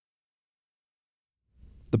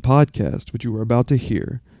The podcast which you are about to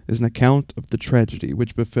hear is an account of the tragedy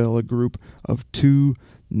which befell a group of two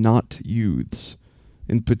not youths.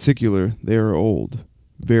 In particular, they are old,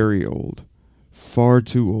 very old, far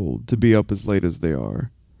too old to be up as late as they are.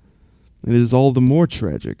 It is all the more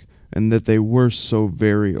tragic in that they were so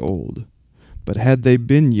very old. But had they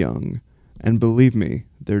been young, and believe me,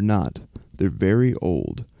 they're not, they're very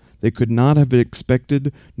old, they could not have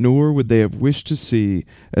expected, nor would they have wished to see,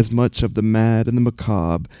 as much of the mad and the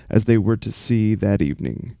macabre as they were to see that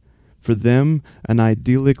evening. For them, an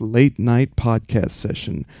idyllic late-night podcast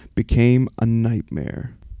session became a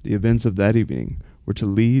nightmare. The events of that evening were to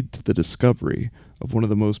lead to the discovery of one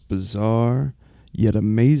of the most bizarre, yet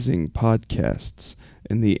amazing podcasts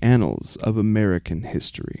in the annals of American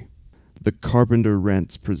history. The Carpenter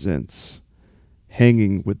Rants presents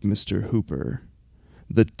Hanging with Mr. Hooper,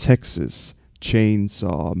 the Texas Chain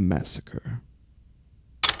Saw Massacre.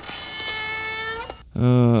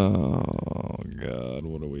 Oh, God,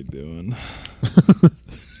 what are we doing?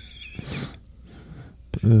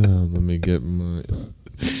 Let me get my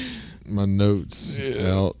notes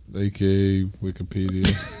out, aka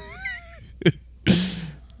Wikipedia.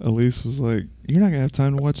 Elise was like, "You're not going to have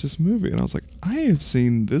time to watch this movie." And I was like, I have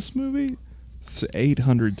seen this movie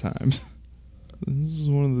 800 times. This is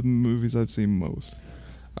one of the movies I've seen most.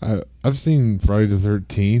 I've seen Friday the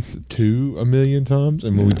 13th 2 a million times,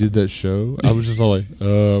 and when we did that show, I was just all like,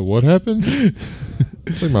 what happened?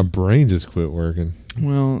 It's like my brain just quit working.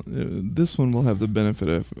 Well, this one will have the benefit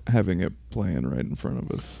of having it playing right in front of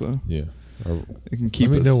us, so yeah, it can keep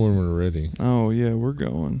us. Let me know when we're ready. Oh yeah, we're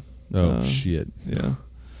going. Oh shit. Yeah,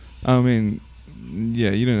 I mean, yeah,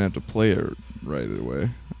 you didn't have to play it right away.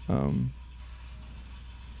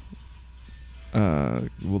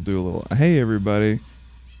 We'll do a little. Hey everybody.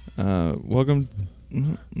 Welcome.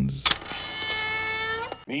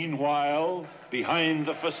 Meanwhile, behind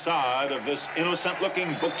the facade of this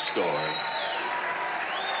innocent-looking bookstore,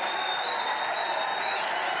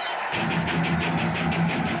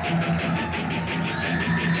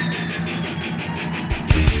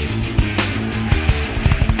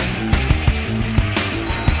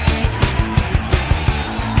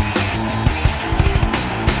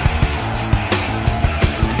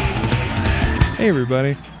 Hey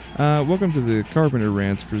everybody. Welcome to the Carpenter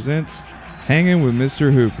Rants presents Hangin' with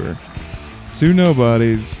Mr. Hooper. Two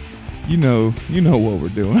nobodies. You know what we're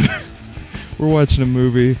doing. We're watching a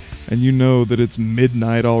movie, and you know that it's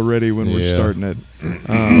midnight already when we're starting it.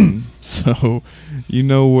 So you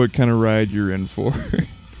know what kind of ride you're in for.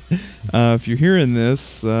 If you're hearing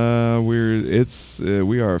this,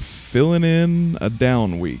 we are filling in a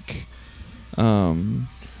down week.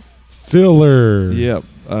 Filler. Yep.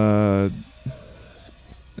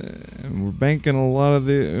 And we're banking a lot of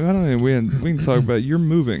the. I don't know. We can talk about you're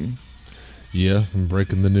moving. Yeah, I'm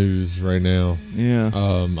breaking the news right now. Yeah.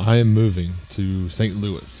 I am moving to St.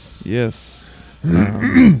 Louis. Yes.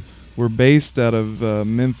 We're based out of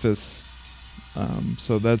Memphis,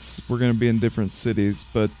 so we're going to be in different cities.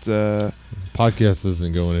 But podcast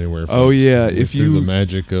isn't going anywhere. Oh folks. yeah, if the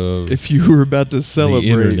magic of if you were about to celebrate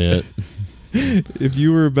the internet. If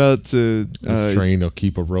you were about to this train will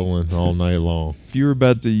keep a rolling all night long. If you were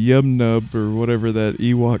about to yub nub or whatever that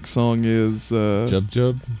Ewok song is,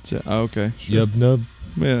 Jub. Okay, sure. Yub nub.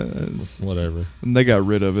 Yeah, whatever. And they got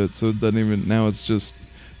rid of it, so it doesn't even. Now it's just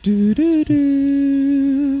do do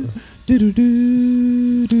do do do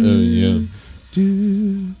do do. Yeah.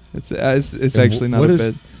 Do. It's actually not a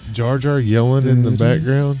bad. Jar Jar yelling in the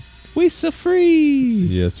background. We so free.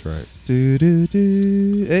 Yeah, that's right. Do do do.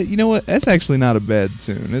 You know what? That's actually not a bad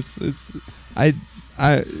tune.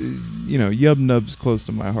 Yub Nub's close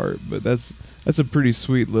to my heart, but that's a pretty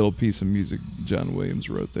sweet little piece of music John Williams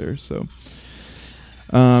wrote there. So,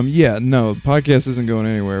 the podcast isn't going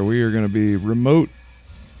anywhere. We are going to be remote.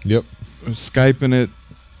 Yep. Skyping it,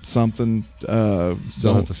 something.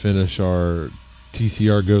 Still have to finish our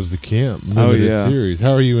TCR Goes to Camp limited series.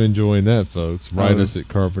 How are you enjoying that, folks? Write us at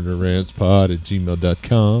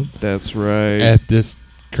carpenterrantspod@gmail.com. That's right. At this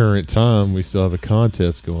current time, we still have a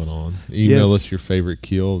contest going on. Email us your favorite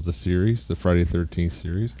kill of the series, the Friday 13th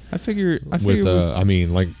series. I figure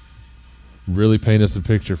really paint us a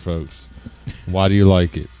picture, folks. Why do you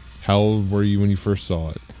like it? How old were you when you first saw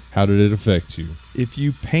it? How did it affect you? If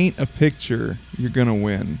you paint a picture, you're gonna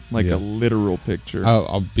win, a literal picture.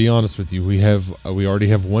 I'll be honest with you. We already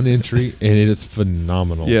have one entry, and it is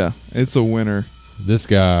phenomenal. Yeah, it's a winner. This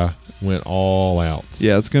guy went all out.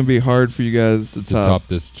 Yeah, it's gonna be hard for you guys to top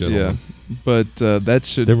this gentleman. Yeah, but that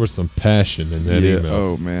should. There was some passion in that email.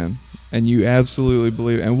 Oh man, and you absolutely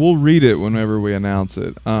believe it. And we'll read it whenever we announce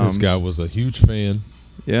it. This guy was a huge fan.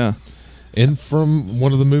 Yeah. And from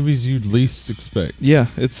one of the movies you'd least expect. Yeah,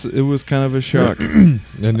 it was kind of a shock. And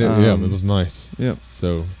it was nice. Yep.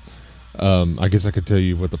 So, I guess I could tell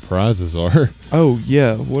you what the prizes are. Oh,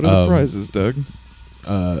 yeah. What are the prizes, Doug?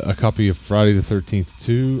 A copy of Friday the 13th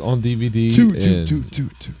 2 on DVD. Two.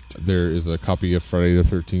 There is a copy of Friday the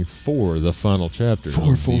 13th 4, the final chapter.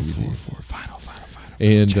 Four. Final.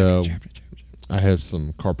 And chapter. I have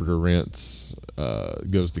some Carpenter Rants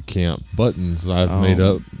goes to camp buttons I've made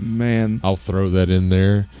up. Man. I'll throw that in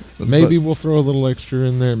there. Maybe we'll throw a little extra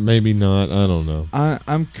in there. Maybe not. I don't know.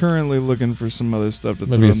 I'm currently looking for some other stuff to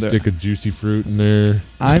Maybe throw a in there. stick of juicy fruit in there.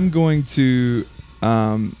 I'm going to...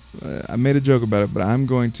 I made a joke about it, but I'm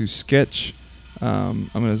going to sketch. I'm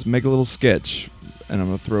going to make a little sketch, and I'm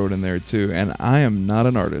going to throw it in there too. And I am not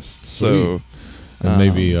an artist, so and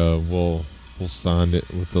maybe we'll sign it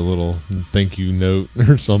with a little thank you note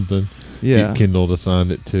or something. Yeah, Get Kindle to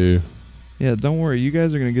sign it too. Yeah, don't worry. You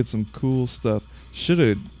guys are going to get some cool stuff. Should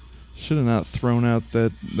have not thrown out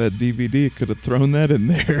that DVD. Could have thrown that in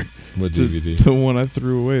there. What DVD? The one I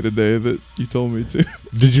threw away today that you told me to.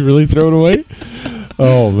 Did you really throw it away?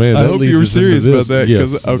 Oh man, I hope you were serious about that.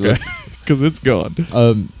 Yes, okay, because it's gone.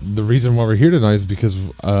 The reason why we're here tonight is because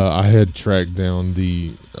I had tracked down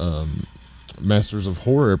the Masters of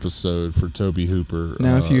Horror episode for Tobe Hooper.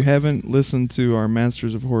 Now, if you haven't listened to our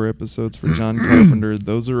Masters of Horror episodes for John Carpenter,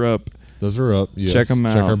 those are up. Those are up. Yes. Check them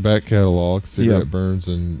out. Check our back catalog, Cigarette Yep. Burns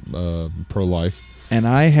and Pro-Life. And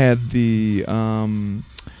I had the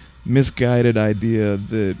misguided idea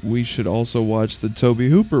that we should also watch the Tobe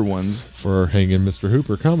Hooper ones. For our Hangin' Mr.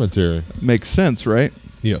 Hooper commentary. Makes sense, right?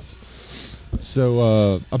 Yes.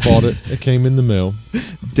 So I bought it. It came in the mail.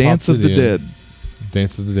 Dance of the Dead.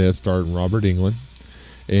 Dance of the Dead starring Robert Englund.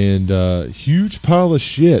 And huge pile of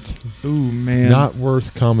shit. Ooh, man. Not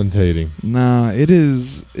worth commentating. Nah, it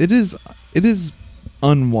is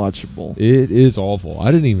unwatchable. It is awful.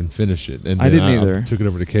 I didn't even finish it. And I then didn't either. I took it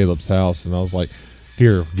over to Caleb's house and I was like,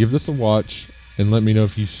 here, give this a watch and let me know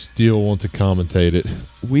if you still want to commentate it.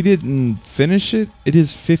 We didn't finish it. It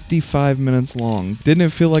is 55 minutes long. Didn't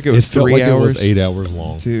it feel like it was felt 3 like hours? It was 8 hours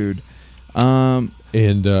long. Dude. And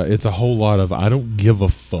it's a whole lot of I don't give a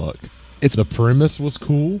fuck. The premise was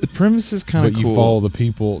cool. The premise is kind of cool. But you follow the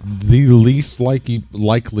people, the least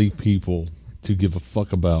likely people to give a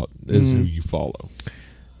fuck about is who you follow.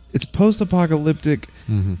 It's post-apocalyptic.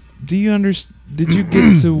 Mm-hmm. Do you understand? Did you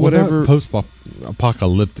get to whatever?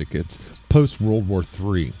 Post-apocalyptic. It's post-World War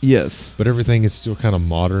III. Yes. But everything is still kind of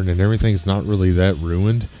modern and everything's not really that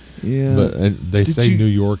ruined. Yeah. But they say New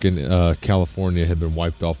York and California had been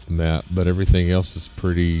wiped off the map, but everything else is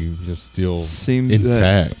pretty just still seems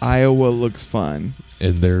intact. That Iowa looks fine.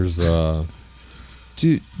 And there's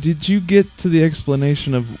Did you get to the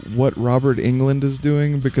explanation of what Robert Englund is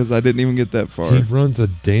doing? Because I didn't even get that far. He runs a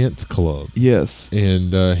dance club. Yes.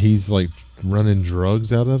 And he's like running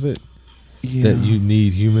drugs out of it. Yeah. That you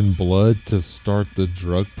need human blood to start the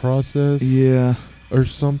drug process. Yeah. Or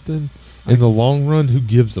something. In the long run, who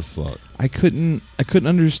gives a fuck? I couldn't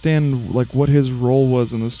understand like what his role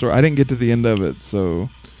was in the story. I didn't get to the end of it, so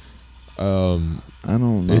I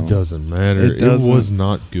don't know. It doesn't matter. It was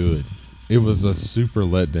not good. It was a super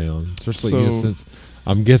letdown, especially since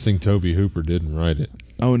I'm guessing Tobe Hooper didn't write it.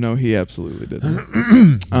 Oh no, he absolutely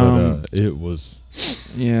didn't. But it was.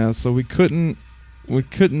 Yeah, so we couldn't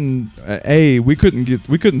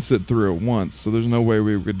sit through it once, so there's no way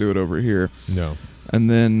we could do it over here. No. And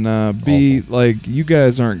then B, like, you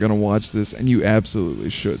guys aren't going to watch this, and you absolutely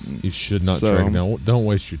shouldn't. You should not track it down. Don't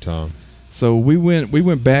waste your time. So we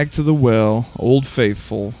went back to the well, Old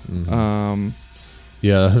Faithful. Mm-hmm.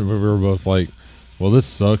 Yeah, we were both like, well, this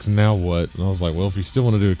sucks, now what? And I was like, well, if you still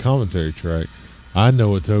want to do a commentary track, I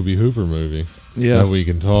know a Tobe Hooper movie that we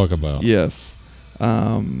can talk about. Yes.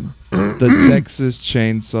 The Texas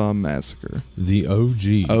Chain Saw Massacre. The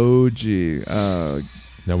OG.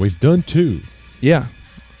 Now, we've done 2. Yeah.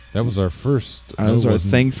 That was our first. That was our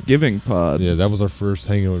Thanksgiving pod. Yeah, that was our first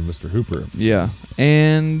Hangin' with Mr. Hooper episode. Yeah.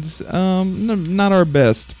 And not our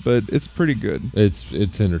best, but it's pretty good. It's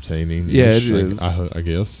entertaining. Yeah, it is. I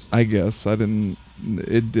guess. I didn't.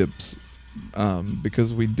 It dips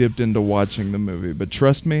because we dipped into watching the movie. But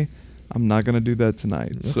trust me, I'm not going to do that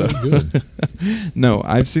tonight. Okay, so good. No,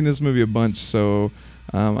 I've seen this movie a bunch, so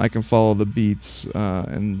I can follow the beats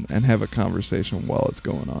and have a conversation while it's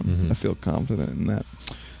going on. Mm-hmm. I feel confident in that.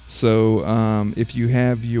 So if you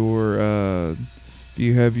have your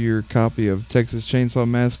copy of Texas Chain Saw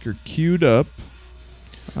Massacre queued up,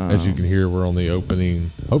 as you can hear, we're on the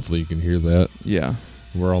opening. Hopefully, you can hear that. Yeah,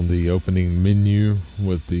 we're on the opening menu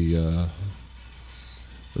with the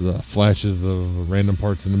flashes of random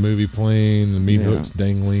parts in the movie playing, the meat hooks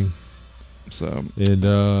dangling. So And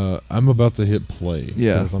I'm about to hit play.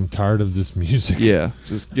 Yeah. Because I'm tired of this music. yeah,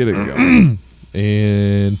 just get it going.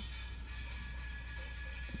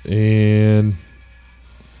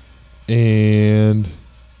 And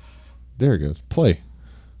there it goes. Play.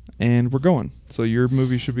 And we're going. So your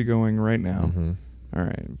movie should be going right now. Mhm. All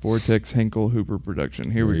right, Vortex Henkel Hooper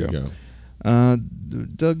production. Here we There go. you go.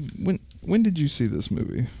 Doug, when did you see this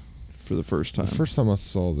movie for the first time? The first time I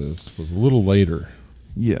saw this was a little later.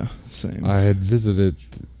 Yeah, same. I had visited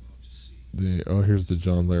here's the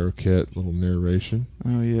John Larroquette little narration.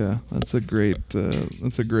 Oh yeah, that's a great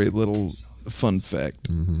little fun fact.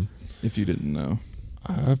 Mm-hmm. If you didn't know,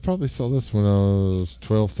 I probably saw this when I was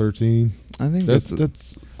 12, 13. I think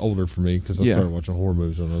That's older for me because I Yeah. started watching horror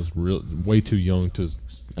movies when I was way too young to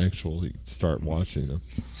actually start watching them.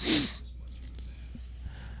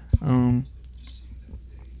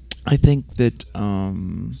 I think that I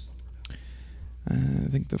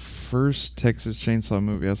think the first Texas Chainsaw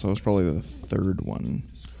movie I saw was probably the third one.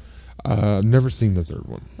 I've never seen the third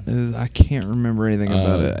one. I can't remember anything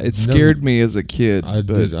about it. It never- scared me as a kid. I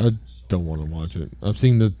don't want to watch it. I've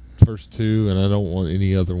seen the first two, and I don't want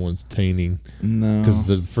any other ones tainting No, because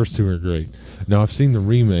the first two are great. Now I've seen the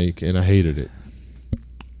remake, and I hated it.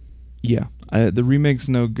 yeah, the remake's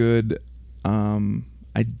no good. I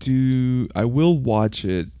will watch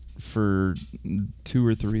it for 2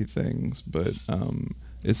 or 3 things, but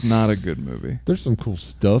it's not a good movie. There's some cool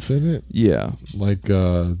stuff in it, Yeah, like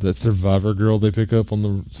that survivor girl they pick up on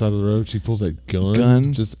the side of the road. She pulls that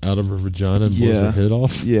gun just out of her vagina and blows her head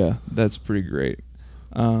off. yeah, that's pretty great.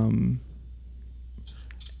 And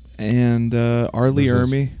R. Lee There's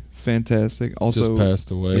Ermey, fantastic. Also just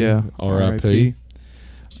passed away. Yeah, R.I.P.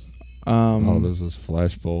 Oh, those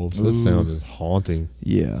flash bulbs. This sound is haunting.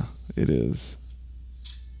 Yeah, it is.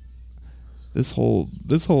 This whole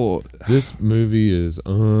This movie is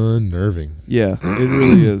unnerving. yeah, it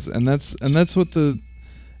really is, and that's what the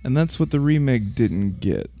remake didn't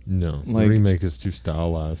get. No, Like- the remake is too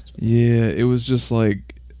stylized. Yeah, it was just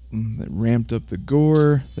like it ramped up the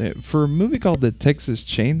gore. For a movie called The Texas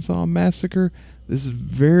Chainsaw Massacre, this is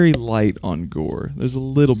very light on gore. There's a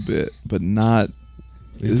little bit, but not. Are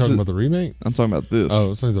you This talking is- about the remake? I'm talking about this.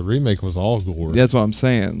 Oh, it's like the remake was all gore. That's what I'm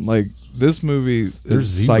saying. Like this movie There's is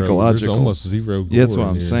zero. psychological. There's almost zero gore. Yeah, that's what in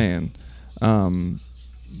I'm here. saying.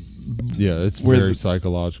 Yeah, it's Where very the-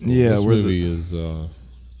 psychological. Yeah, this where the- movie is.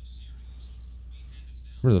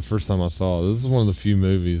 Remember the first time I saw it? This is one of the few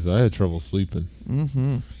movies that I had trouble sleeping.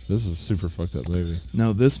 Mm-hmm. This is a super fucked up movie.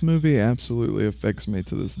 No, this movie absolutely affects me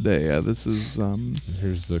to this day. This is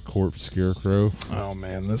Here's the corpse scarecrow. oh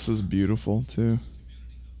man, this is beautiful too.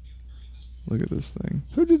 Look at this thing.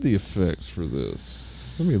 Who did the effects for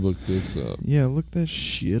this? Let me look this up. Yeah, look that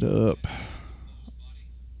shit up.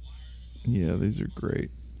 Yeah, these are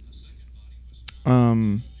great.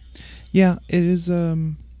 Yeah, it is a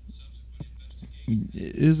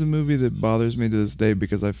movie that bothers me to this day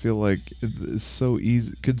because I feel like it's so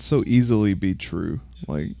easy, could so easily be true.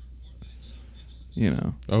 Like, you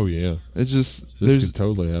know, Oh yeah, it's just this could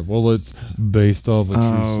totally have. Well, it's based off a true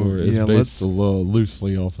Oh, story. It's yeah, based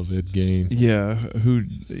loosely off of Ed Gein. yeah, who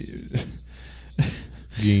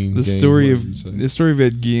Gein, the Gein, story whatever you say. of the story of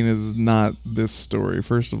Ed Gein is not this story.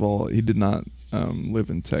 First of all, he did not live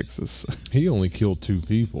in Texas. He only killed 2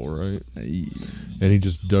 people, right? And he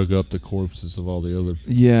just dug up the corpses of all the other.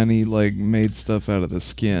 Yeah, and he like made stuff out of the He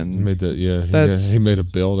skin. made that. Yeah, That's- he made a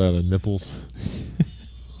belt out of nipples.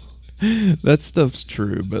 That stuff's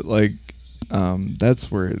true, but like that's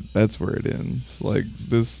where it ends. Like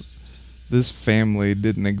this family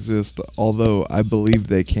didn't exist, although I believe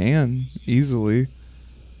they can easily.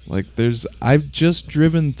 Like I've just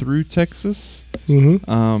driven through Texas.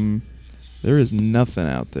 Mm-hmm. There is nothing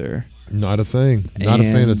out there. Not a thing. Not a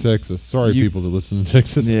fan of And Texas. Sorry, you- people that listen to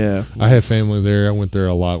Texas. Yeah, I have family there. I went there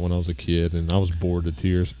a lot when I was a kid, and I was bored to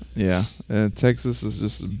tears. yeah. Texas is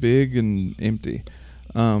just big and empty.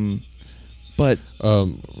 But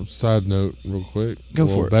Side note, real quick. Go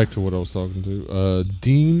for it. Back to what I was talking to.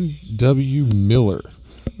 Dean W. Miller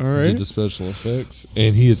all did right. the special effects,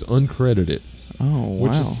 and he is uncredited, Oh, wow.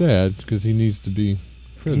 which is sad because he needs to be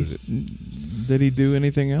credited. Did he do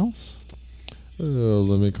anything else?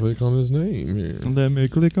 Let me click on his name here. Let me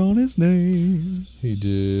click on his name. He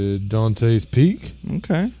did Dante's Peak,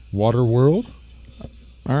 Okay. Waterworld,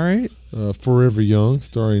 All right. Forever Young,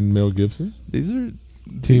 starring Mel Gibson, These are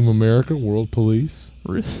Team America, World Police,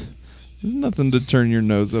 There's nothing to turn your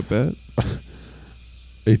nose up at.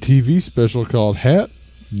 a TV special called Hat,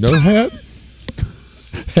 No Hat,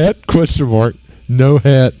 Hat, question mark, No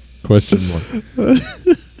Hat, question mark.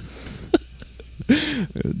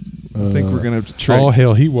 I think we're gonna have to trade. Oh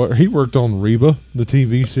hell, he worked on Reba, the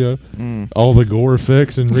TV show. Mm. All the gore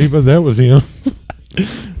effects in Reba, that was him.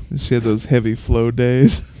 She had those heavy flow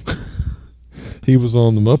days. He was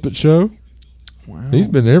on the Muppet Show. Wow. He's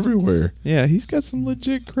been everywhere. Yeah, he's got some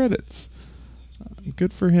legit credits.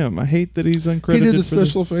 Good for him. I hate that he's uncredited. He did the for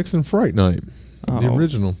special effects in Fright Night, the Oh,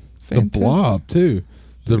 original, fantastic. the Blob too,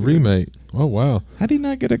 the remake. Oh wow, How do you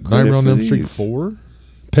not get a credit Nightmare on for Elm these? Street 4,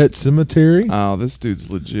 Pet Cemetery. Oh, this dude's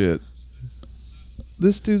legit.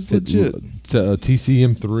 This dude's legit.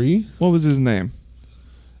 TCM 3. What was his name?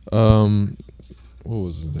 What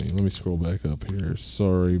was his name? Let me scroll back up here.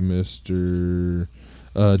 Sorry, Mr.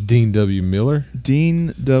 Dean W. Miller.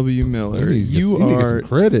 Dean W. Miller. You get are some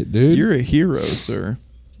credit, dude. You're a hero, sir.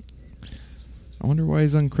 I wonder why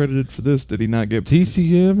he's uncredited for this. Did he not get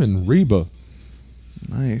TCM and Reba.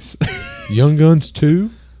 Nice. Young Guns 2.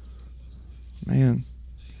 Man.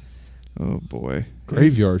 Oh boy.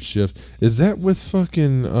 Graveyard Shift. Is that with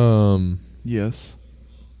fucking Yes.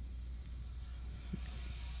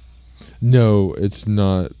 No, it's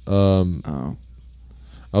not. Oh.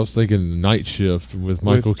 I was thinking Night Shift with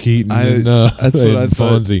Michael Keaton that's and what I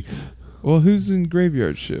thought. Fonzie. Well, who's in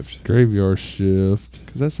Graveyard Shift? Graveyard Shift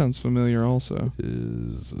Because that sounds familiar also.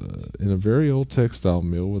 is in a very old textile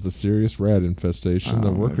mill with a serious rat infestation. The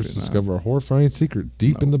Oh, workers maybe not. discover a horrifying secret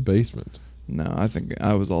deep in the basement. No, I think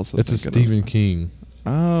I was also It's a thinking Stephen King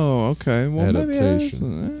Oh, okay. Well, maybe adaptation.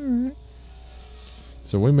 all right.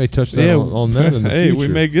 So we may touch that Yeah, on that in the hey, future. we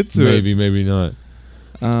may get to maybe, maybe not.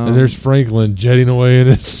 And it. there's Franklin jetting away in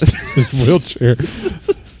his wheelchair.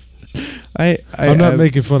 I'm not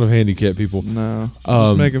making fun of handicapped people. No, I'm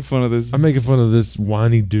just making fun of this. I'm making fun of this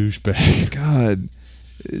whiny douchebag. God,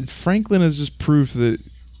 Franklin is just proof that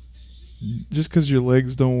just because your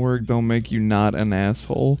legs don't work, don't make you not an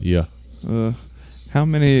asshole. Yeah. How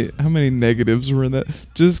many negatives were in that?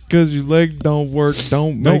 Just because your leg don't work,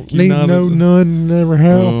 don't make you not. None, never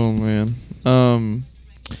have. Oh man.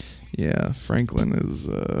 Yeah, Franklin is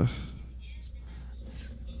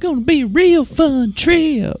gonna be a real fun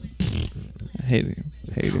trip. I hate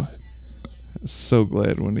him. So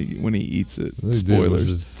glad when he eats it. This dude was Spoilers.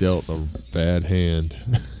 just dealt a bad hand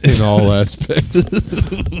in all aspects.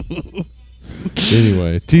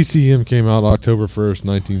 Anyway, TCM came out October 1st,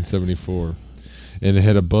 1974. And it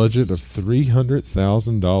had a budget of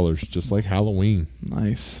 $300,000, just like Halloween.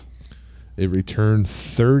 Nice. It returned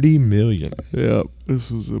 $30 million. Yeah,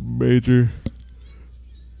 this was a major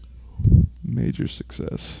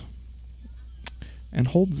success. And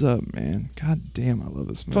holds up, man. God damn, I love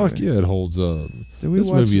this movie. Fuck yeah, it holds up. Did we This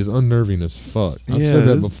watch- movie is unnerving as fuck. I've Yeah, said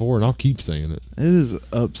that this- before, and I'll keep saying it. It is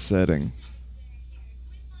upsetting.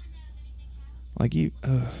 Like you,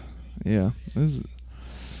 yeah. This is.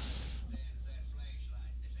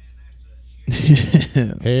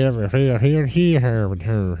 Hey,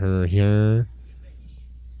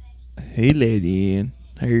 lady.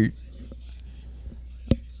 Hey.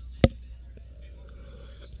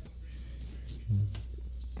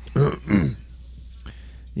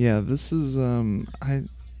 Yeah, this is I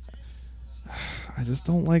just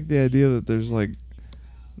don't like the idea that there's like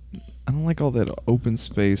I don't like all that open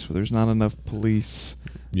space where there's not enough police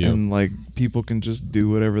and like people can just do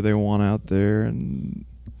whatever they want out there and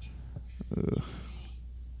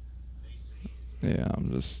yeah,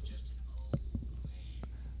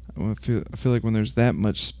 I feel like when there's that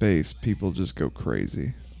much space, people just go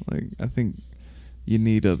crazy. Like I think you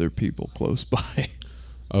need other people close by.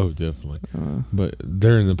 Oh, definitely. But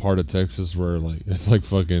they're in the part of Texas where like it's like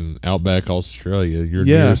fucking outback Australia. Your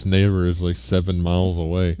nearest neighbor is like 7 miles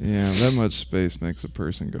away. Yeah, that much space makes a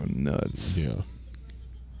person go nuts. Yeah.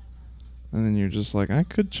 And then you're just like, I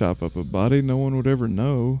could chop up a body. No one would ever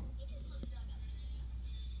know.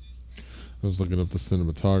 I was looking up the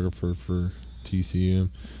cinematographer for TCM.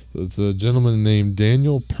 It's a gentleman named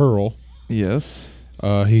Daniel Pearl. Yes.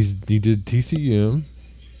 He did TCM,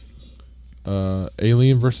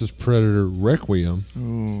 Alien vs. Predator Requiem,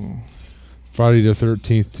 Oh. Friday the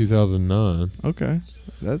 13th, 2009. Okay.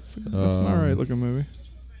 That's an alright looking movie.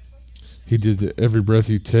 He did the Every Breath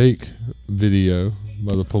You Take video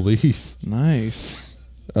by the Police. Nice.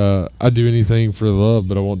 I Do Anything for Love,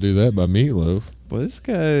 but I Won't Do That by Meatloaf. Well, this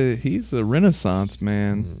guy, he's a renaissance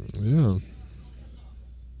man. Yeah.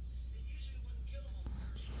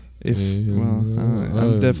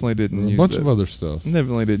 I definitely didn't use a bunch that. of other stuff.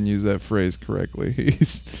 Definitely didn't use that phrase correctly.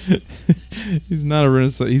 He's not a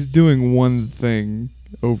renaissance. He's doing one thing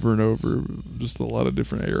over and over, just a lot of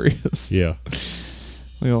different areas. Yeah.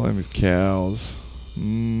 Look at all these cows.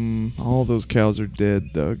 All those cows are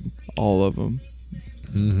dead, Doug. All of them.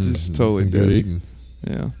 Mm-hmm. Just totally Some good dead. eating.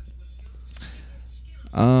 Yeah.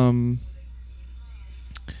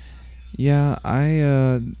 Yeah,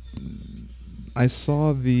 I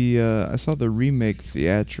saw the remake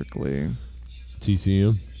theatrically.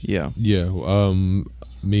 TCM. Yeah, Yeah.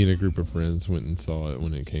 Me and a group of friends went and saw it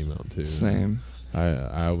when it came out too. same.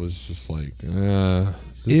 I was just like, this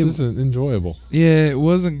isn't enjoyable. Yeah, it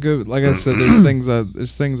wasn't good. Like I said, there's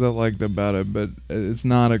things I liked about it, but it's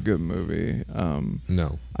not a good movie.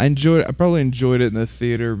 No, I probably enjoyed it in the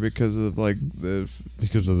theater because of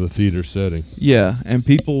because of the theater setting. yeah, and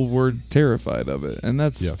people were terrified of it, and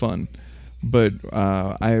that's Yeah. fun. But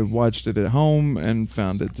I watched it at home and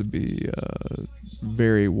found it to be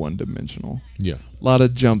very one-dimensional. Yeah. A lot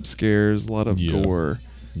of jump scares, a lot of Yeah. gore.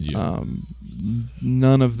 Yeah.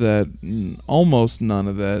 None of that, almost none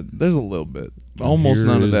of that. There's a little bit, almost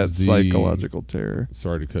none of Here that is the- psychological terror.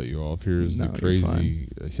 Sorry to cut you off. Here's No, the you're crazy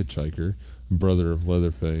hitchhiker, brother of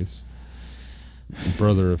Leatherface,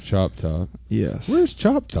 brother of Chop Top. Yes. Where's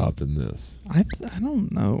Chop Top in this? I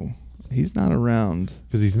don't know. He's not around.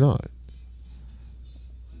 Because he's not.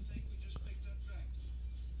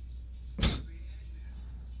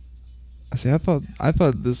 See, I thought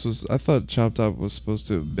Chop Top was supposed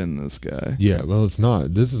to have been this guy. Yeah, well, it's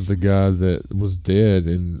not. This is the guy that was dead,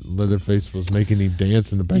 and Leatherface was making him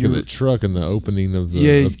dance in the back of the truck in the opening of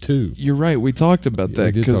of 2. You're right. We talked about Yeah, that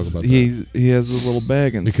we did talk because about he has a little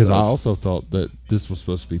bag and Because I stuff. also thought that this was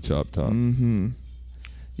supposed to be Chop Top. Mm-hmm.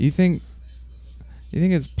 You think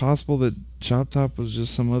it's possible that Chop Top was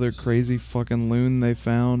just some other crazy fucking loon they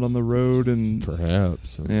found on the road and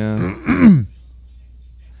Perhaps. yeah.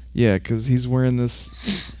 Yeah, because he's wearing this.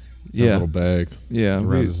 That Yeah, little bag yeah,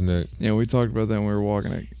 around his neck. yeah. We talked about that when we were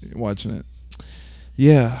watching it.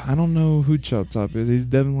 Yeah, I don't know who Chop Top is. He's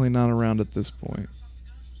definitely not around at this point.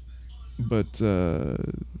 But I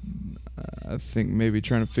think maybe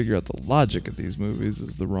trying to figure out the logic of these movies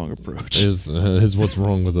is the wrong approach. Is what's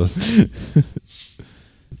wrong with us.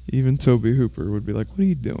 Even Tobe Hooper would be like, "What are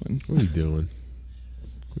you doing?" What are you doing?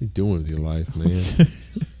 What are you doing with your life, man?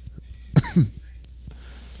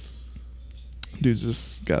 Dude's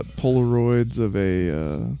just got Polaroids of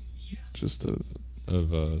a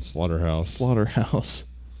Slaughterhouse. slaughterhouse.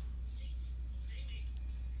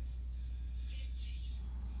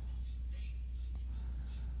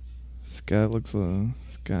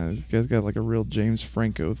 This guy's got like a real James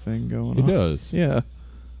Franco thing going He on. does. Yeah.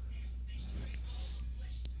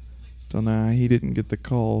 Don't know how he didn't get the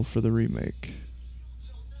call for the remake.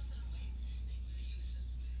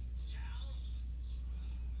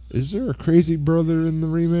 Is there a crazy brother in the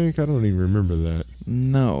remake? I don't even remember that.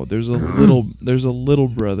 No, there's a little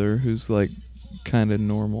brother who's like kind of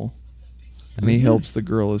normal, and he Is there? helps the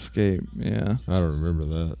girl escape. Yeah. I don't remember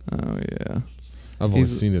that. Oh yeah. I've only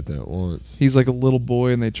He's- seen it that once. He's like a little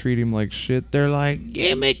boy, and they treat him like shit. They're like,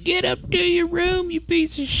 "Get up to your room, you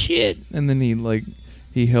piece of shit." And then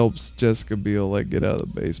he helps Jessica Biel like get out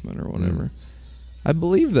of the basement or whatever. I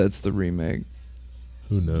believe that's the remake.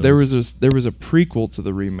 Who knows? There was a prequel to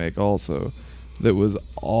the remake also that was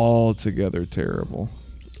altogether terrible.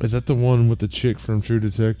 Is that the one with the chick from True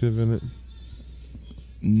Detective in it?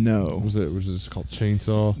 No. Was this called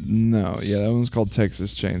Chainsaw? No, yeah, that one's called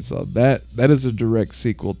Texas Chainsaw. That is a direct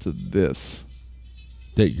sequel to this.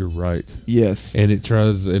 That you're right. Yes. And it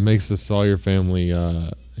makes the Sawyer family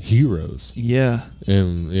heroes. Yeah.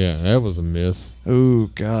 And yeah, that was a miss. Oh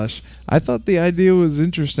gosh, I thought the idea was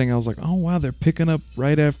interesting. I was like, oh wow, they're picking up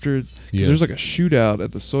right after. Because Yeah. there's like a shootout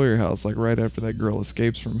at the Sawyer house, like right after that girl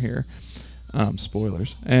escapes from here.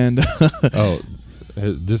 Spoilers. And Oh,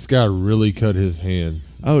 this guy really cut his hand.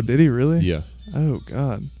 oh, did he really? Yeah. Oh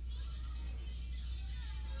god.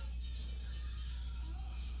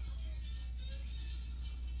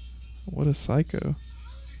 What a psycho.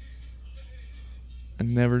 I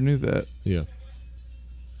never knew that. Yeah.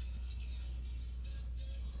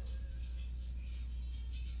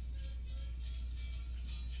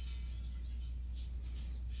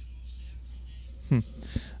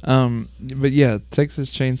 But yeah, Texas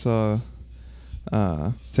Chainsaw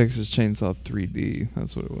 3D.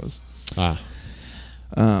 That's what it was.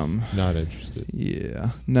 Not interested.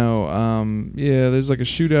 Yeah. No. Yeah. There's like a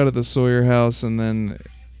shootout at the Sawyer house, and then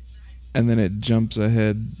it jumps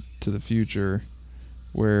ahead to the future,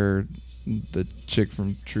 where the chick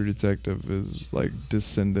from True Detective is like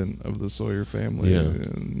descendant of the Sawyer family. Yeah.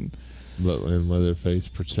 And And Leatherface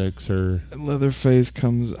protects her. Leatherface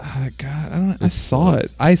comes. God, I saw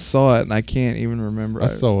it. I saw it, and I can't even remember. I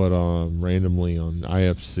saw it randomly on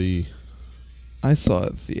IFC. I saw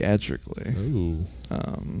it theatrically. Ooh.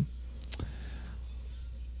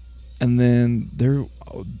 And then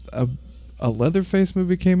a Leatherface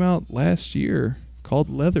movie came out last year called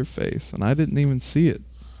Leatherface, and I didn't even see it.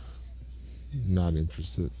 Not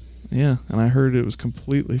interested. Yeah, and I heard it was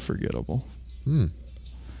completely forgettable. Hmm.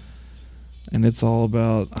 And it's all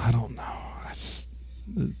about, I don't know.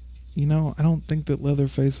 I don't think that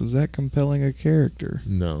Leatherface was that compelling a character.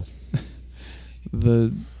 No.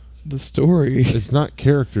 The story. It's not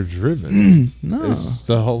character driven. No. It's just,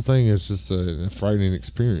 the whole thing is just a frightening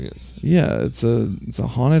experience. Yeah, it's a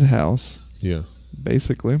haunted house. Yeah.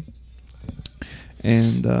 Basically.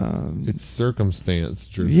 And it's circumstance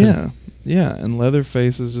driven. Yeah, and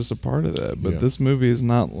Leatherface is just a part of that. But this movie is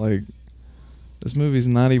not like. This movie's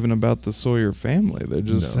not even about the Sawyer family. They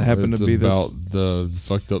just happen to be about the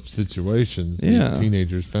fucked up situation these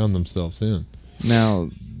teenagers found themselves in. Now,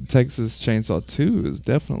 Texas Chainsaw 2 is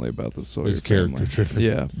definitely about the Sawyer family. Character driven.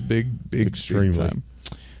 Yeah, big Extremely. time.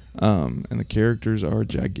 And the characters are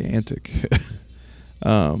gigantic.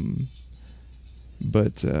 But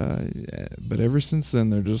ever since then,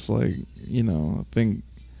 they're just like, I think.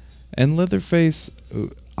 And Leatherface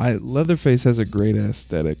has a great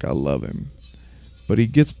aesthetic. I love him. But he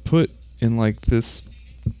gets put in like this.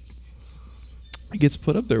 He gets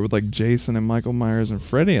put up there with like Jason and Michael Myers and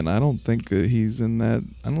Freddy, and I don't think that he's in that.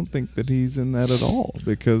 I don't think that he's in that at all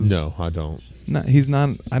because no, I don't. No, he's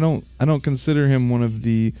not. I don't consider him one of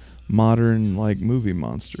the modern like movie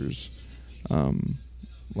monsters.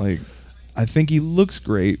 Like I think he looks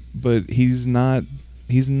great, but he's not.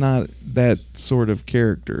 He's not that sort of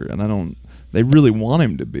character, and I don't. They really want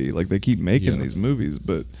him to be. Like they keep making these movies,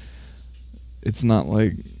 but. It's not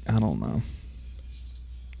like, I don't know.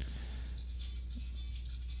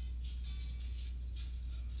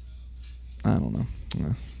 I don't know.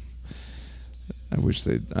 I wish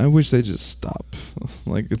they just stop.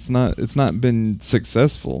 Like it's not been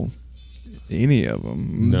successful. Any of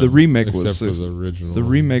them. No, the remake except for the original. The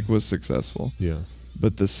remake was successful. Yeah.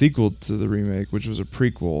 But the sequel to the remake, which was a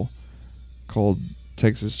prequel called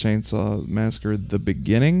Texas Chainsaw Massacre: The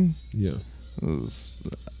Beginning, was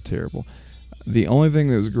terrible. The only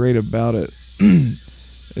thing that was great about it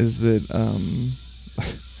is that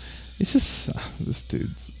it's just this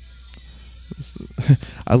dude's.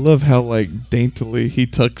 I love how like daintily he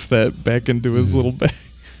tucks that back into his little bag,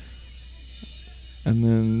 and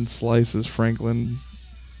then slices Franklin.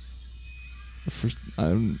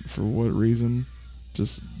 For what reason?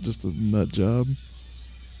 Just a nut job.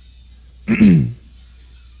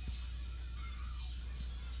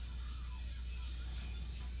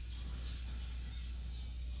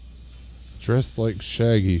 Dressed like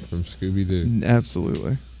Shaggy from Scooby-Doo.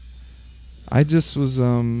 Absolutely. I just was,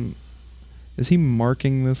 is he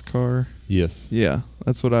marking this car? Yes. Yeah,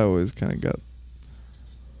 that's what I always kind of got.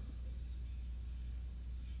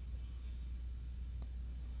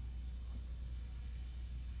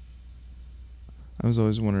 I was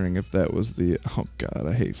always wondering if that was the, oh God,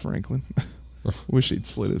 I hate Franklin. Wish he'd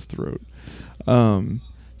slit his throat.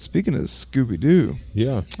 Speaking of Scooby-Doo.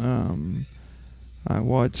 Yeah. I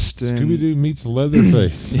watched Scooby-Doo meets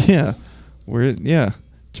Leatherface. Yeah.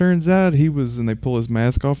 Turns out he was, and they pull his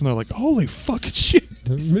mask off and they're like, holy fucking shit.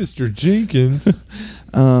 Mr. Jenkins.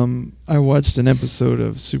 I watched an episode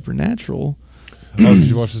of Supernatural. Oh, did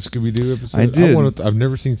you watch the Scooby-Doo episode? I did. I've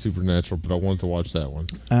never seen Supernatural, but I wanted to watch that one.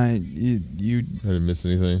 I didn't miss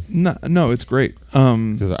anything. No, it's great.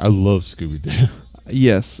 Because I love Scooby-Doo.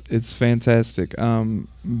 Yes, it's fantastic. I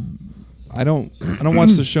don't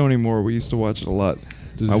watch the show anymore. We used to watch it a lot.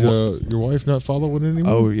 Does your wife not follow it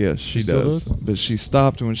anymore? Oh yes, she does. But she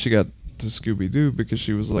stopped when she got to Scooby-Doo because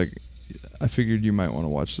she was like, I figured you might want to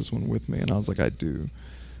watch this one with me, and I was like, I do.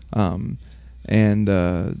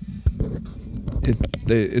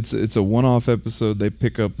 It's a one-off episode. They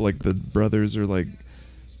pick up like the brothers are like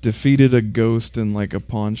defeated a ghost in like a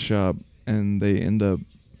pawn shop, and they end up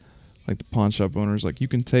like the pawn shop owner's like, you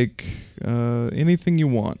can take anything you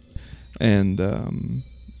want. And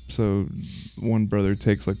so one brother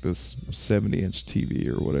takes like this 70-inch TV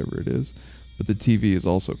or whatever it is, but the TV is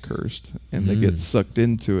also cursed, and they get sucked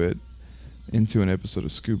into an episode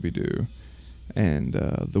of Scooby-Doo. And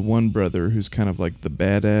the one brother, who's kind of like the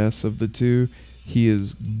badass of the two, he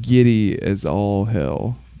is giddy as all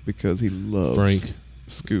hell because he loves Frank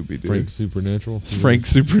Scooby-Doo. Frank Supernatural? Frank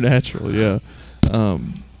Supernatural, yeah.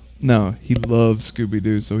 No, he loves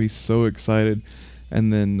Scooby-Doo, so he's so excited.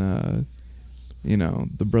 And then,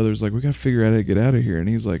 the brother's like, we got to figure out how to get out of here. And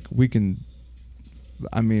he's like, we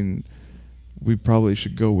probably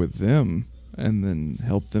should go with them and then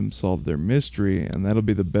help them solve their mystery. And that'll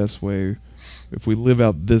be the best way. If we live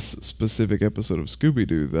out this specific episode of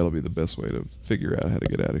Scooby-Doo, that'll be the best way to figure out how to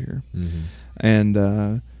get out of here. Mm-hmm.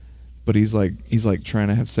 And but he's like trying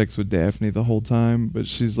to have sex with Daphne the whole time, but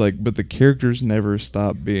she's like, but the characters never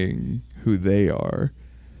stop being who they are.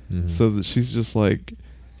 Mhm. So that she's just like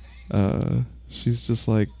no,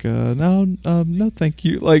 thank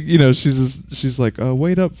you. Like, you know, she's like,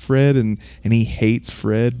 wait up, Fred, and he hates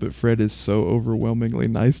Fred, but Fred is so overwhelmingly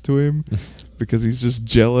nice to him because he's just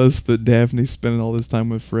jealous that Daphne's spending all this time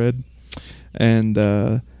with Fred. And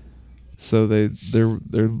so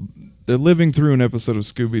they're living through an episode of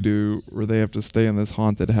Scooby-Doo where they have to stay in this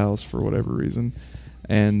haunted house for whatever reason,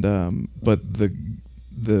 and but the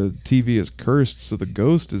TV is cursed, so the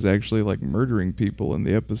ghost is actually like murdering people in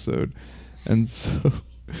the episode. And so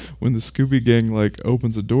when the Scooby Gang like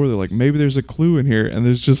opens a door, they're like, maybe there's a clue in here, and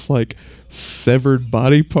there's just like severed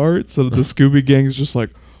body parts, and the Scooby Gang's just like,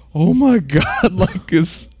 oh my god, like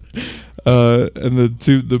it's and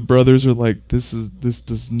the brothers are like, this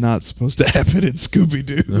does not supposed to happen in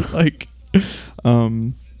Scooby-Doo. Like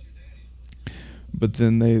but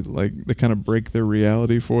then they kind of break their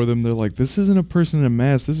reality for them. They're like, this isn't a person in a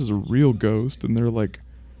mask, this is a real ghost. And they're like,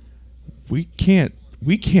 we can't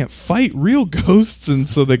fight real ghosts. And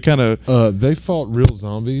so they kind of they fought real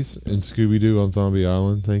zombies in Scooby-Doo on Zombie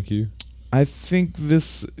Island. Thank you. I think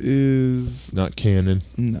this is not canon.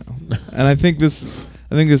 No. And I think this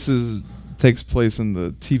takes place in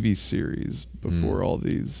the TV series before all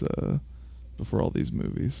these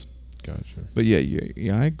movies. Gotcha. But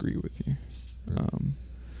yeah, I agree with you.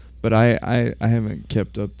 But I haven't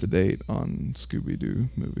kept up to date on Scooby-Doo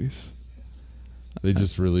movies. They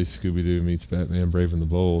just released Scooby-Doo meets Batman Brave and the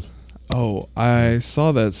Bold. Oh, I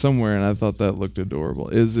saw that somewhere and I thought that looked adorable.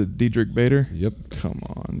 Is it Diedrich Bader? Yep. Come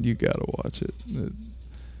on, you gotta watch it.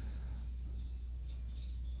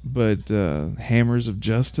 But Hammers of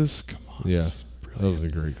Justice, come on. Yeah, that was a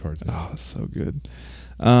great cartoon. Oh, so good.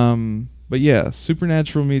 But yeah,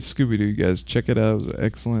 Supernatural meets Scooby-Doo, you guys. Check it out. It was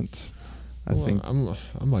excellent. I think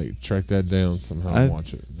I might track that down somehow and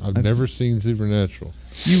watch it. I've never seen Supernatural.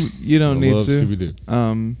 You don't need love to.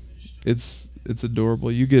 Scooby-Doo. It's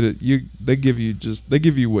adorable. You get it. They give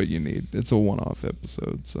you what you need. It's a one-off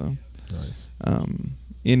episode, so Nice.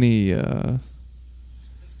 They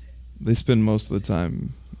spend most of the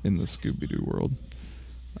time in the Scooby-Doo world.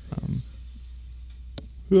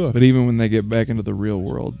 But even when they get back into the real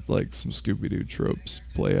world, like some Scooby-Doo tropes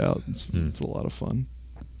play out. It's a lot of fun.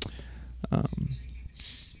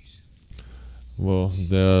 Well,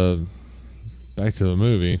 back to the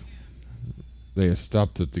movie. They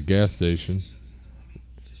stopped at the gas station,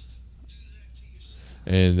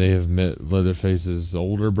 and they have met Leatherface's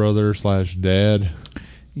older brother / dad.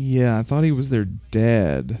 Yeah, I thought he was their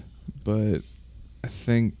dad, but I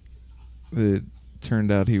think it turned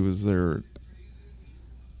out he was their.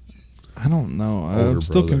 I don't know. I'm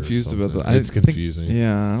still confused about that. It's confusing.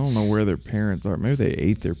 Yeah, I don't know where their parents are. Maybe they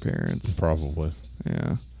ate their parents. Probably.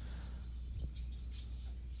 Yeah.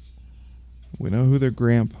 We know who their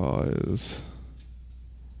grandpa is.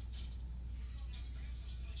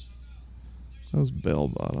 Those bell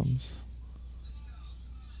bottoms.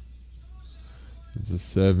 It's the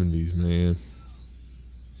 70s, man.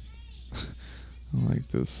 I like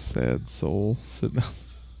this sad soul sitting out.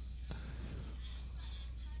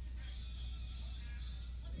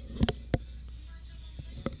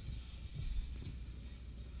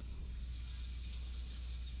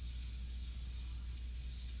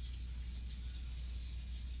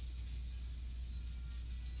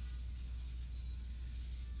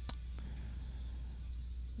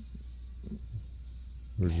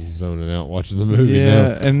 We're just zoning out watching the movie Yeah,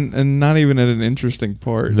 now. and not even at an interesting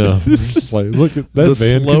part. No. It's just like, look at that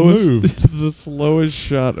van can move. The slowest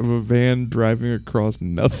shot of a van driving across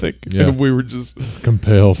nothing. Yeah. And we were just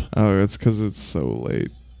Compelled. Oh, it's because it's so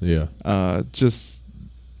late. Yeah. Just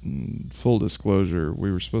full disclosure,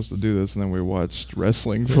 we were supposed to do this, and then we watched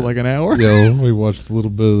wrestling for like an hour. Yeah, we watched a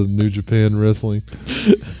little bit of New Japan wrestling.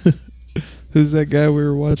 Who's that guy we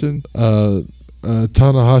were watching?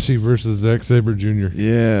 Tanahashi versus Zack Sabre Jr.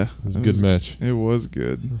 Yeah. It was a good match. It was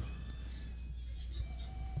good.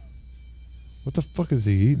 What the fuck is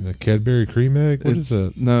he eating? A Cadbury cream egg? What is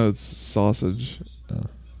that? No, it's sausage.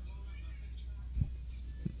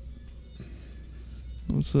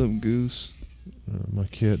 What's up, Goose? My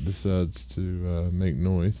cat decides to make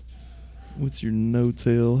noise. What's your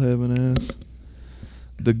no-tail having ass?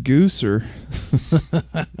 The Gooser.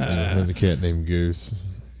 I have a cat named Goose.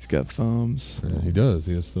 He's got thumbs. He does.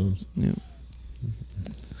 He has thumbs. Yeah.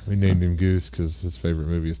 We named him Goose because his favorite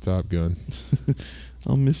movie is Top Gun.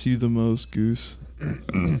 I'll miss you the most, Goose.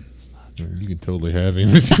 It's not true. You can totally have him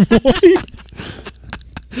if you want.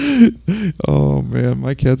 Oh man,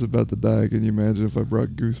 my cat's about to die. Can you imagine if I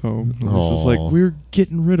brought Goose home? And it's just like, Aw. we're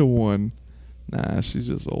getting rid of one. Nah, she's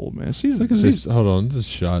just old, man. She's Look at this. Hold on, this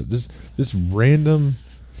shot. This random.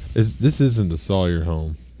 This isn't the Sawyer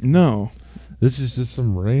home. no. This is just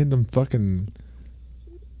some random fucking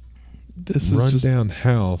This is run just down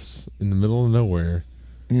house in the middle of nowhere,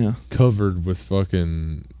 yeah. covered with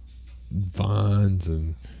fucking vines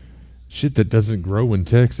and shit that doesn't grow in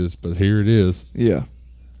Texas, but here it is. Yeah.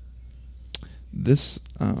 This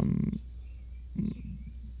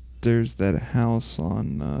there's that house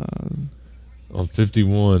on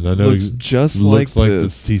 51. I know looks it just looks like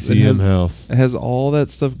this. the TCM house. It has all that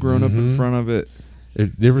stuff grown up in Mhm. front of it.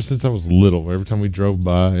 Ever since I was little, every time we drove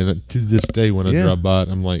by, and to this day when I Yeah. drive by it,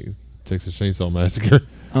 I'm like, Texas Chain Saw Massacre.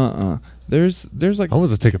 There's like I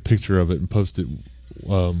want to take a picture of it and post it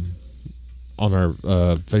on our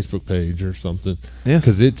Facebook page or something. Yeah.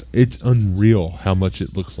 Because it's unreal how much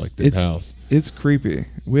it looks like that house. It's creepy.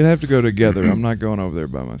 We'd have to go together. I'm not going over there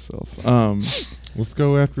by myself. Let's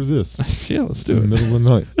go after this. Yeah, let's in do the it. middle of the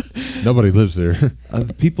night. Nobody lives there.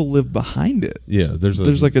 People live behind it. Yeah, there's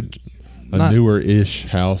like a not- newer-ish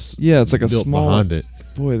house. Yeah, it's like a built small behind it.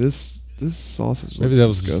 Boy, this sausage Maybe looks that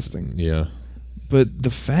was disgusting. yeah. But the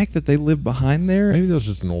fact that they live behind there, Maybe that was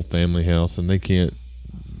just an old family house, and they can't,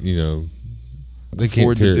 they can't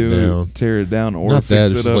afford tear to it down. tear it down or Not that,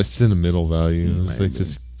 fix it's it just up. like sentimental value. They Maybe.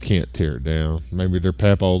 just can't tear it down. Maybe their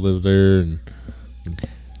papa lived there, and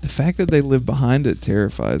The fact that they live behind it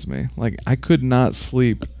terrifies me. Like, I could not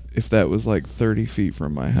sleep if that was like 30 feet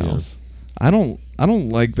from my house. I don't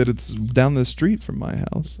like that it's down the street from my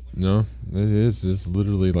house. no, it is. It's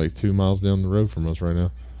literally like 2 miles down the road from us right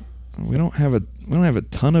now. We don't have a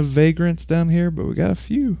ton of vagrants down here, but we got a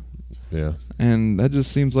few. Yeah. And that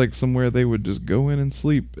just seems like somewhere they would just go in and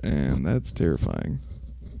sleep, and that's terrifying.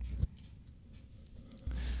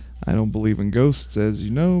 I don't believe in ghosts, as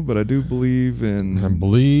you know, but I do believe in... I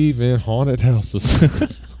believe in haunted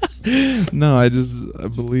houses. No, I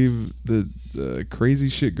believe that crazy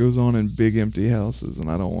shit goes on in big empty houses, and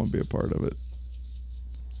I don't want to be a part of it.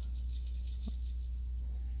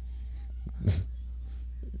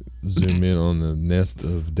 Zoom in on the nest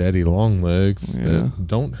of daddy longlegs Yeah. that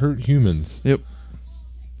don't hurt humans. Yep.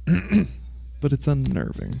 But it's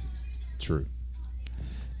unnerving. True.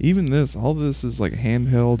 Even this, all this is like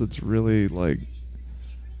handheld. It's really like,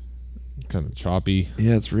 Kind of choppy.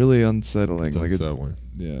 yeah, it's really unsettling. It's Like, unsettling.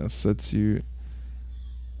 sets you.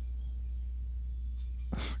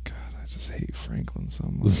 Oh God, I just hate Franklin so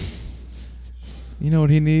much. You know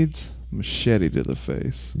what he needs? Machete to the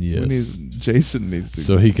face. Yes. Jason needs to.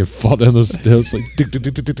 So he can fall down those steps like tick, tick,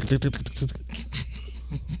 tick, tick, tick, tick, tick, tick, tick, tick.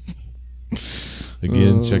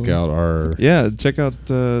 Again, check out our check out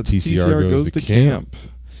TCR goes to camp.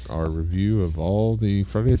 our review of all the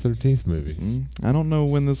Friday the 13th movies. I don't know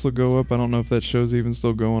when this will go up. I don't know if that show's even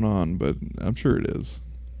still going on, but I'm sure it is.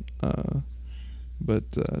 But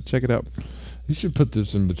check it out. You should put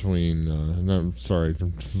this in between. No, I'm sorry,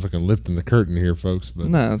 I'm fucking lifting the curtain here, folks. But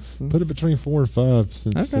Nah, it's. put it between 4 and 5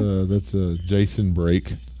 since Okay. that's a Jason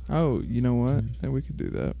break. Oh, you know what? Yeah, we could do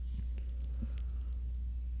that.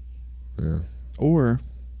 Yeah. Or.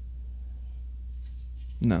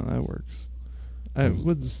 No, that works. I'll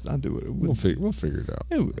do it. We'll figure it out.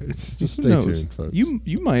 Just Just stay tuned, folks.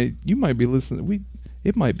 You might be listening.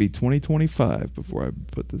 It might be 2025 before I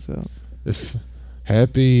put this out.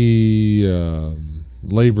 Happy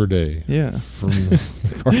Labor Day. Yeah. From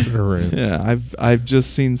the Carpenter Ranch. Yeah, I've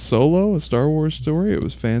just seen Solo, a Star Wars story. It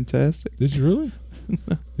was fantastic. Did you really?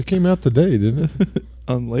 It came out today, didn't it?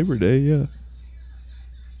 On Labor Day, yeah.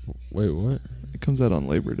 Wait, what? It comes out on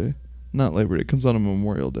Labor Day. Not Labor Day. It comes out on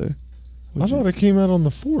Memorial Day. I thought it came out on the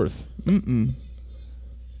 4th. Mm-mm.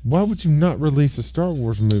 Why would you not release a Star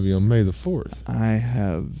Wars movie on May the 4th? I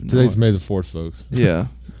have Today's May the 4th, folks. Yeah.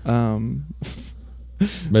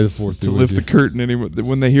 May the 4th. To lift the curtain anymore.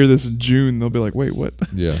 When they hear this in June, they'll be like, "Wait, what?"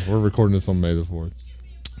 Yeah, we're recording this on May the 4th.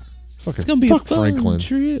 It's gonna be fuck a fun Franklin.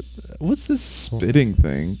 trip. What's this spitting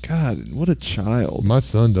thing? God, what a child. My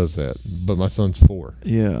son does that, but my son's 4.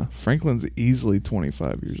 Yeah, Franklin's easily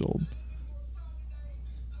 25 years old.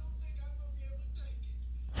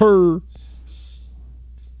 Her.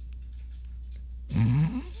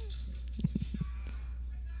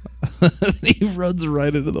 He runs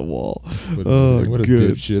right into the wall. What a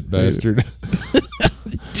good. dipshit bastard.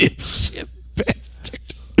 Dipshit bastard.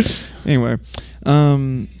 Anyway,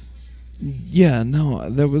 yeah, no,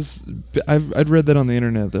 that was. I'd read that on the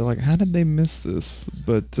internet. They're like, how did they miss this?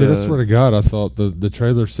 But Dude, I swear to God, I thought the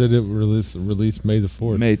trailer said it released May the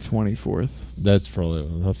 4th. May 24th. That's probably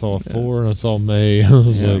it. I saw a Yeah. 4 and I saw May. I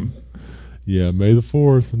was Yeah. like, Yeah, May the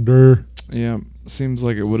 4th. Durr. Yeah, seems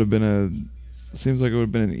like it would have been an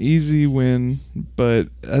easy win, but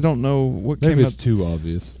I don't know what Maybe came it's out. too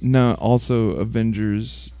obvious. No, also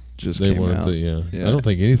Avengers just They came wanted out. to, yeah. Yeah. I don't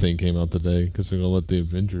think anything came out today because they're gonna let the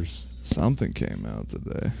Avengers. Something came out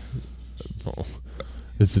today. Oh.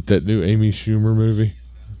 Is it that new Amy Schumer movie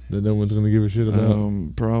that no one's gonna give a shit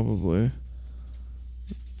about? Probably.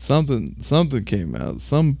 Something came out.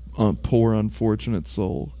 Some poor unfortunate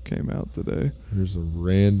soul came out today. There's a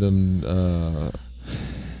random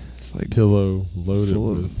It's like pillow loaded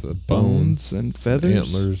full of with bones and feathers,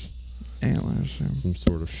 antlers, antlers, yeah. some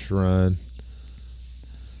sort of shrine.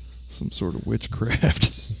 Some sort of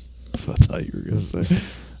witchcraft. That's what I thought you were gonna say.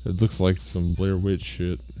 It looks like some Blair Witch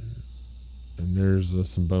shit. And there's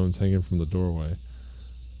some bones hanging from the doorway.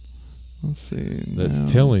 Let's see. That's now.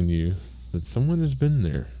 telling you that someone has been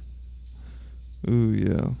there. Ooh,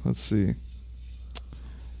 yeah. Let's see.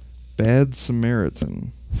 Bad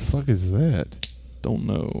Samaritan. Fuck is that? Don't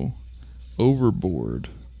know. Overboard.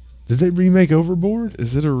 Did they remake Overboard?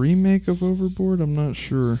 Is it a remake of Overboard? I'm not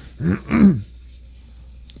sure.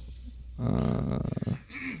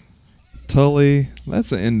 Tully.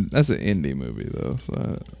 That's an indie movie though,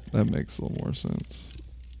 so that makes a little more sense.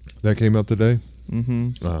 That came out today?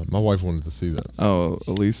 Mm-hmm. My wife wanted to see that. Oh,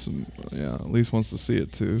 Elise wants to see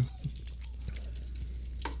it too.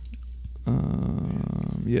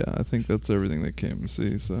 Yeah, I think that's everything they came to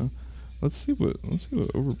see. So let's see what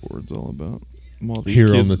Overboard's all about. While these Here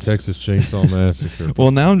kids, on the Texas Chainsaw Massacre. well,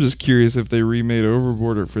 now I'm just curious if they remade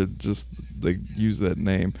Overboard or if it just they use that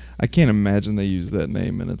name. I can't imagine they use that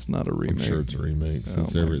name and it's not a remake. I'm sure it's a remake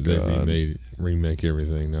since Oh my they God. remake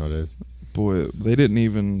everything nowadays. Boy, they didn't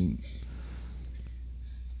even.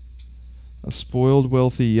 A spoiled,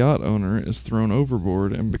 wealthy yacht owner is thrown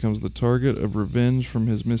overboard and becomes the target of revenge from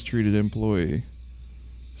his mistreated employee.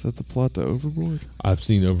 Is that the plot to Overboard? I've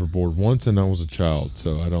seen Overboard once and I was a child,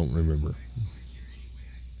 so I don't remember.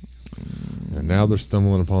 And now they're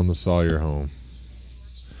stumbling upon the Sawyer home.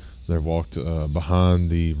 They've walked behind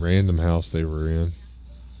the random house they were in.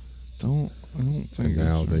 I don't think. And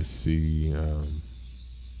now it's they right. see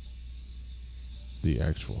the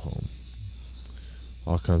actual home.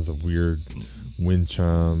 All kinds of weird wind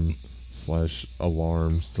chime /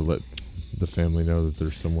 alarms to let the family know that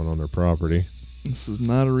there's someone on their property. This is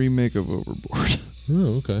not a remake of Overboard.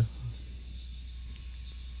 Oh, okay.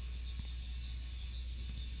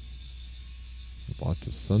 Lots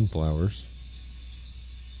of sunflowers.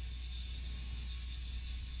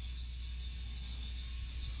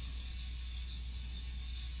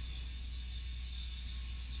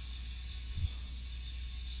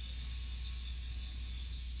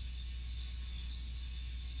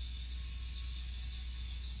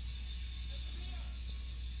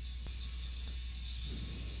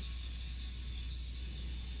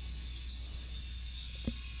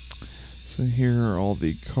 So here are all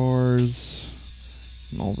the cars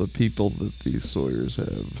and all the people that these Sawyers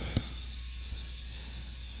have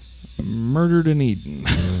murdered in Eden.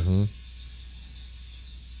 Mm-hmm.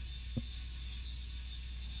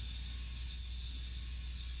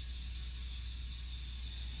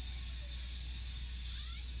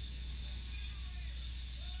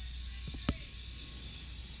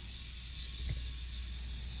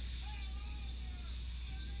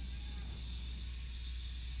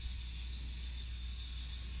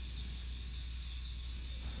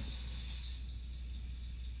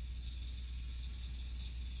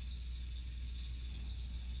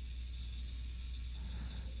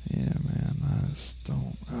 Yeah, man, I just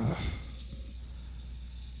don't.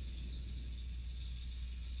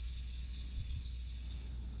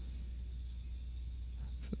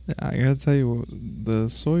 I gotta tell you, the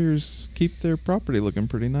Sawyers keep their property looking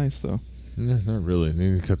pretty nice, though. Yeah, not really. They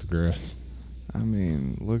need to cut the grass. I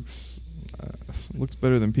mean, looks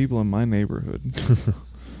better than people in my neighborhood.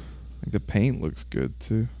 Like the paint looks good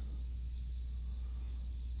too.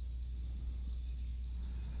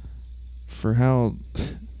 For how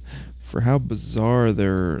bizarre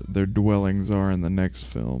their dwellings are in the next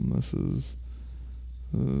film, this is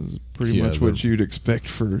pretty Yeah, much what you'd expect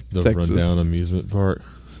for The Texas. rundown amusement park.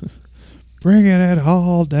 Bringing it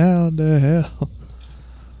all down to hell.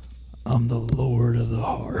 I'm the Lord of the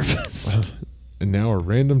Harvest. And now a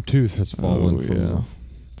random tooth has fallen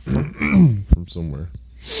from somewhere.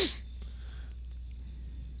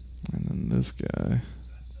 And then this guy.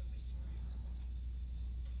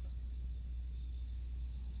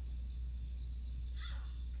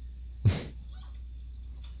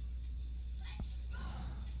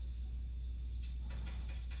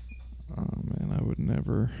 Oh man, I would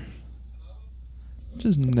never,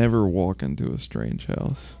 just never walk into a strange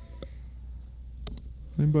house.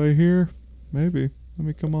 Anybody here? Maybe. Let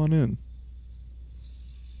me come on in.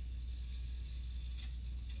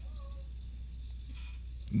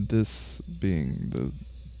 This being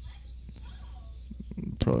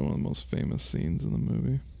probably one of the most famous scenes in the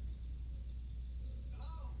movie.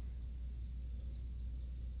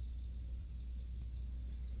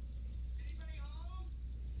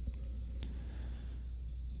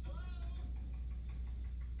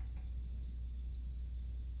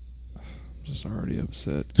 I'm just already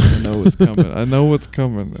upset. I know what's coming. I know what's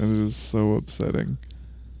coming, and it is so upsetting.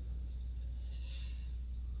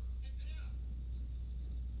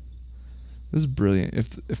 This is brilliant.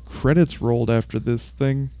 If credits rolled after this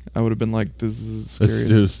thing, I would have been like, "This is the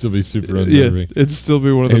scariest." It would still be super Yeah, unnerving. it'd still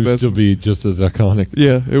be one of the It would best. still be just as iconic.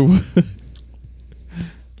 Yeah, it would.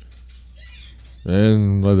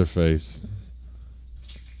 And Leatherface.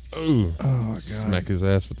 Oh, Oh god! smack his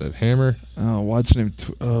ass with that hammer. Oh, watching him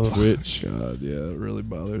Twitch. God, yeah, it really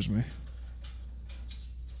bothers me.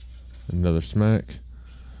 Another smack.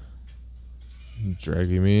 Drag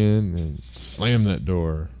him in and slam that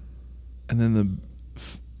door. And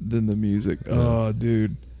then the music. Yeah. Oh,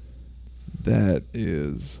 dude, that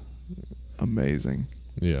is amazing.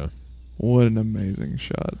 Yeah. What an amazing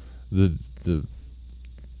shot. The This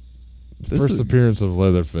first is- appearance of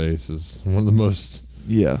Leatherface is one of the most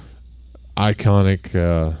Yeah,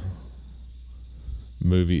 iconic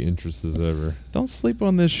movie entrances ever. don't sleep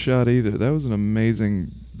on this shot either. That was an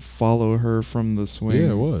amazing follow her from the swing.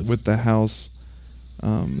 Yeah, it was. With the house.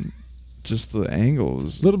 Just the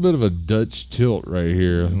angles. A little bit of a Dutch tilt right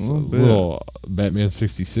here. A It's little bit. little Batman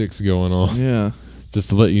 66 going on. Yeah, Just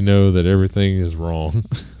to let you know that everything is wrong.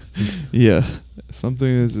 yeah. Something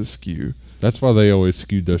is askew. That's why they always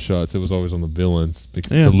skewed those shots. It was always on the villains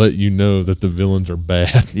because Yeah. to let you know that the villains are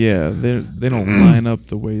bad. Yeah, they don't line up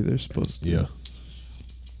the way they're supposed to. Yeah.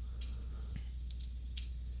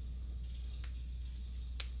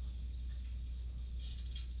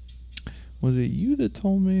 Was it you that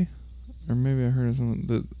told me, or maybe I heard something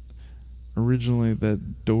that originally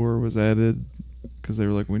that door was added because they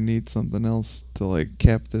were like, we need something else to like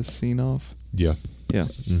cap this scene off. Yeah. Yeah,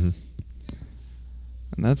 Mm-hmm.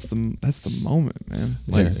 and that's the moment, man.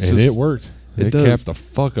 Like, Yeah, and it worked. it It does. capped the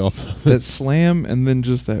fuck off. That slam and then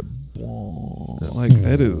just that, like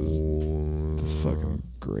that is that's fucking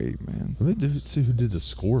great, man. Let me see who did the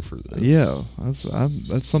score for this. Yeah,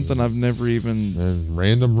 that's something I've never even. And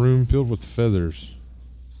random room filled with feathers.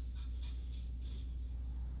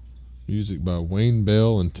 Music by Wayne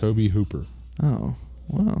Bell and Tobe Hooper. Oh,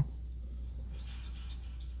 wow.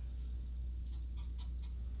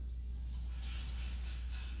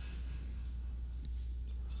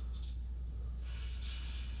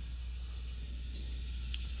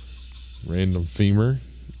 Random femur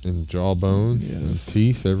and jawbone and Yes.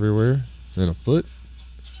 teeth everywhere and a foot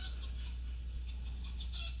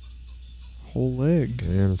Whole leg.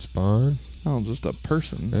 and a spine. Oh, just a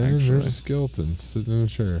person. And actually. there's a skeleton sitting in a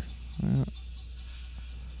chair. Yeah.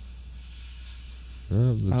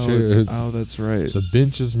 The Oh, chair. that's right. The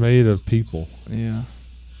bench is made of people. Yeah.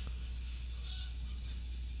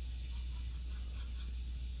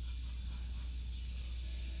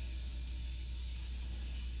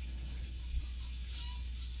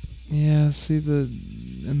 Yeah, see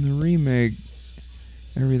in the remake,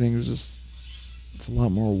 everything's just, it's a lot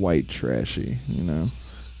more white trashy, you know?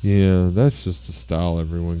 Yeah, that's just the style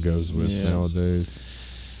everyone goes with Yeah. nowadays.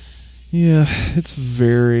 Yeah, it's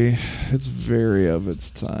very of its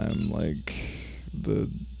time. Like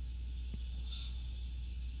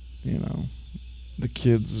the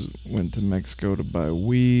kids went to Mexico to buy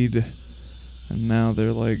weed, and now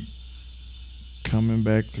they're like coming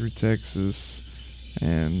back through Texas,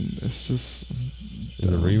 and it's just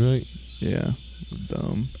In the dumb. remake, Yeah,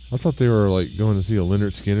 dumb. I thought they were like going to see a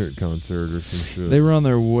Leonard Skinner concert or some shit. They were on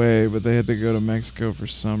their way, but they had to go to Mexico for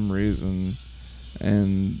some reason,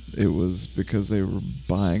 and it was because they were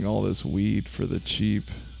buying all this weed for the cheap,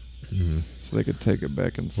 Mhm. so they could take it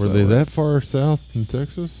back and Were sell they it. that far south in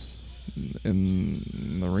Texas?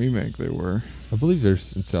 In the remake, they were. I believe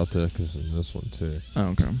there's in South Texas in this one too. Oh,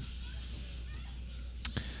 okay.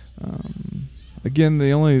 Again,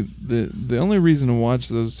 the only reason to watch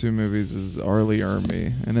those two movies is Arlie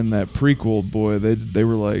Ermy, and in that prequel, boy, they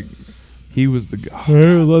were like, he was the guy.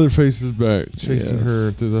 Hey, Leatherface is back, chasing Yes.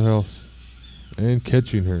 her through the house and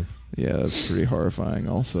catching her. Yeah, that's pretty horrifying.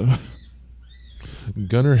 Also,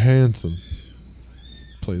 Gunnar Hansen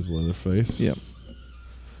plays Leatherface. yep.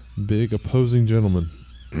 Big opposing gentleman.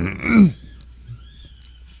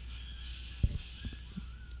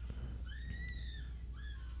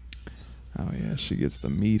 Oh yeah, she gets the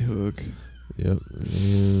meat hook. Yep.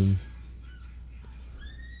 And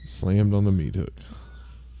Slammed on the meat hook.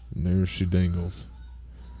 And there she dangles.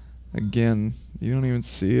 Again, you don't even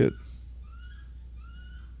see it.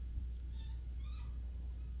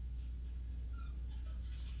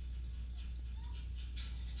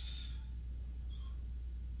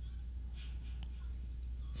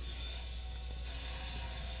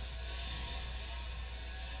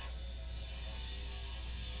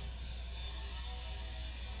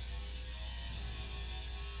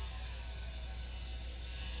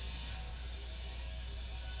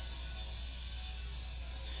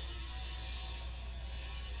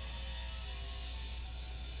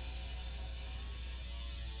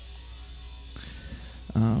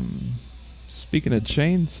 Speaking of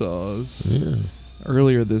chainsaws, Yeah.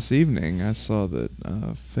 earlier this evening I saw that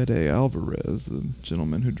Fede Alvarez, the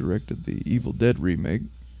gentleman who directed the Evil Dead remake,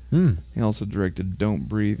 he also directed Don't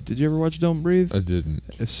Breathe. Did you ever watch Don't Breathe? I didn't.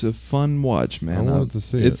 It's a fun watch, man. I wanted to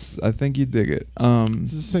see it. I think you dig it. Is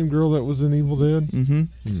this the same girl that was in Evil Dead?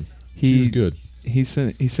 Mm-hmm. She's good. He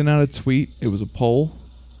sent out a tweet. It was a poll,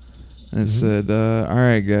 and it said, "All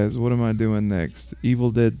right, guys, what am I doing next?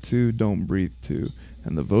 Evil Dead 2, Don't Breathe 2."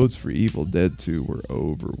 And the votes for Evil Dead 2 were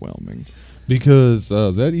overwhelming. Because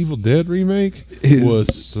that Evil Dead remake was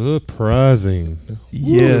surprising.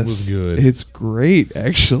 Yes, it was good. It's great,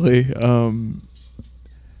 actually. I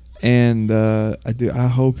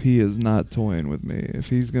hope he is not toying with me. If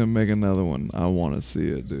he's gonna make another one, I want to see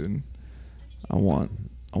it, dude. I want.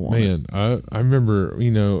 Man, it. I remember.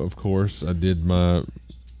 Of course, I did my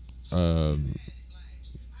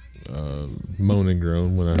moan and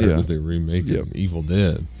groan when I heard that they were remaking Evil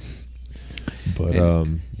Dead. But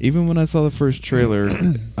even when I saw the first trailer,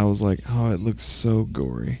 I was like, "Oh, it looks so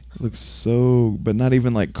gory. It looks so," but not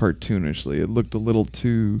even like cartoonishly. It looked a little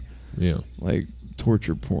too, like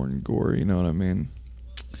torture porn gore. You know what I mean?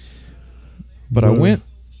 But I went,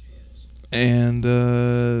 and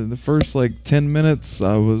the first like 10 minutes,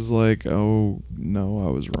 I was like, "Oh no,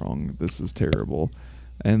 I was wrong. This is terrible."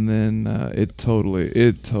 And then it totally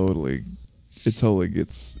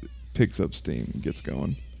picks up steam, gets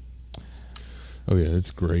going. Oh yeah,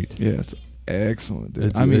 it's great. Yeah, it's excellent,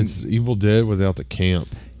 dude. It's Evil Dead without the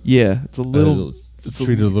camp. Yeah, it's a little. It's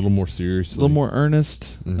treated a little more seriously, a little more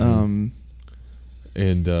earnest. Mm-hmm.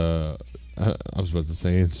 And I was about to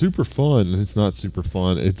say, it's super fun. It's not super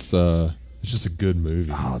fun. It's just a good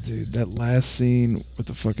movie. Oh, dude, that last scene with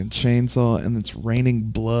the fucking chainsaw and it's raining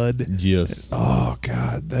blood. Yes. Oh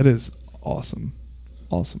God, that is awesome,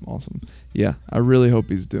 awesome. Yeah, I really hope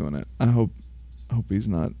he's doing it. I hope he's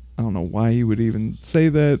not. I don't know why he would even say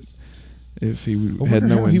that if he had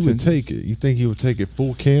no intention. He would take it. You think he would take it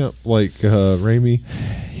full camp like Raimi?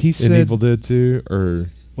 He said in Evil Dead 2, or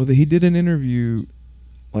he did an interview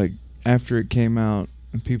like after it came out,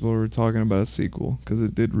 and people were talking about a sequel because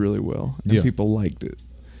it did really well, and people liked it.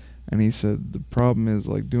 And he said the problem is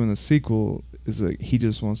like doing the sequel is like he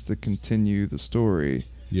just wants to continue the story.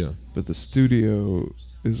 Yeah. But the studio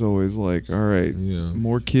is always like, all right,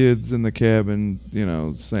 more kids in the cabin,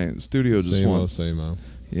 studio just wants same old.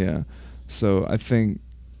 Yeah. So I think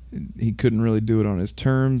he couldn't really do it on his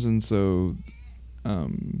terms, and so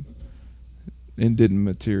it didn't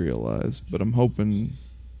materialize. But I'm hoping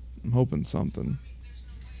something.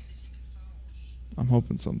 I'm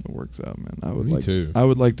hoping something works out, man. Me too. I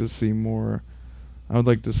would like to see more. I would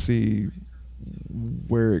like to see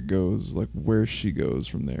where it goes, like where she goes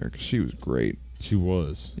from there, because she was great. She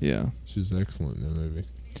was. Yeah. She was excellent in the movie.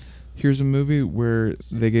 Here's a movie where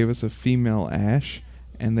they gave us a female Ash,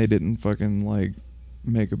 and they didn't fucking, like,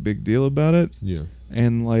 make a big deal about it. Yeah.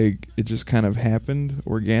 And, like, it just kind of happened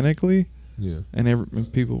organically. Yeah.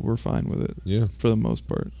 And people were fine with it. Yeah. For the most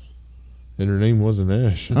part. And her name wasn't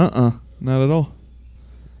Ash. Not at all.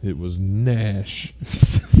 It was Nash.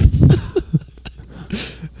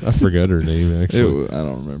 I forgot her name, actually. I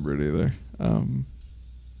don't remember it either.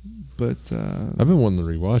 But I've been wanting to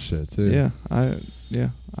rewatch that too. Yeah,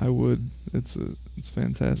 I would. It's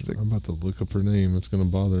fantastic. I'm about to look up her name. It's gonna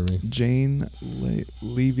bother me. Jane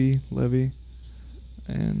Levy,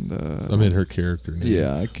 and I mean her character name.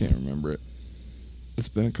 Yeah, I can't remember it. It's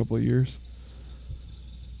been a couple of years.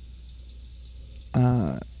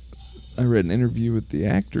 I read an interview with the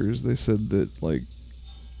actors. They said that like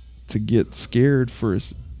to get scared for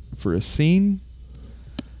a scene,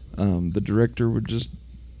 the director would just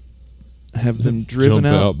have them driven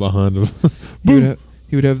Jump out behind him.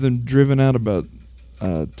 He would have them driven out about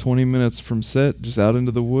 20 minutes from set, just out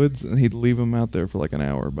into the woods, and he'd leave them out there for like an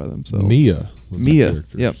hour by themselves. Mia.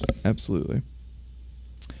 Yep, absolutely.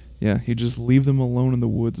 Yeah, he'd just leave them alone in the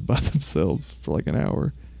woods by themselves for like an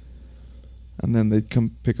hour, and then they'd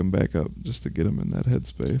come pick them back up just to get them in that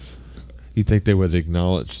headspace. You think they would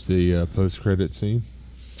acknowledge the post-credit scene?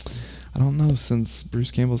 I don't know, since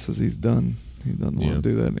Bruce Campbell says he's done. He doesn't want to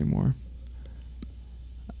do that anymore.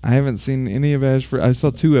 I haven't seen any of Ashford. I saw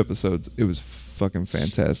 2 episodes. It was fucking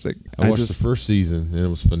fantastic. I watched the first season, and it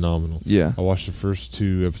was phenomenal. Yeah. I watched the first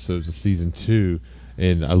 2 episodes of season 2,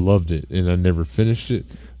 and I loved it, and I never finished it,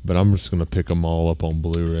 but I'm just going to pick them all up on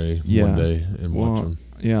Blu-ray one day and watch them.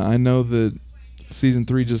 Yeah, I know that season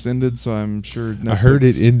 3 just ended, so I'm sure Netflix, I heard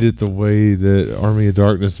it ended the way that Army of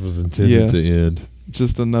Darkness was intended to end.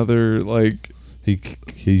 Just another, like...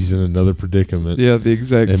 He's in another predicament. Yeah, the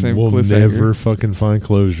exact same cliffhanger. And we'll never fucking find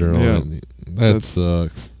closure on it. That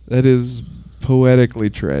sucks. That is poetically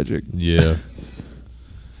tragic. Yeah.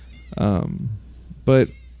 But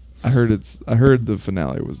I heard the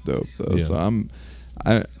finale was dope though. Yeah. So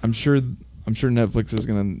I'm sure Netflix is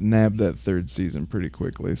gonna nab that 3rd season pretty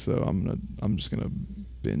quickly. So I'm just gonna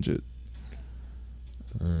binge it.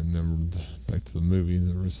 Back to the movie.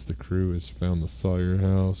 The rest of the crew has found the Sawyer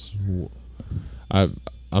house.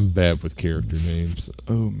 I'm bad with character names.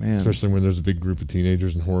 Oh man! Especially when there's a big group of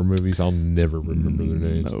teenagers in horror movies, I'll never remember their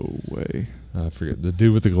names. No way. I forget. The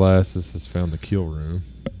dude with the glasses has found the kill room.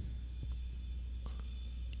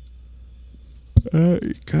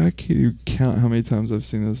 God, can't you count how many times I've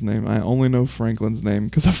seen this name? I only know Franklin's name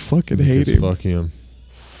because I fucking hate him. Fuck him.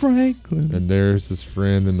 Franklin. And there's his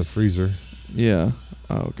friend in the freezer. Yeah.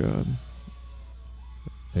 Oh god.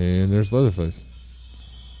 And there's Leatherface.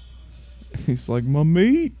 He's like, my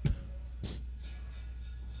meat.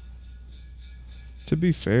 To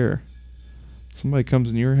be fair, somebody comes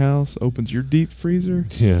in your house, opens your deep freezer,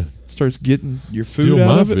 starts getting your food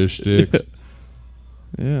out of it. Steal my fish sticks.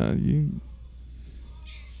 Yeah, you.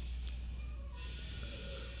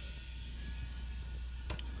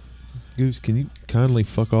 Goose, can you kindly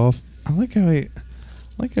fuck off? I like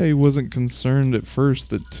how he wasn't concerned at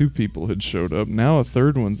first that 2 people had showed up. Now a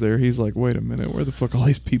 3rd one's there. He's like, wait a minute, where the fuck are all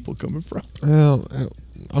these people coming from? Well,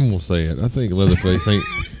 I'm gonna say it. I think Leatherface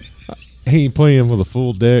ain't playing with a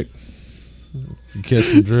full deck. You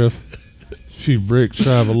catch the drift. A few bricks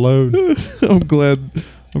shy of a load. I'm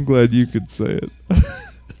glad you could say it.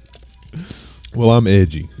 Well, I'm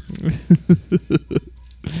edgy.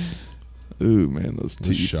 Ooh, man, those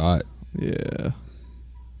teeth. Shot. Yeah.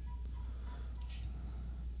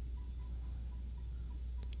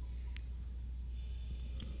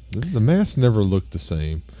 The mask never looked the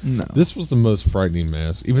same. No. This was the most frightening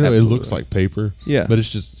mask, even though it looks like paper. Yeah. But it's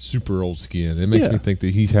just super old skin. It makes me think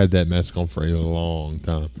that he's had that mask on for a long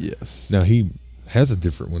time. Yes. Now, he has a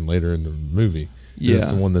different one later in the movie. Yeah.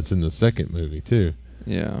 It's the one that's in the 2nd movie, too.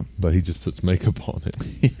 Yeah. But he just puts makeup on it.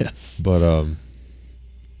 Yes. But,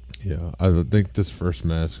 yeah, I think this first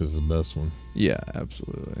mask is the best one. Yeah,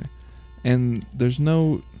 absolutely. And there's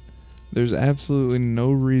absolutely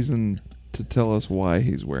no reason to tell us why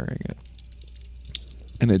he's wearing it.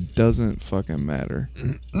 And it doesn't fucking matter.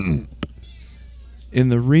 In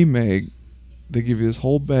the remake, they give you this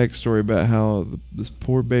whole backstory about how this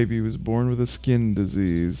poor baby was born with a skin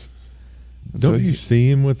disease. And Don't you see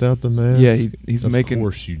him without the mask? Yeah, he's making... Of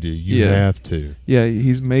course you do. You have to. Yeah,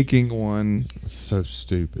 he's making one. It's so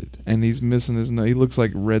stupid. And he's missing his nose. He looks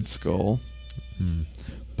like Red Skull.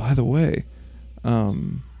 By the way,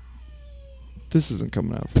 this isn't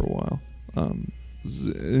coming out for a while.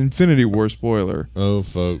 Infinity War spoiler. Oh,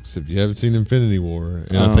 folks, if you haven't seen Infinity War,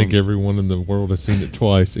 and I think everyone in the world has seen it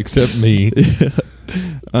twice except me.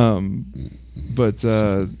 But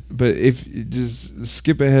if you just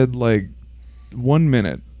skip ahead like 1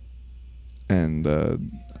 minute, and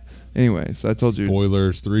anyway, so I told you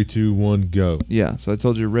spoilers. 3, 2, 1, go. Yeah, so I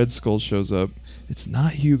told you Red Skull shows up. It's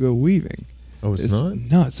not Hugo Weaving. Oh, it's not?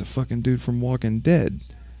 No, it's a fucking dude from Walking Dead.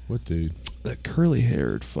 What dude? That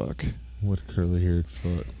curly-haired fuck. What curly-haired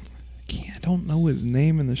fuck? I don't know his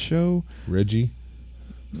name in the show. Reggie?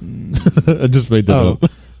 I just made that up.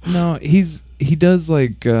 No, he does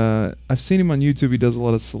like I've seen him on YouTube. He does a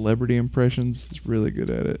lot of celebrity impressions. He's really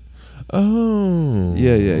good at it. Oh.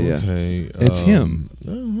 Yeah. Okay. It's him.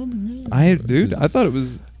 I thought it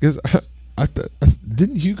was because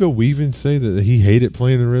didn't Hugo Weaving say that he hated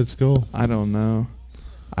playing the Red Skull? I don't know.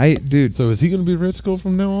 So is he going to be Red Skull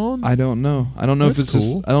from now on? I don't know. I don't know if it's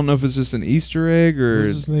cool. I don't know if it's just an Easter egg or.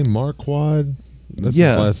 What's his name? Marquand? That's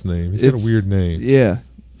his last name. He's got a weird name. Yeah.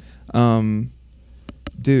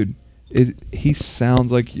 Dude, he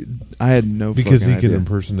sounds like I had no because fucking he can idea.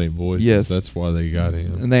 Impersonate voices. Yes, that's why they got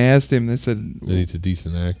him. And they asked him. They said that he's a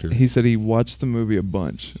decent actor. He said he watched the movie a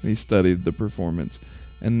bunch. And he studied the performance,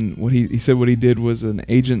 and what he said what he did was an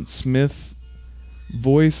Agent Smith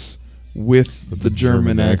voice with the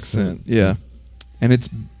German accent. Yeah, and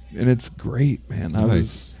it's great, man.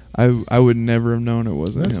 Nice. I would never have known it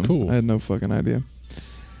wasn't That's him. cool. I had no fucking idea.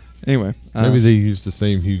 Anyway, Maybe they used the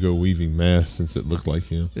same Hugo Weaving mask since it looked like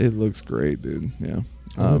him. It looks great, dude. Yeah.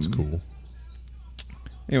 Oh, that's cool.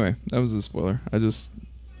 Anyway, that was a spoiler.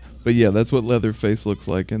 But yeah, that's what Leatherface looks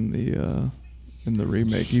like in the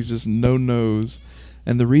remake. He's just no nose,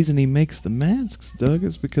 and the reason he makes the masks, Doug,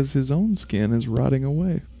 is because his own skin is rotting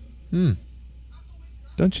away.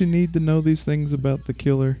 Don't you need to know these things about the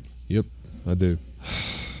killer? Yep, I do.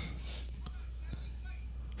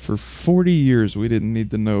 For 40 years, we didn't need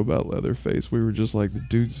to know about Leatherface. We were just like, the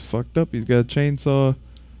dude's fucked up. He's got a chainsaw.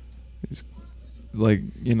 He's like,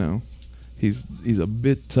 he's a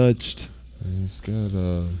bit touched. He's got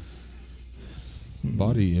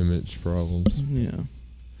body image problems. Yeah.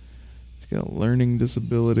 He's got a learning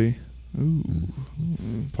disability. Ooh.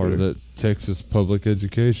 Part of that Texas public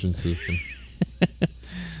education system.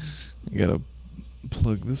 I gotta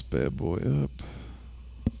plug this bad boy up.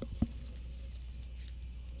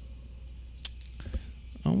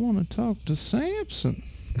 I want to talk to Samson.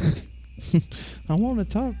 I want to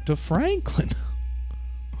talk to Franklin.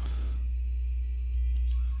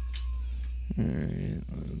 Alright,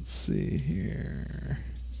 let's see here.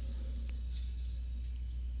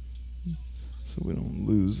 So we don't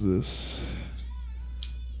lose this.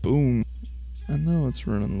 Boom. I know it's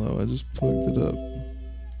running low. I just plugged it up.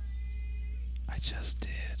 I just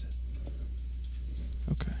did.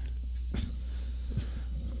 Okay.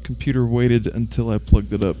 Computer waited until I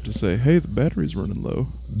plugged it up to say, hey, the battery's running low.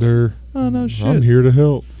 Oh, no shit. I'm here to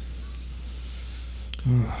help.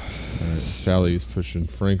 Sally's pushing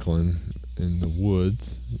Franklin in the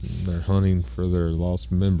woods. They're hunting for their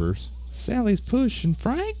lost members. Sally's pushing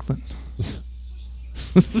Franklin.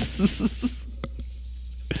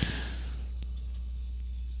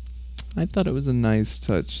 I thought it was a nice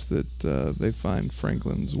touch that they find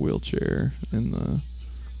Franklin's wheelchair in the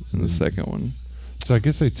second one. So I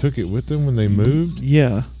guess they took it with them when they moved?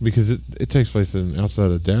 Yeah. Because it takes place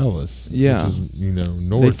outside of Dallas. Yeah. Which is,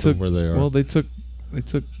 north of where they are. Well, they took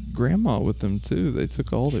Grandma with them, too. They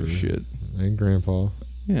took all their shit. And Grandpa.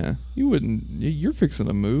 Yeah. You're fixing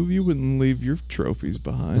to move. You wouldn't leave your trophies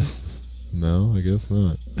behind. No, I guess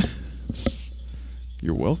not.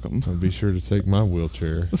 You're welcome. I'll be sure to take my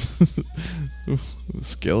wheelchair.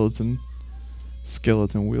 Skeleton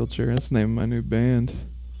wheelchair. That's the name of my new band.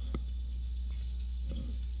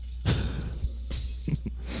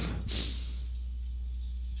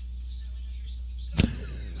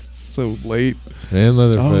 So late. And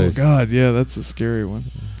Leatherface. Oh God, yeah, that's a scary one.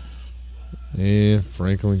 And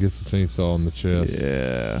Franklin gets a chainsaw on the chest.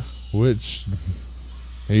 Yeah. Which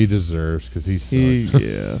he deserves because he sucked.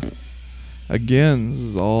 Yeah. Again, this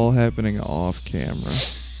is all happening off camera.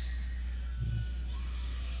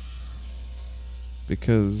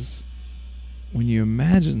 Because when you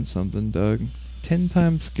imagine something, Doug, it's 10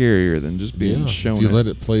 times scarier than just being shown. If you let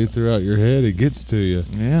it play throughout your head, it gets to you.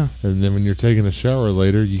 Yeah. And then when you're taking a shower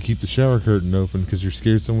later, you keep the shower curtain open because you're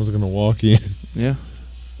scared someone's going to walk in. Yeah.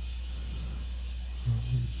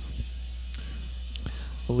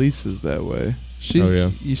 Elise is that way.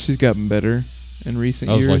 She's gotten better in recent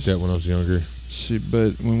years. I was like that when I was younger.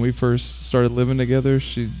 But when we first started living together,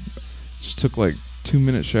 she took like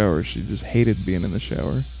 2-minute showers. She just hated being in the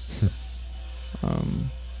shower.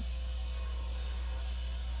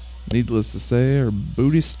 Needless to say, her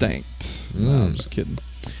booty stanked. No, I'm just kidding.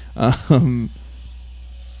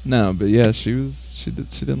 No, but yeah, she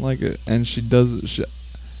didn't like it, and she does.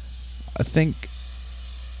 I think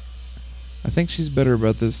she's better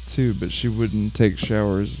about this too, but she wouldn't take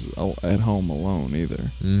showers at home alone either.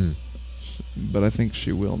 But I think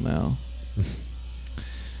she will now.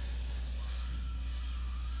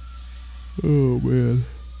 Oh man.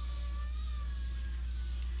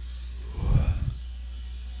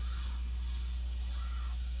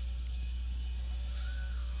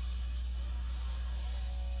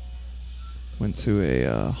 Went to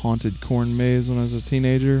a haunted corn maze when I was a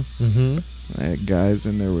teenager. Mm-hmm. I had guys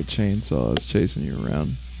in there with chainsaws chasing you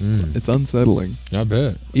around. It's unsettling. I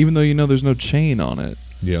bet. Even though there's no chain on it.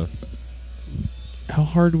 Yeah. How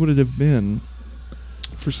hard would it have been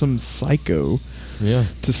for some psycho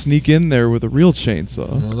to sneak in there with a real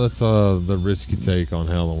chainsaw? Well, that's the risk you take on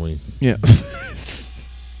Halloween. Yeah.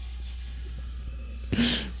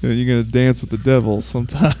 You're going to dance with the devil.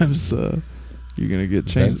 Sometimes you're going to get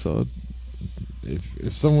chainsawed.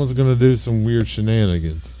 If someone's going to do some weird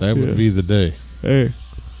shenanigans, that would be the day. Hey.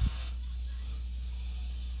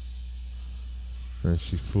 And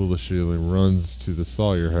she foolishly runs to the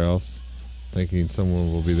Sawyer house, thinking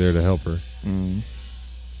someone will be there to help her.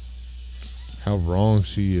 How wrong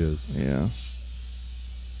she is. Yeah.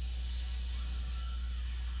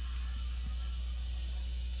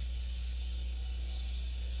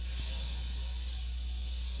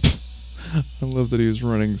 I love that he was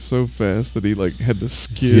running so fast that he like had to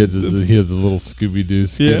skid. He had the little Scooby Doo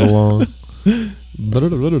skid Yeah. along.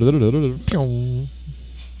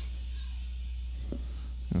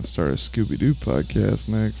 I'll start a Scooby Doo podcast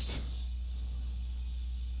next.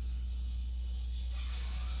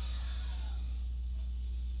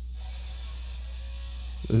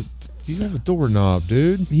 You have a doorknob,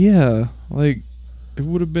 dude. Yeah, like it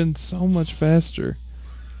would have been so much faster.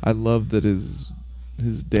 I love that his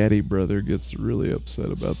daddy brother gets really upset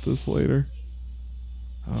about this later.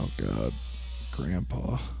 Oh God,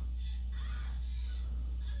 Grandpa.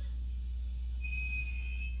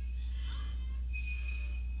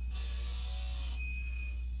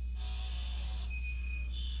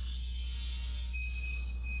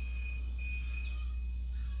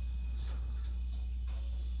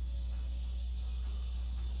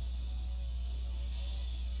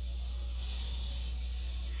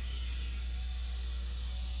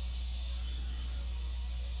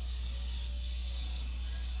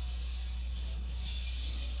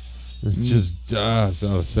 It just dives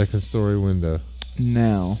out a second story window.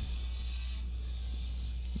 Now,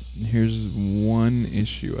 here's one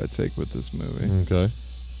issue I take with this movie. Okay.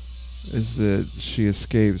 Is that she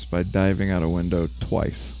escapes by diving out a window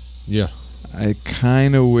twice. Yeah. I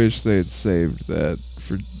kind of wish they had saved that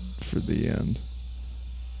for the end,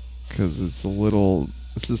 because it's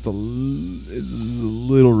just a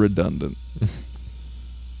little redundant.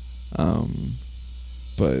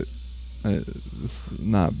 But it's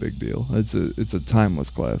not a big deal. It's a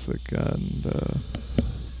timeless classic and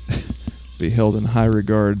be held in high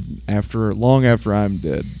regard long after I'm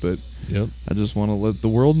dead. But Yep. I just want to let the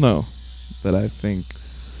world know that I think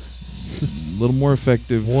a little more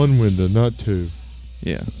effective. One window, not two.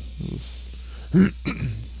 Yeah. It's a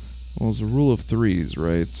rule of threes,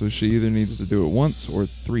 right? So she either needs to do it once or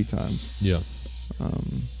 3 times. Yeah.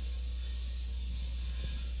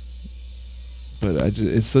 But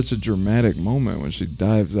it's such a dramatic moment when she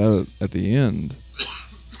dives out at the end.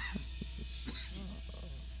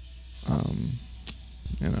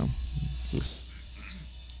 Just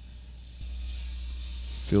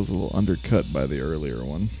feels a little undercut by the earlier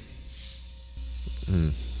one.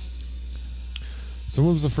 So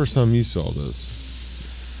when was the first time you saw this?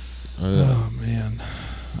 Oh man,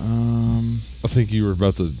 I think you were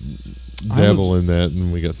about to dabble in that,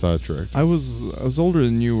 and we got sidetracked. I was older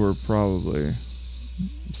than you were, probably.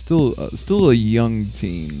 Still a young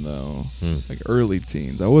teen though, like early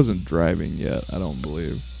teens. I wasn't driving yet, I don't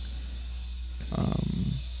believe.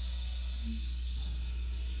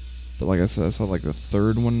 But like I said, I saw like the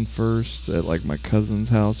third one first at like my cousin's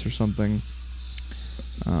house or something.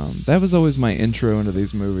 That was always my intro into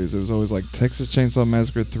these movies. It was always like Texas Chainsaw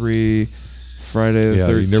Massacre 3, Friday the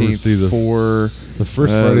 13th, you never see 4. The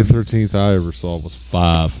first Friday the 13th I ever saw was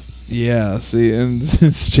 5. Yeah, see, and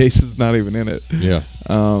Jason's not even in it. Yeah.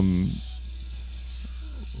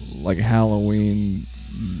 Like Halloween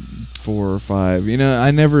 4 or 5.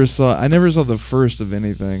 I never saw the first of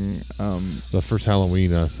anything. The first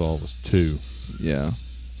Halloween I saw was 2. Yeah.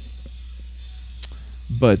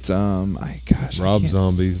 But Rob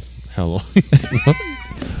Zombie's Halloween.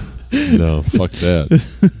 No, fuck that.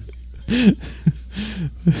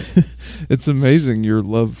 It's amazing your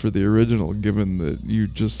love for the original, given that you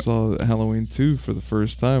just saw Halloween 2 for the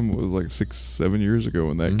first time. It was like 6-7 years ago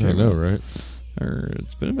when that came out. I know, right? Or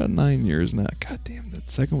it's been about 9 years now. God damn, that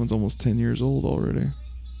second one's almost 10 years old already.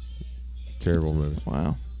 Terrible movie.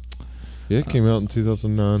 Wow. Yeah, it came out in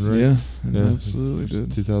 2009, right? Yeah, it absolutely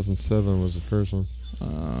did. 2007 was the first one.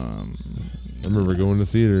 I I remember going to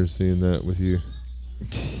theater and seeing that with you.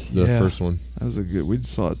 The first one. That was we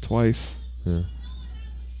saw it twice. Yeah.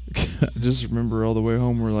 I just remember all the way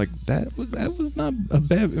home we're like, that was not a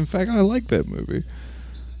bad. In fact, I like that movie.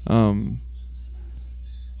 And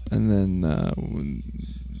then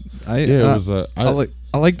I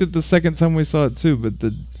liked it the second time we saw it too. But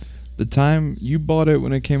the time you bought it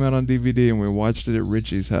when it came out on DVD and we watched it at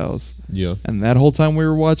Richie's house. Yeah. And that whole time we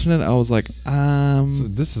were watching it, I was like, So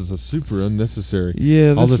this is a super unnecessary.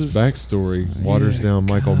 Yeah. All this backstory waters down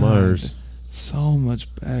Michael Myers. So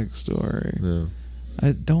much backstory. Yeah.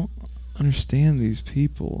 I don't understand these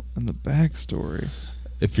people and the backstory.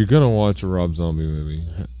 If you're gonna watch a Rob Zombie movie,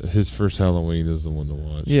 his first Halloween is the one to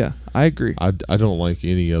watch. Yeah, I agree. I don't like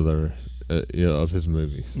any other of his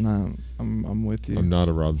movies. No, I'm with you. I'm not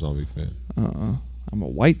a Rob Zombie fan. I'm a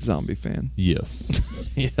White Zombie fan.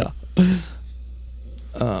 Yes. Yeah.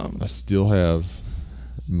 I still have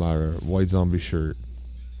my White Zombie shirt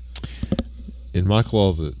in my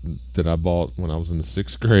closet that I bought when I was in the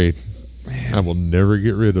 6th grade. Man. I will never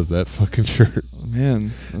get rid of that fucking shirt.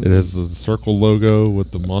 Man. It has the circle logo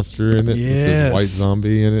with the monster in it. Yes. It says White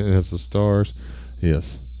Zombie in it. It has the stars.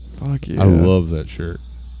 Yes. Fuck yeah. I love that shirt.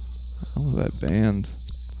 I love that band.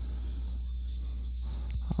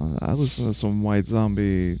 I listened to some White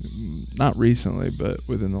Zombie, not recently, but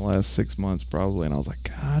within the last 6 months probably, and I was like,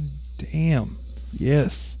 God damn,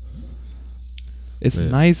 yes. It's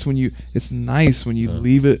nice when you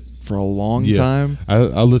leave it for a long time.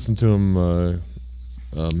 I listened to him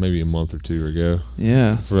maybe a month or two ago.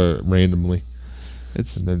 Yeah. Randomly. And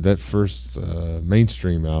It's then that first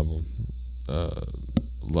mainstream album,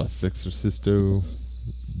 La Sexorcisto,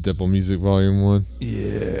 Devil Music Volume 1.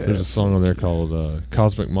 yeah. There's a song on there called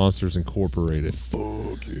Cosmic Monsters Incorporated.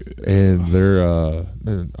 Fuck yeah. And they're,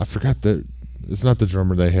 man, I forgot that, it's not the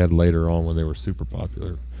drummer they had later on when they were super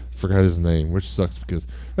popular. Forgot his name, which sucks because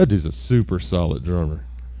that dude's a super solid drummer.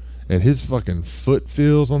 And his fucking foot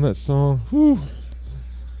feels on that song, whew.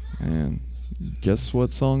 Man, guess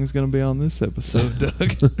what song is going to be on this episode,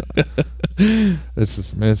 Doug? It's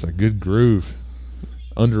just, man, it's a good groove.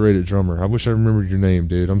 Underrated drummer. I wish I remembered your name,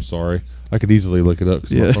 dude. I'm sorry. I could easily look it up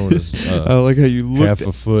because my phone is I like how you looked half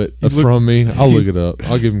a foot from me. I'll look it up.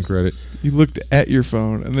 I'll give him credit. You looked at your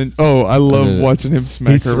phone, and then I love watching him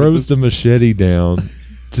smack He her. throws the machete down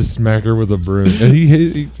to smack her with a broom, and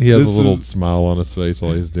he has a little smile on his face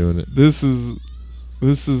while he's doing it. This is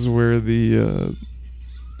where the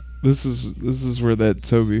this is where that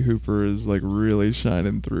Tobe Hooper is like really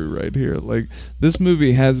shining through right here. Like, this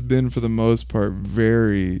movie has been for the most part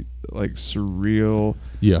very like surreal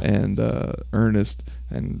and earnest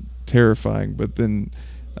and terrifying, but then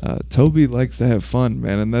Tobe likes to have fun,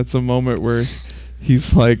 man, and that's a moment where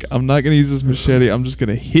he's like, I'm not going to use this machete. I'm just going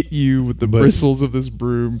to hit you with the bristles of this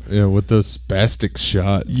broom. Yeah, with those spastic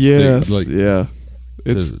shots. Yes, like, yeah.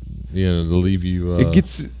 It's to leave you. It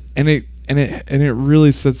gets and it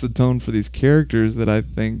really sets the tone for these characters that I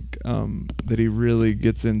think that he really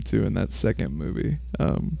gets into in that second movie.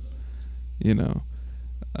 I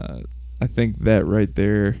think that right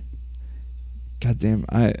there. Goddamn,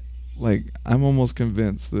 I'm almost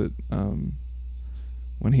convinced that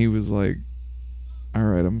when he was like, all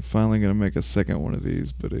right, I'm finally gonna make a second one of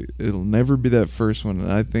these, but it'll never be that first one.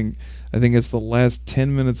 And I think it's the last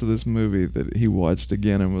 10 minutes of this movie that he watched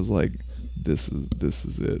again and was like, this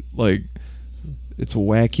is it. Like, it's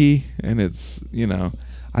wacky, and it's,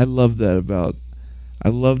 I love that about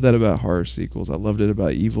horror sequels. I loved it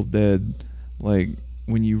about Evil Dead. Like,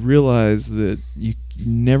 when you realize that you're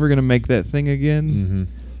never gonna make that thing again,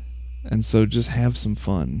 and so just have some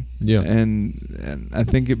fun. Yeah, and I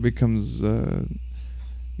think it becomes. I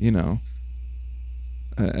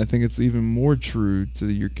think it's even more true to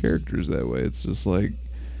your characters that way. It's just like,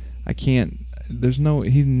 he's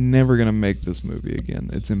never going to make this movie again.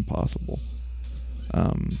 It's impossible.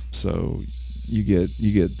 So you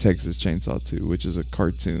get Texas Chainsaw 2, which is a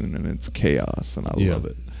cartoon, and it's chaos, and I love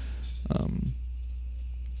it.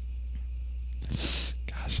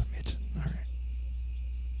 Gosh, I'm itching. All right.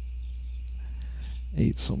 I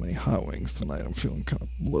ate so many hot wings tonight, I'm feeling kind of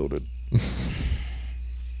bloated.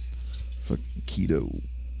 Fucking keto.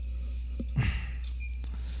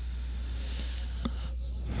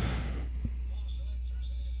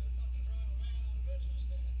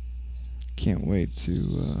 Can't wait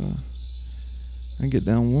to get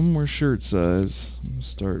down one more shirt size and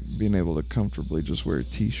start being able to comfortably just wear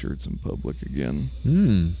t-shirts in public again.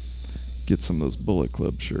 Get some of those Bullet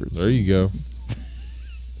Club shirts. There you go.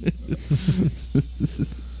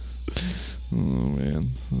 Oh man,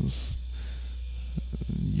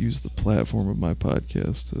 use the platform of my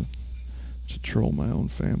podcast to troll my own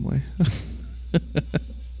family.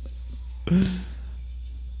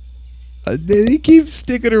 He keeps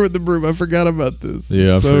sticking her with the broom. I forgot about this.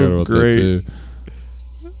 Yeah, it's I forgot about that too.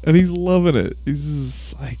 And he's loving it. He's a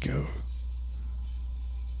psycho.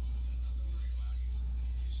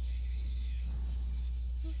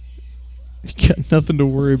 You got nothing to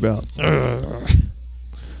worry about.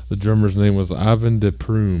 The drummer's name was Ivan de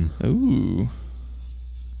Prume. Ooh.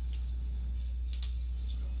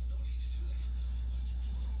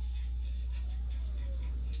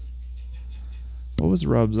 What was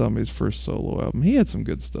Rob Zombie's first solo album? He had some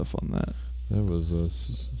good stuff on that. That was a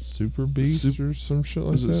Super Beast or some shit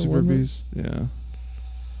like that. Was it Super Beast? Yeah.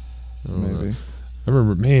 Maybe. I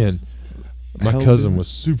remember, man, my cousin was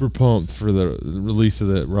super pumped for the release of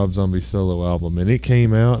that Rob Zombie solo album, and it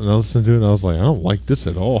came out, and I listened to it, and I was like, I don't like this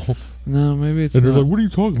at all. No, maybe it's and not. they're like, what are you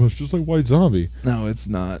talking about? It's just like White Zombie. No, it's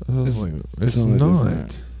not. I was like, it's totally not.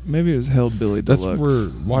 different. maybe it was Hellbilly That's Deluxe. where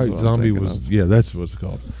White Zombie was. Of. Yeah, that's what it's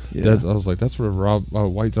called. Yeah. I was like, that's where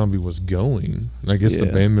White Zombie was going. And I guess the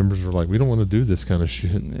band members were like, we don't want to do this kind of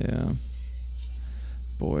shit. Yeah.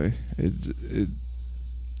 Boy, it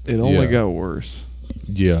only got worse.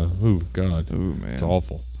 Yeah. Oh God. Oh man, it's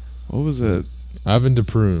awful. What was it? Ivan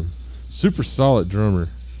DePrume, super solid drummer,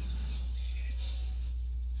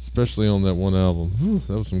 especially on that one album. Whew,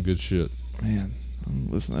 that was some good shit. Man,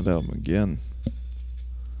 I'm listening to that album again.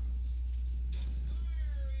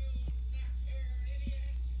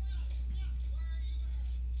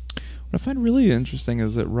 What I find really interesting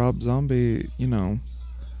is that Rob Zombie,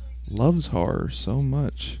 loves horror so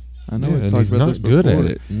much. I know we've talked about this before. He's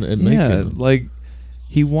not good at it. Like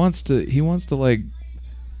he wants to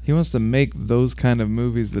make those kind of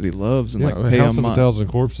movies that he loves and pay House of homage. 1,000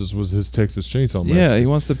 Corpses was his Texas Chainsaw Massacre. Yeah, he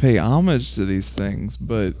wants to pay homage to these things,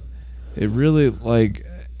 but it really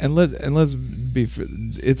let's be,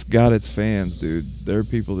 it's got its fans, dude. There are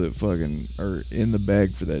people that fucking are in the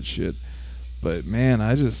bag for that shit. But man,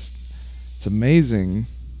 it's amazing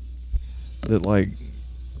that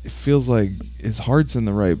it feels like his heart's in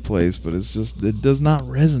the right place, but it does not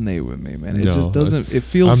resonate with me, man. It just doesn't. It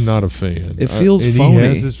feels. I'm not a fan. It feels and phony. He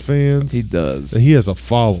has his fans. He does. He has a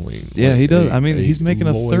following. Yeah, he does. I mean, he's making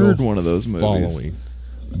a third one of those movies. Following.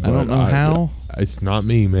 I don't know how. It's not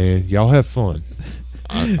me, man. Y'all have fun.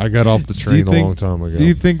 I got off the train a long time ago. Do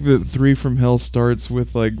you think that 3 from Hell starts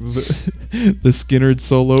with the Skynyrd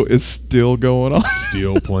solo is still going on?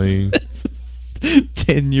 Still playing.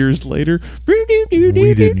 10 years later. We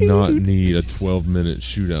did not need a 12-minute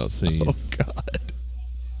shootout scene. Oh, God.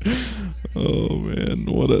 Oh, man.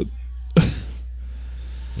 What a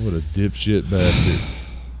dipshit bastard.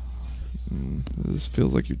 This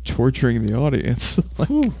feels like you're torturing the audience.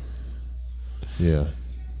 Yeah.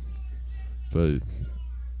 But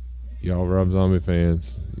y'all Rob Zombie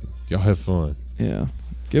fans, y'all have fun. Yeah.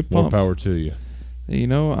 Get More pumped. power to you.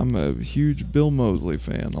 I'm a huge Bill Moseley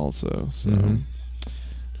fan also. So,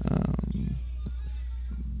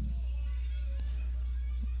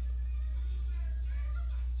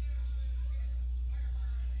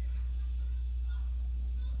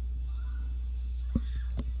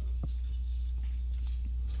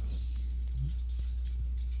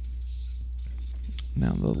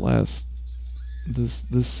 now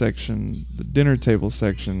this section, the dinner table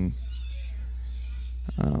section,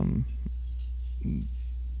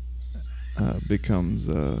 becomes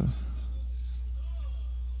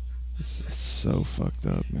it's so fucked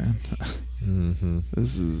up, man.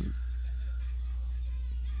 This is,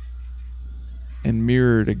 and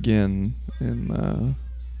mirrored again in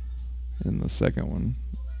the second one.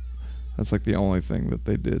 That's the only thing that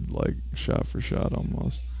they did shot for shot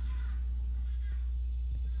almost.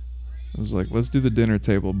 It was let's do the dinner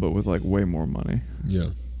table, but with way more money. Yeah.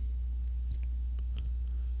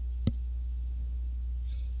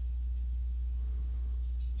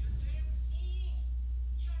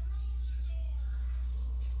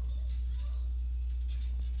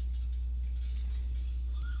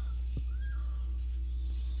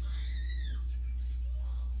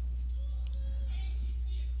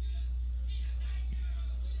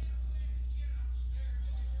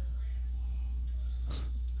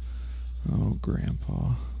 Oh,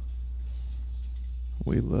 Grandpa.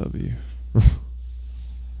 We love you.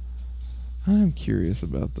 I'm curious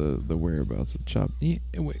about the whereabouts of Chop. Wait.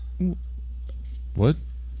 What?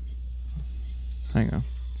 Hang on.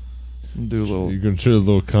 I'm do a little. You're gonna show a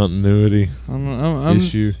little continuity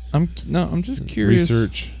issue. I'm just curious.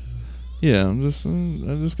 Research. Yeah, I just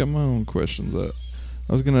got my own questions. I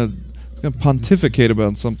was gonna pontificate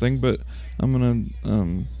about something, but I'm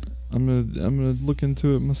gonna look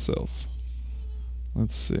into it myself.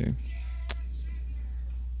 Let's see.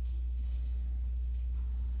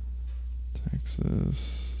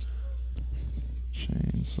 Texas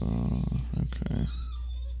Chainsaw. Okay.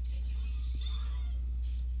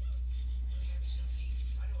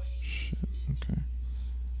 Shit. Okay.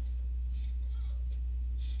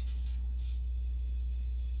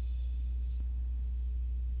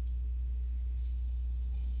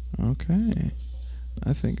 Okay.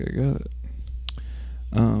 I think I got it.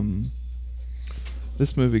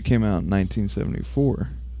 This movie came out in 1974.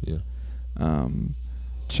 Yeah.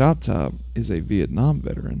 Chop Top is a Vietnam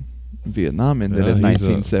veteran. Vietnam ended in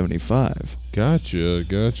 1975. Gotcha.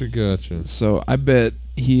 So I bet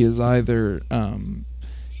he is either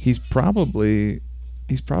he's probably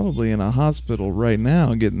in a hospital right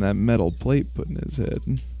now getting that metal plate put in his head.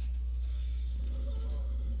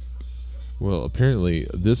 Well, apparently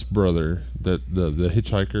this brother, that the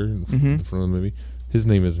hitchhiker in the front of the movie, his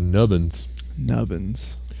name is Nubbins.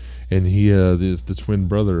 Nubbins. And he is the twin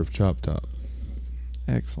brother of Chop Top.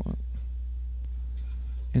 Excellent.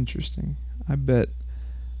 Interesting. I bet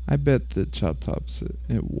that Chop Top's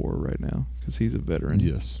at war right now because he's a veteran.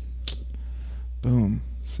 Yes. Boom.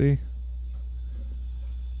 See?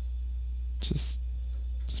 Just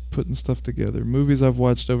putting stuff together. Movies I've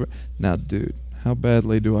watched over. Now, dude, how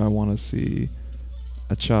badly do I want to see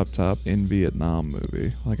a Chop Top in Vietnam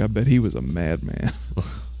movie? Like, I bet he was a madman.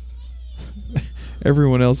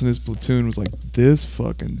 Everyone else in his platoon was like, this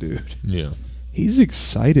fucking dude. Yeah. He's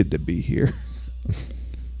excited to be here.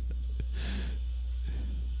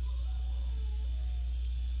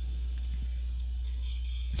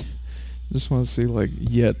 Just want to see like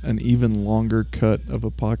yet an even longer cut of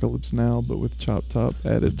Apocalypse Now, but with Chop Top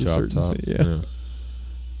added to certain Top. scenes. Yeah.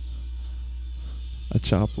 A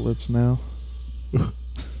Chopalypse Now.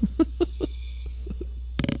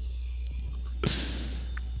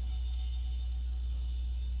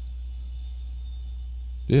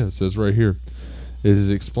 Yeah, it says right here. It is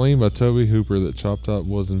explained by Tobe Hooper that Chop Top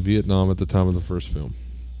was in Vietnam at the time of the first film.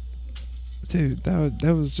 Dude,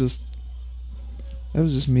 that was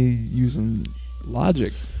just me using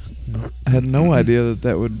logic. I had no idea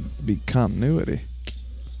that would be continuity.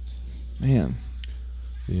 Man,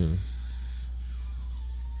 Yeah.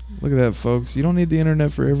 look at that, folks. You don't need the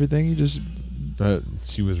internet for everything. You just...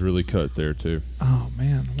 She was really cut there, too. Oh,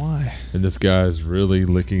 man, why? And this guy's really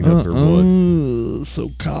licking up her blood. So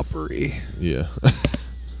coppery. Yeah.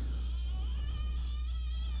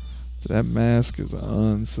 That mask is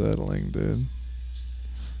unsettling, dude.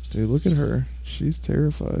 Dude, look at her. She's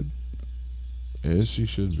terrified. As she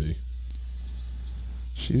should be.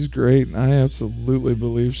 She's great. I absolutely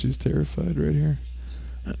believe she's terrified right here.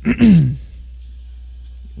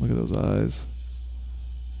 Look at those eyes.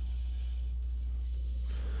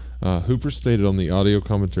 Hooper stated on the audio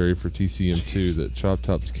commentary for TCM2 that Chop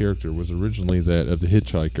Top's character was originally that of the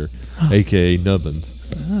hitchhiker, a.k.a. Nubbins,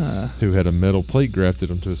 who had a metal plate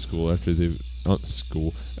grafted onto his skull after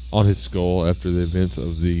on his skull after the events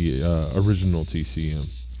of the original TCM,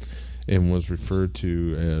 and was referred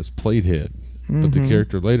to as Platehead. Mm-hmm. But the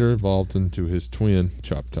character later evolved into his twin,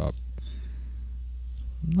 Chop Top.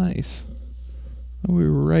 Nice. We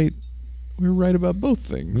were right. We were right about both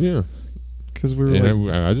things. Yeah. Because we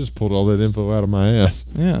were I just pulled all that info out of my ass.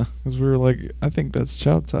 Yeah, because we were like, I think that's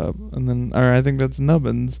Chop Top, or I think that's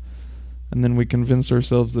Nubbins, and then we convinced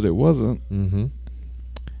ourselves that it wasn't. Mm-hmm.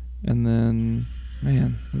 And then,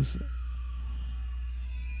 man, this.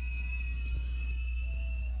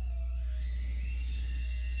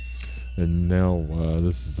 And now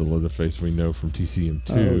this is the Leatherface we know from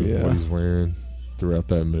TCM2. Oh, yeah. What he's wearing throughout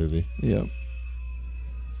that movie. Yep.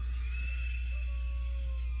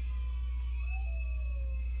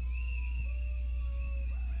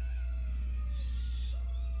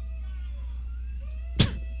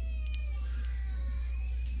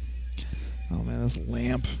 Oh man, this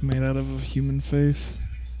lamp made out of a human face.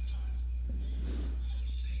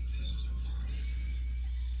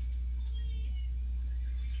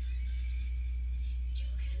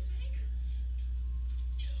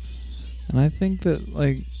 And I think that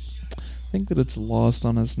it's lost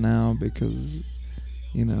on us now because,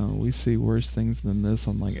 you know, we see worse things than this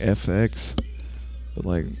on like FX. But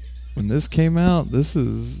like when this came out, this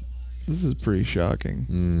is pretty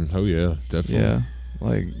shocking. Oh yeah, definitely. Yeah.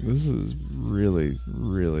 Like, this is really,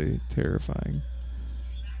 really terrifying.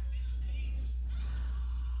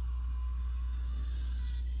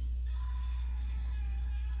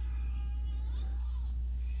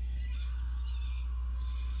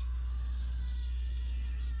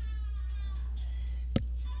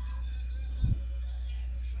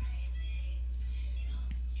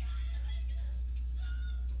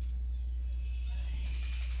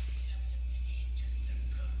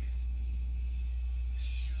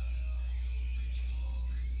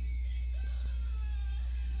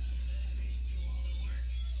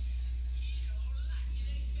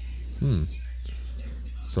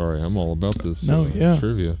 Sorry, I'm all about this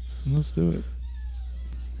trivia. Let's do it.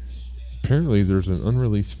 Apparently, there's an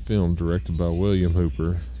unreleased film directed by William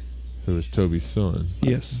Hooper, who is Toby's son.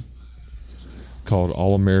 Yes. Called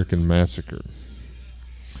All-American Massacre.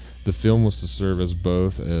 The film was to serve as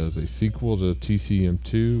both as a sequel to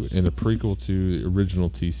TCM2 and a prequel to the original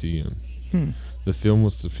TCM. The film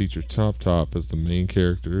was to feature Chop Top as the main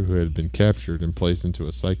character who had been captured and placed into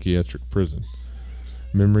a psychiatric prison.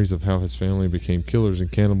 Memories of how his family became killers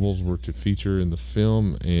and cannibals were to feature in the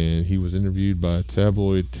film, and he was interviewed by a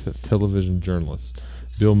tabloid television journalist.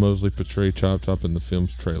 Bill Moseley portrayed Chop Top in the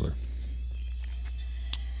film's trailer.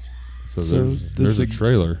 So there's a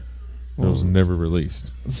trailer that was never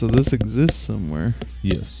released. So this exists somewhere.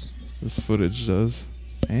 Yes. This footage does.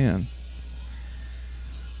 Man.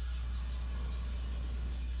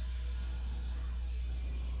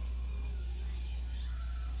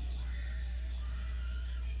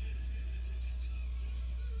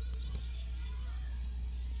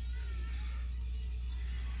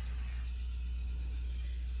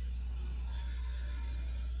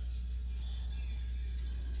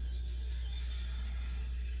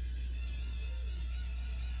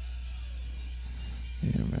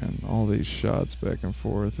 Yeah, man. All these shots back and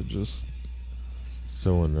forth are just...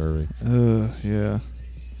 So unnerving. Yeah.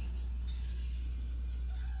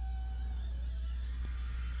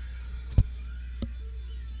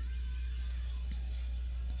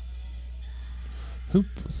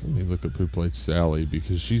 Let me look up who played Sally,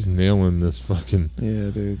 because she's nailing this fucking Yeah,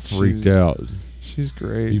 dude. freaked out. She's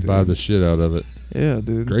great, You dude. buy the shit out of it. Yeah,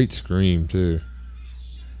 dude. Great scream, too.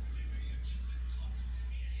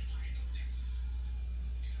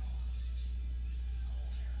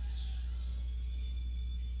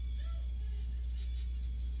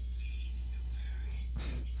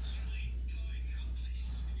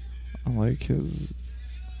 I like his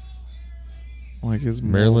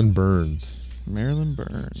Marilyn Burns. Marilyn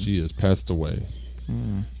Burns. She has passed away.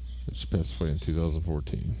 Hmm. She passed away in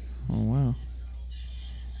 2014. Oh, wow.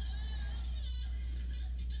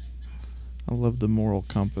 I love the moral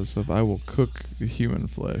compass of I will cook the human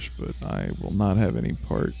flesh, but I will not have any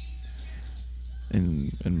part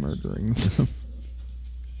in murdering them.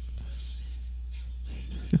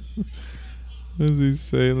 What does he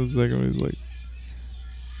say in the second one? He's like,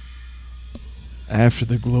 after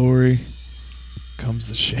the glory comes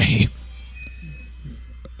the shame.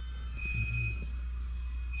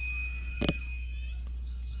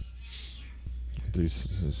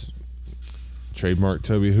 These trademark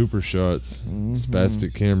Tobe Hooper shots. Mm-hmm.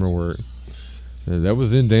 Spastic camera work. That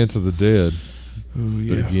was in Dance of the Dead. Ooh,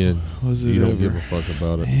 But yeah. again, Was it you don't ever? give a fuck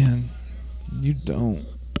about it. Man, you don't.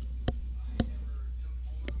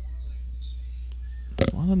 There's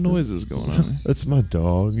a lot of noises going on. That's my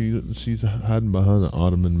dog. She's hiding behind the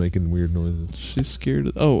ottoman making weird noises. She's scared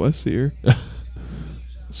of... Oh, I see her.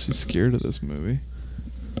 She's scared of this movie.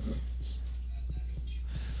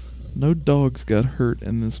 No dogs got hurt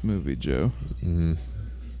in this movie, Joe. Mm-hmm.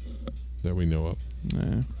 That we know of.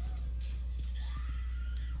 Nah.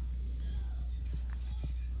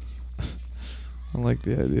 I like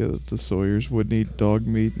the idea that the Sawyers wouldn't eat dog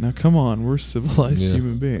meat. Now, come on, we're civilized Yeah.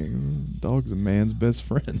 human beings. Dog's a man's best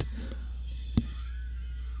friend.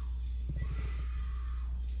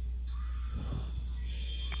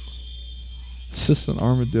 It's just an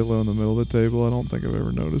armadillo in the middle of the table. I don't think I've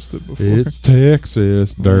ever noticed it before. It's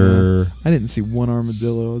Texas, der. I didn't see one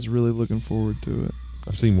armadillo. I was really looking forward to it.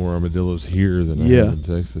 I've seen more armadillos here than I Yeah. have in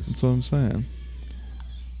Texas. That's what I'm saying.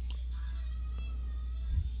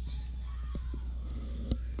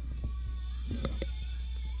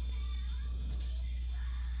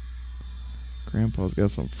 Grandpa's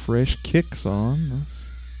got some fresh kicks on.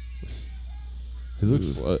 That's... He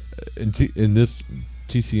looks in this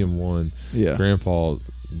TCM1. Yeah. Grandpa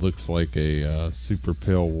looks like a super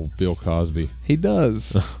pale Bill Cosby, He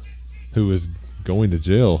does. who is going to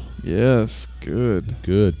jail. Yes, good.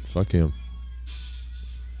 Good. Fuck him.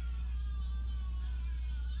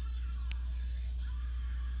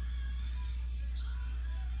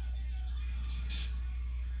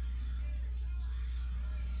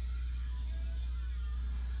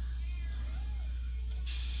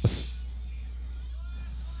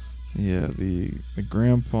 Yeah, the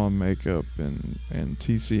grandpa makeup in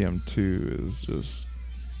TCM2 is just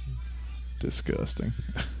disgusting.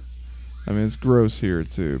 I mean, it's gross here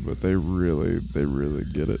too, but they really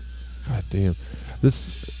get it. God damn.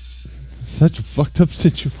 This is such a fucked up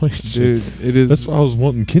situation. Dude, it is. That's why I was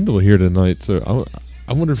wanting Kendall here tonight. So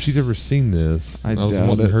I wonder if she's ever seen this. I was doubt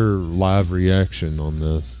wanting it. her live reaction on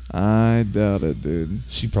this. I doubt it, dude.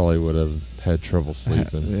 She probably would have had trouble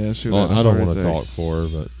sleeping. Yeah, she would Well, have I a don't heart want to attack. talk for her,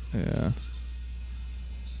 but Yeah.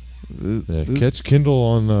 yeah, catch Kendall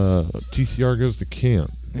on TCR Goes to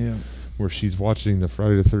Camp, Yeah. where she's watching the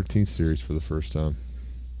Friday the 13th series for the first time.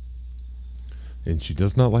 And she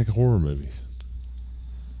does not like horror movies.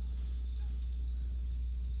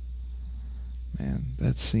 Man,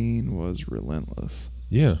 that scene was relentless.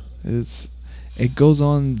 Yeah. It goes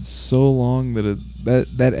on so long that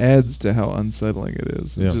that adds to how unsettling it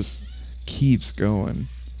is. Yeah. It just keeps going.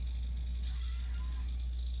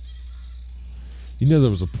 You know, there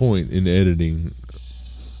was a point in editing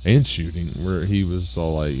and shooting where he was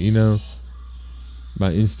all like,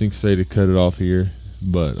 my instincts say to cut it off here,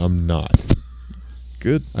 but I'm not.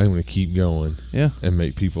 Good. I'm going to keep going Yeah. and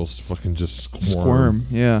make people fucking just squirm. Squirm.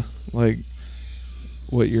 Yeah. Like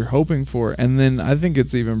what you're hoping for. And then I think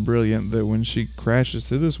it's even brilliant that when she crashes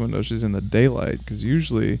through this window, she's in the daylight. Because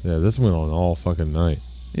usually, Yeah, this went on all fucking night.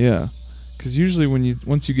 yeah, because usually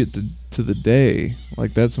once you get to the day,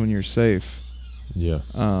 like that's when you're safe. Yeah.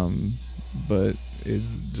 But it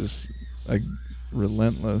just like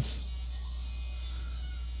relentless.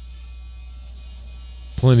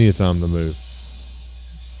 Plenty of time to move.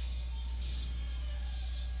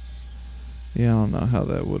 Yeah, I don't know how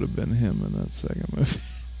that would have been him in that second movie.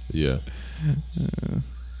 Yeah.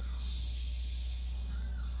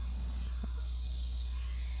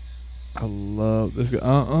 I love this guy.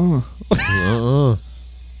 I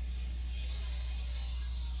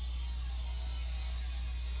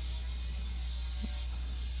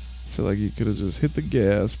feel like you could have just hit the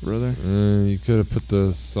gas, brother. You could have put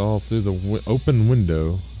the saw through the open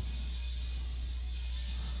window.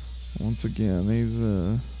 Once again, he's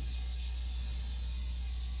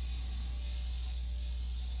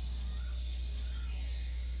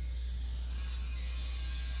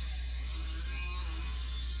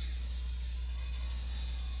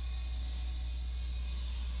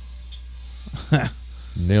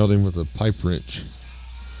Nailed him with a pipe wrench.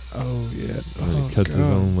 oh yeah. And he cuts his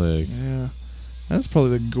own leg. Yeah. That's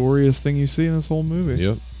probably the goriest thing you see in this whole movie.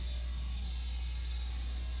 Yep.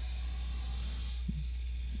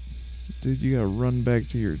 Dude, you gotta run back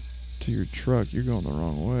to your truck. You're going the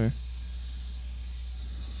wrong way.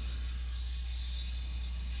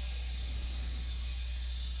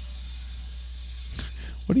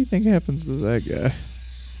 What do you think happens to that guy?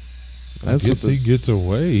 I guess he gets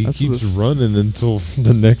away. He that's keeps what running until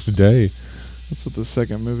the next day. That's what the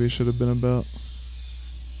second movie should have been about.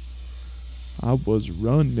 I was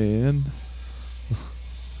running.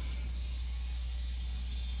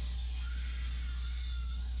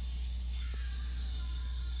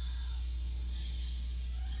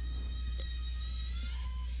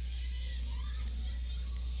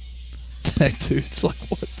 That dude's like,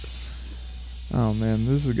 what the? Oh man,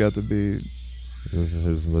 this has got to be. This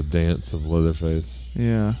is the dance of Leatherface.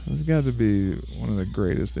 Yeah, this has got to be one of the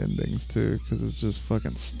greatest endings too, because it just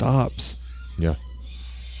fucking stops. Yeah.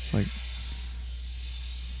 It's like.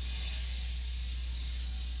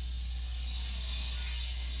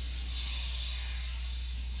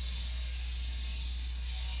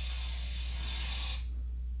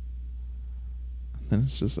 And then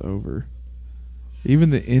it's just over. Even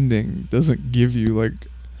the ending doesn't give you like.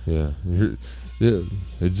 Yeah. Yeah.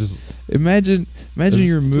 It just. Imagine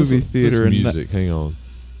your movie theater and and music. Hang on.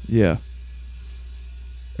 Yeah.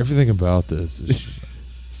 Everything about this is.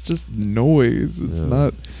 It's just noise. It's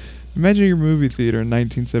not. Imagine your movie theater in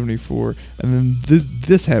 1974, and then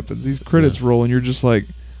this happens. These credits roll, and you're just like,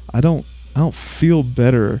 I don't feel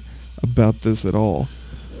better about this at all.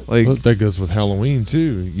 Like, well, that goes with Halloween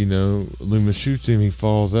too. You know, Loomis shoots him, he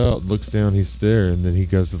falls out, looks down, he's there, and then he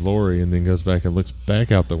goes to Laurie, and then goes back and looks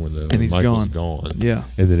back out the window, and he's Michael's gone. Yeah,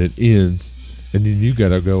 and then it ends, and then you got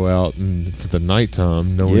to go out and to the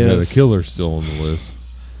nighttime, knowing that a killer's still on the list.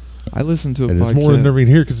 I listened to a and podcast. It's more than never in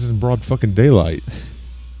here because it's in broad fucking daylight.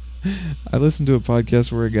 I listened to a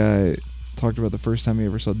podcast where a guy talked about the first time he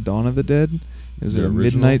ever saw Dawn of the Dead. It was at a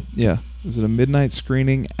midnight. Yeah, it was at a midnight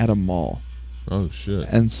screening at a mall. Oh shit!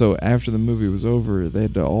 And so after the movie was over, they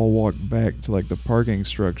had to all walk back to like the parking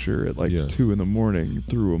structure at like 2 a.m.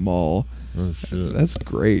 through a mall. Oh shit! That's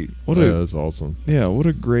great. That's awesome. Yeah, what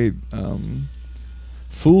a great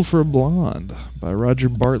 "Fool for a Blonde" by Roger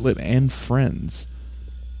Bartlett and Friends.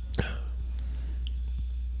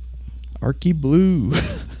 Arky Blue.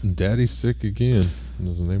 Daddy's Sick Again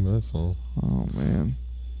is the name of that song. Oh man.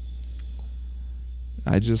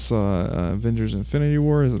 I just saw Avengers Infinity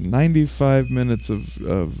War. Is 95 minutes of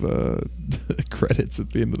credits at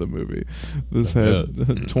the end of the movie. This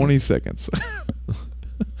had 20 seconds.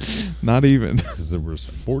 Not even. Because there was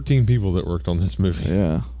 14 people that worked on this movie.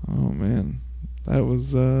 Yeah. Oh man. That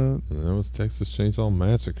was Texas Chainsaw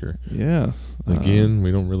Massacre. Yeah. Again,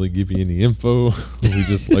 we don't really give you any info. We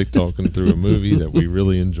just like talking through a movie that we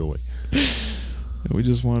really enjoy. We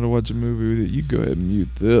just wanted to watch a movie that you go ahead and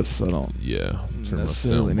mute this. I don't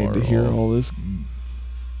necessarily need to hear all this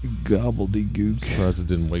gobbledygook. Surprised it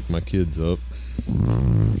didn't wake my kids up.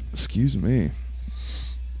 Excuse me.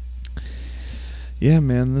 Yeah,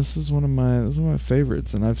 man, this is one of my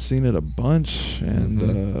favorites, and I've seen it a bunch,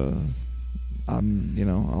 and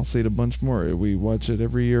I'll see it a bunch more. We watch it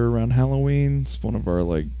every year around Halloween. It's one of our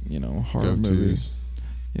horror movies.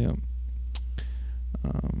 Yeah.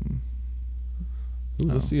 Ooh,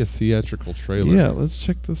 let's see a theatrical trailer. Yeah, let's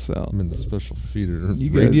check this out. I'm in the special feeder.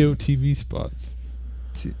 You Radio TV spots.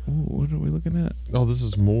 What are we looking at? Oh, this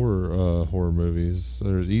is more horror movies.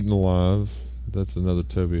 There's Eaten Alive, That's another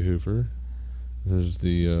Tobe Hooper. There's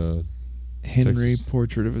the Henry, Texas-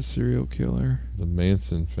 Portrait of a Serial Killer. the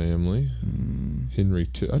Manson family. Mm, Henry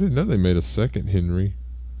 2. I didn't know they made a second Henry.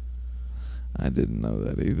 I didn't know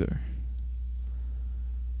that either.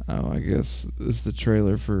 Oh, I guess it's the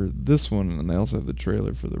trailer for this one, and they also have the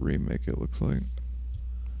trailer for the remake, it looks like.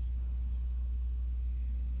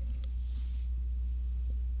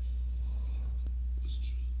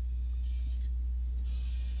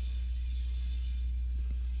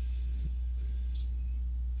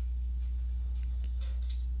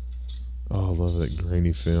 Oh, I love that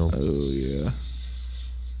grainy film. Oh, yeah.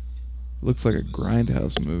 Looks like a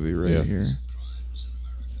Grindhouse movie right Yeah. here.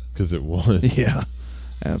 Because it was. Yeah,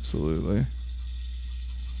 absolutely.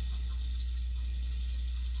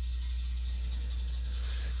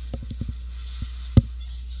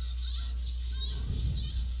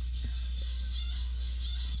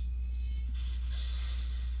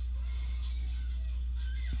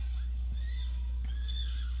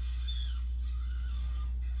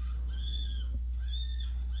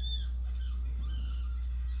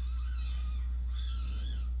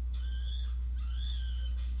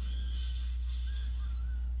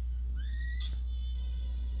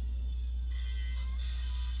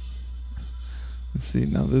 See,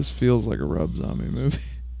 now this feels like a Rob Zombie movie.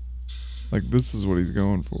 Like, this is what he's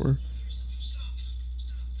going for.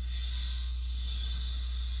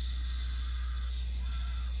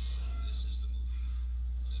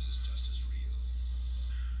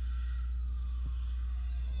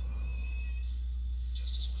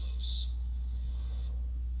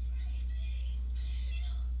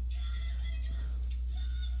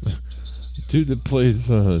 Dude that plays,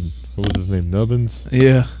 what was his name? Nubbins?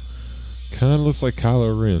 Yeah. Kind of looks like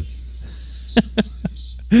Kylo Ren.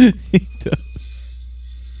 He does.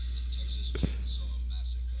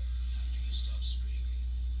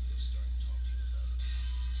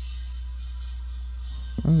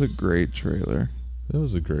 That was a great trailer. That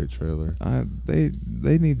was a great trailer.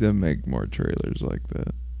 They need to make more trailers like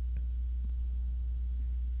that.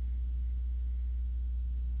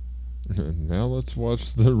 Now let's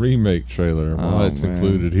watch the remake trailer. Why Oh, it's man.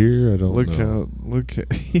 included here, I don't Look know.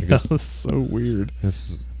 yeah, guess- that's so weird.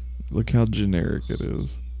 This- Look how generic it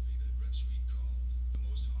is.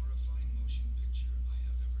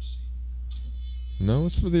 no,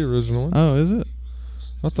 it's for the original one. Oh, is it?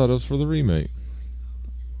 I thought it was for the remake.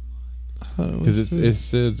 Because Because it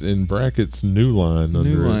said in brackets New Line under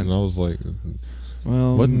New it, Line. and I was like,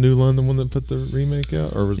 well, wasn't New Line the one that put the remake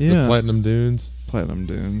out? Or was it Yeah. the Platinum Dunes? Platinum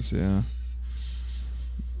Dunes, yeah.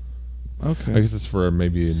 Okay. I guess it's for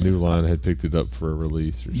maybe a New Line had picked it up for a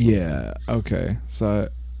release or something. Yeah. Okay. So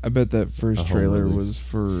I bet that first A home trailer release. was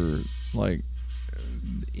for like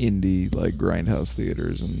indie, like grindhouse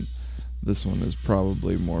theaters, and this one is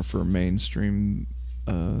probably more for mainstream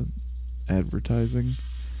advertising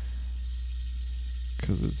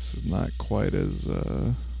because it's not quite as.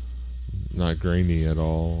 Not grainy at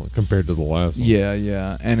all compared to the last one. Yeah,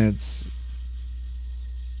 yeah, and it's.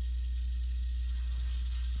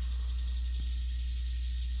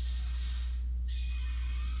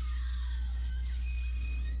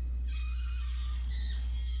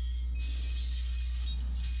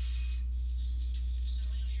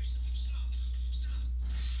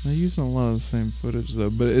 They're using a lot of the same footage though,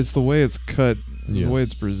 but it's the way it's cut, Yeah. the way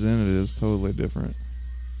it's presented is totally different.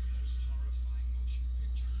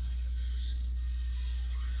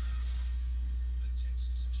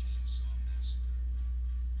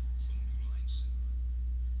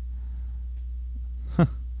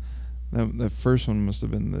 That first one must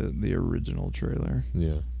have been the original trailer.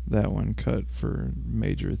 Yeah. That one cut for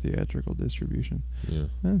major theatrical distribution. Yeah.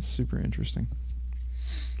 That's super interesting.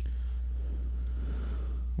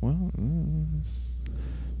 Well, it's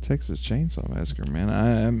Texas Chainsaw Massacre, man.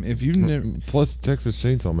 I'm if you never, Plus, Texas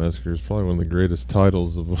Chainsaw Massacre is probably one of the greatest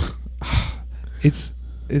titles of it's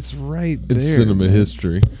right in there, cinema man.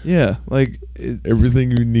 history. Yeah, like it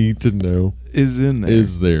Everything you need to know is in there.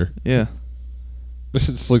 is there. Yeah.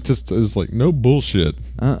 It's like just it's like no bullshit.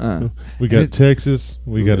 We got it- Texas,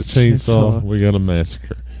 we got a chainsaw, we got a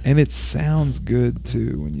massacre. And it sounds good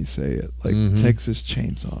too when you say it, like Mhm. Texas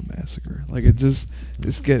Chainsaw Massacre. Like it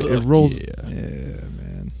Fuck rolls. yeah. Yeah,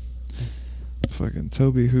 man. Fucking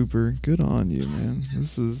Tobe Hooper, good on you, man.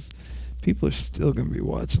 People are still gonna be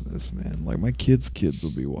watching this, man. Like my kids'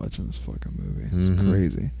 will be watching this fucking movie. It's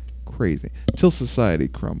Mhm. crazy. Till society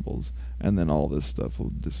crumbles, and then all this stuff will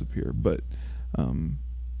disappear. But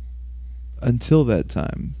until that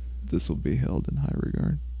time, this will be held in high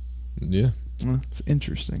regard. Yeah. It's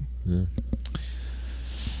interesting Yeah.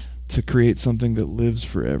 to create something that lives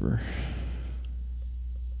forever.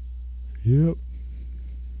 Yep.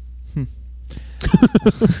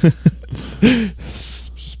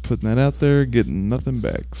 Just putting that out there, getting nothing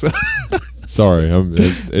back. So Sorry,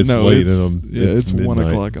 it's no, late it's midnight. 1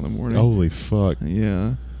 o'clock in the morning. Holy fuck.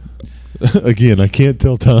 Yeah. Again, I can't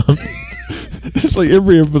tell time. It's like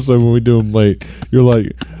every episode when we do them late, you're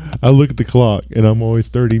like, I look at the clock and I'm always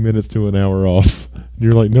 30 minutes to an hour off. And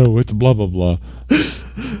you're like, no, it's blah, blah, blah.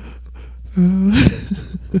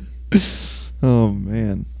 Oh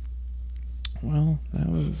man. Well,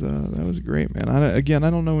 that was great, man. I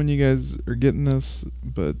don't know when you guys are getting this,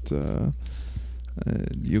 but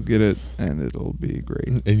you'll get it and it'll be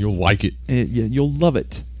great. And you'll like it. Yeah, you'll love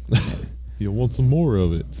it. You'll want some more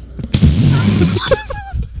of it.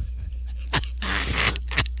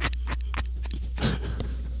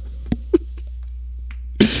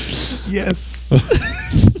 Yes.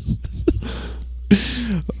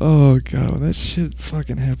 Oh god, when that shit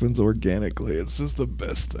fucking happens organically, it's just the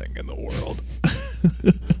best thing in the world.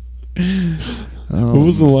 What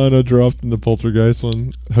was the line I dropped in the Poltergeist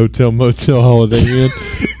one? Hotel, motel, Holiday Inn.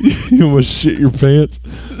 You almost shit your pants.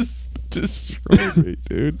 Destroy me,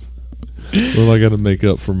 dude. Well, I got to make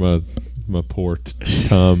up for my poor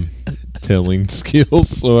time telling skills,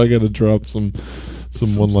 so I got to drop some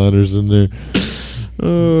one-liners in there.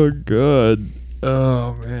 Oh god.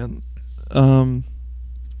 Oh man.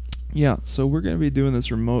 Yeah, so we're gonna be doing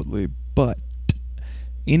this remotely, but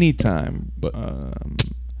anytime we're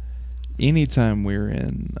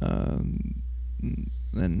in,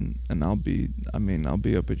 and I'll be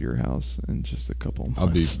up at your house in just a couple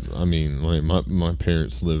months. My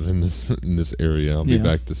parents live in this area. I'll be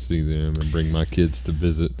back to see them and bring my kids to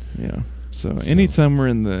visit. Yeah. So anytime we're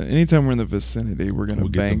in the vicinity, we'll get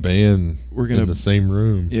bank the band. In the same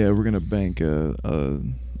room. Yeah, we're gonna bank a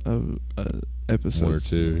episode 1 or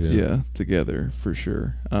 2. Together for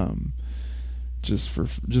sure. Just for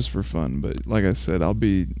fun. But like I said, I'm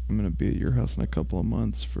gonna be at your house in a couple of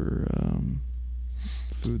months for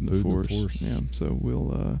Food in the Force. Yeah. So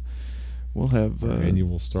we'll have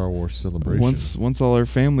annual Star Wars celebration. Once all our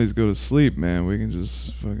families go to sleep, man, we can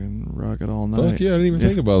just fucking rock it all night. Fuck yeah, I didn't even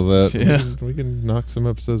think about that. Yeah. We can knock some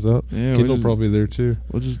episodes out. Yeah, Kendall probably there too.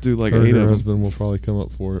 We'll just do like Her 8 of them. Her husband will probably come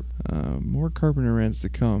up for it. More Carpenter rants to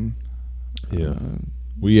come. Yeah.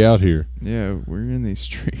 We out here. Yeah, we're in these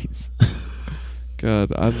streets.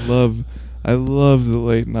 God, I love the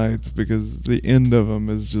late nights because the end of them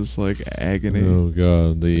is just like agony. Oh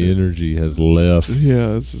God, the energy has left.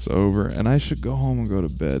 Yeah, it's just over, and I should go home and go to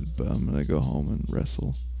bed, but I'm gonna go home and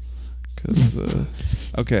wrestle.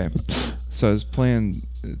 Cause okay, so I was playing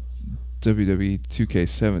WWE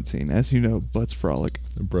 2K17. As you know, Butts Frolic.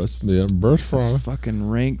 Breast Frolic. It's fucking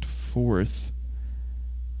ranked 4th.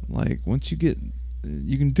 Like once you can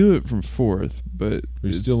do it from 4th, but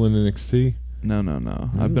you're still in NXT. No.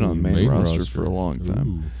 I've been on main roster for a long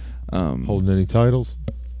time. Holding any titles?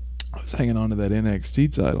 I was hanging on to that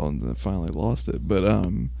NXT title and then finally lost it. But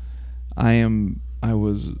I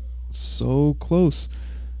was so close.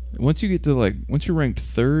 Once you're ranked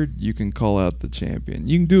 3rd, you can call out the champion.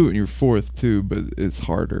 You can do it in your 4th too, but it's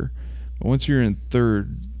harder. But once you're in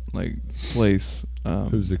 3rd place,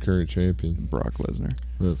 who's the current champion? Brock Lesnar.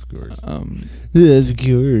 Of course. Of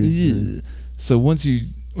course. So once you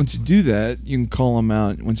do that, you can call them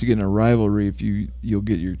out. Once you get in a rivalry, you'll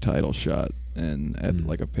get your title shot and at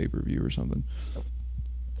like a pay-per-view or something.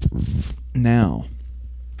 Now,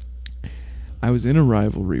 I was in a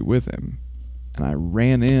rivalry with him, and I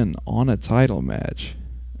ran in on a title match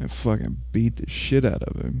and fucking beat the shit out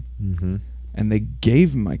of him. Mm-hmm. And they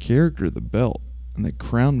gave my character the belt, and they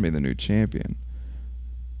crowned me the new champion.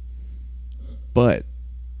 But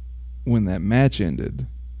when that match ended,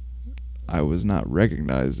 I was not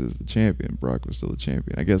recognized as the champion. Brock was still the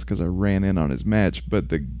champion. I guess because I ran in on his match, but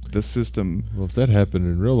the system... Well, if that happened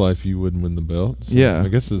in real life, you wouldn't win the belt. So yeah. I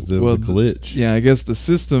guess it was a glitch. Yeah, I guess the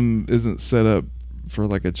system isn't set up for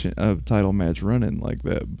like a title match run-in like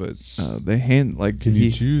that, but they Can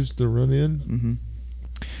you choose the run-in? Mm-hmm.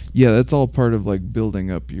 Yeah, that's all part of like building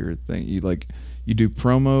up your thing. You do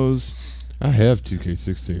promos. I have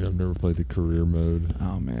 2K16. I've never played the career mode.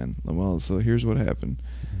 Oh man. Well, so here's what happened.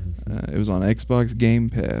 It was on Xbox Game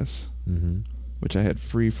Pass, which I had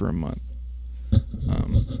free for a month.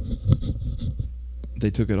 They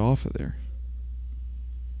took it off of there.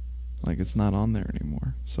 Like, it's not on there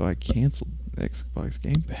anymore. So I canceled Xbox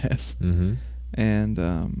Game Pass. And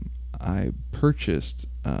I purchased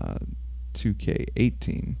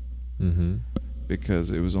 2K18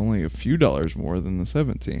 because it was only a few dollars more than the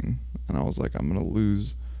 17. And I was like, I'm going to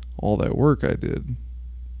lose all that work I did.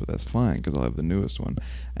 But that's fine because I'll have the newest one.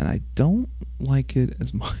 And I don't like it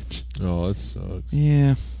as much. Oh, that sucks.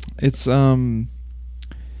 Yeah. it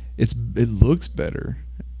looks better.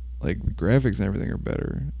 Like the graphics and everything are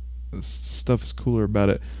better. The stuff is cooler about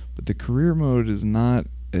it, but the career mode is not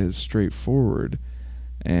as straightforward.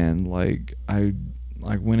 And like I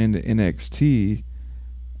went into NXT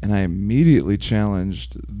and I immediately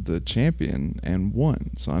challenged the champion and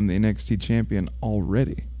won. So I'm the NXT champion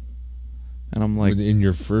already. And I'm like, in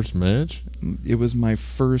your first match? It was my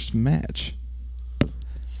first match.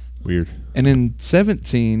 Weird. And in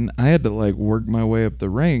 17, I had to like work my way up the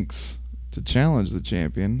ranks to challenge the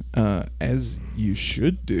champion, as you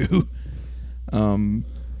should do. But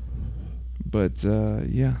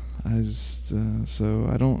yeah, I just so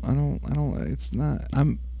I don't. It's not.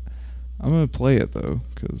 I'm gonna play it though,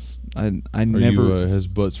 because I never. Has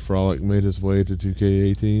Butts Frolic made his way to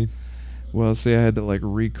 2K18? Well, see, I had to like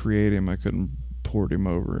recreate him. I couldn't port him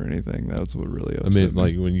over or anything. That's what really upset me.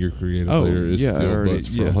 Like when your creative player is still Butts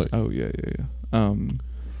Frolic. Oh yeah.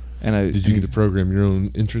 And did you get to program your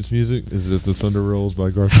own entrance music? Is it the Thunder Rolls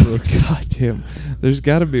by Garth Brooks? God damn. There's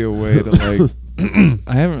got to be a way to like.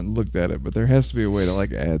 I haven't looked at it, but there has to be a way to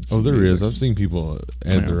like add. Some there music. is. I've seen people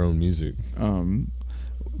add their own music.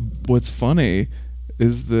 What's funny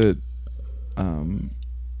is that,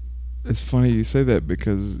 it's funny you say that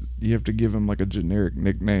because you have to give him like a generic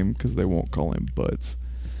nickname because they won't call him Butts.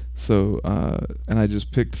 So, and I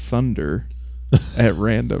just picked Thunder at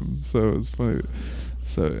random. So it's funny.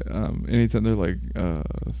 So, anytime they're like, the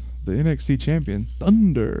NXT champion,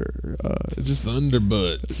 Thunder, just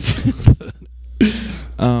Thunderbutts.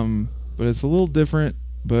 But it's a little different,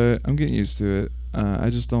 but I'm getting used to it. I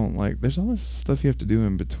just don't like, there's all this stuff you have to do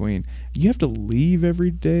in between. You have to leave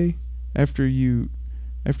every day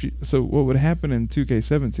so what would happen in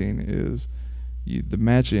 2K17 is the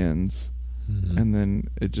match ends, and then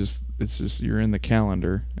it's just you're in the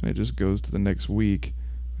calendar, and it just goes to the next week,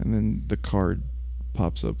 and then the card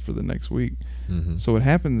pops up for the next week. So what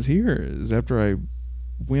happens here is after I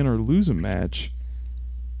win or lose a match,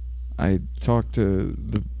 I talk to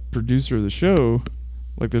the producer of the show,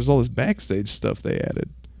 like there's all this backstage stuff they added,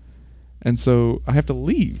 and so I have to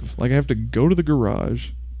leave. Like I have to go to the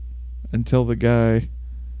garage and tell the guy,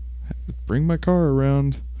 bring my car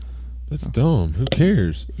around. That's dumb. Who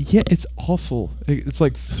cares? Yeah, it's awful. It's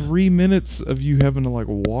like 3 minutes of you having to like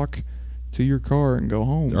walk to your car and go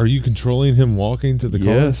home. Are you controlling him walking to the car?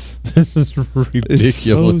 Yes. This is ridiculous. It's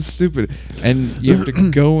so stupid. And you have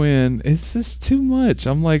to go in. It's just too much.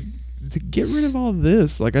 I'm like, to get rid of all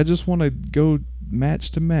this. Like, I just want to go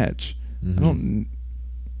match to match. I don't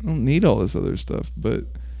need all this other stuff. But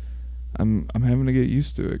I'm having to get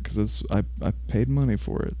used to it because I paid money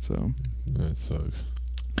for it. So that sucks.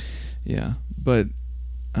 Yeah, but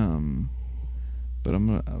I'm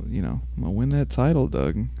gonna I'm gonna win that title,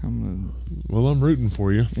 Doug. Well, I'm rooting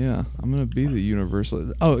for you. Yeah, I'm gonna be the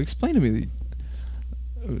Universal. Oh, explain to me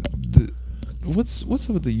what's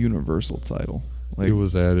up with the Universal title? Like, it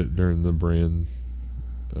was added during the brand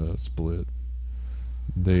split.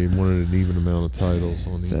 They wanted an even amount of titles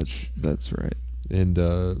on each. That's right. And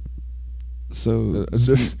so it's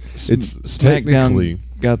SmackDown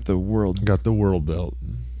got the world belt,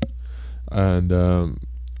 and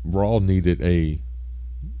Raw needed a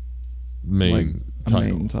main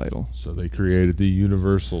title. So they created the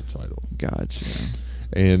Universal title. Gotcha.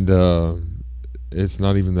 And it's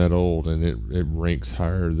not even that old, and it ranks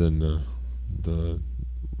higher than the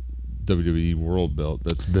WWE World Belt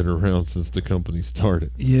that's been around since the company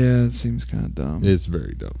started. Yeah, it seems kind of dumb. It's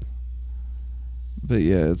very dumb. But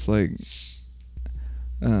yeah, it's like,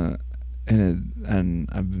 and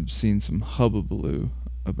I've seen some hubbubaloo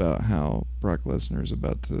about how Brock Lesnar is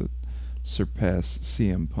about to surpass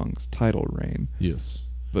CM Punk's title reign. Yes.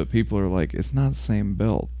 But people are like, it's not the same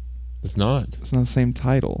belt. It's not. It's not the same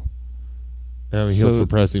title. I mean, he'll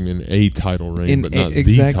surpass him in a title reign, but not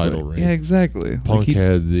exactly. the title reign. Yeah, exactly. Punk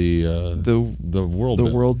had the world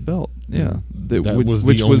belt. World belt. Yeah. That was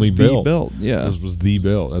the only belt. The belt. Yeah. This was the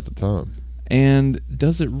belt at the time. And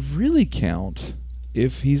does it really count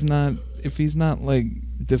if he's not like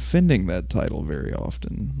defending that title very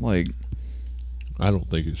often? Like, I don't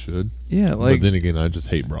think it should. Yeah, like, but then again, I just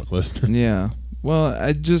hate Brock Lesnar. Yeah. Well,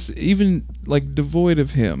 I just, even like devoid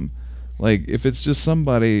of him, like if it's just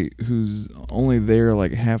somebody who's only there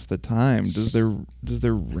like half the time, does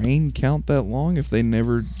their reign count that long if they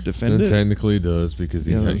never defend it? Technically it does, because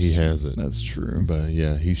he has it. That's true. But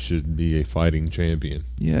yeah, he should be a fighting champion.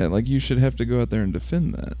 Yeah, like you should have to go out there and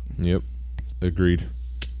defend that. Yep. Agreed.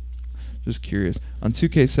 Just curious. On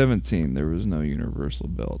 2K17, there was no Universal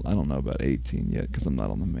belt. I don't know about 18 yet because I'm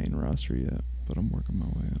not on the main roster yet, but I'm working my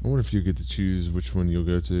way up. I wonder if you get to choose which one you'll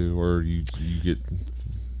go to, or you get.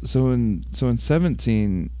 So in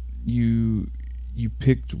 17, you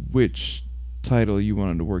picked which title you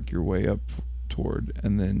wanted to work your way up toward,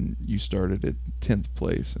 and then you started at 10th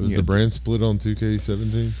place. Was the brand split on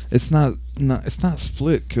 2K17? It's not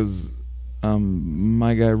split because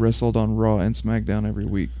my guy wrestled on Raw and SmackDown every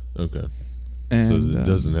week. Okay. And so it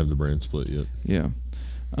doesn't have the brand split yet. Yeah.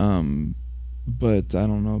 But I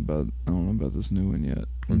don't know about this new one yet.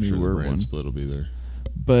 I'm sure the Newer brand one. split will be there.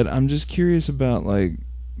 But I'm just curious about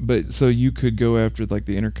but so you could go after like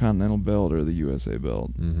the Intercontinental belt or the USA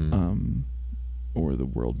belt, or the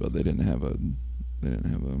World belt. They didn't have a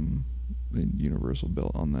Universal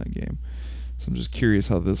belt on that game. So I'm just curious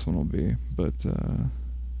how this one will be. But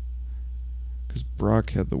because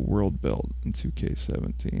Brock had the World belt in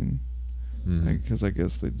 2K17, because I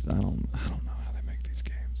guess I don't know how they make these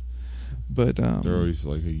games, but they're always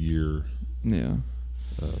like a year. Yeah.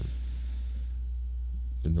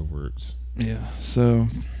 In the works. Yeah. So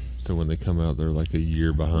when they come out, they're like a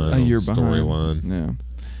year behind. Storyline. Yeah.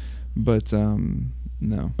 But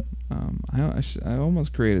no. I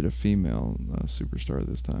almost created a female superstar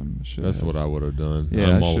this time. That's what I would have done.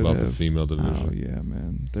 Yeah, I'm all about the female division. Oh yeah,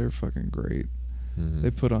 man, they're fucking great.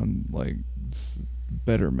 They put on like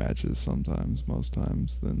better matches sometimes, most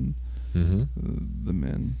times than the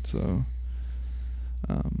men. So.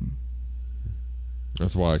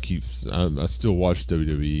 That's why I still watch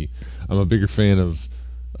WWE. I'm a bigger fan of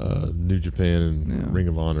New Japan and Ring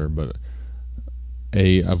of Honor, but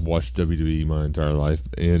I've watched WWE my entire life,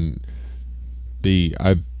 and B,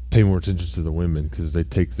 I pay more attention to the women because they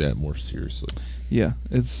take that more seriously. Yeah,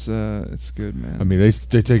 it's good, man. I mean,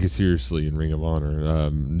 they take it seriously in Ring of Honor.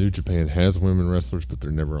 New Japan has women wrestlers, but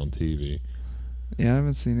they're never on TV. Yeah, I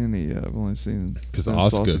haven't seen any yet. I've only seen because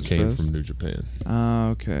Asuka came from New Japan.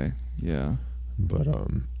 Ah, okay, yeah. But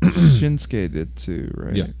Shinsuke did too,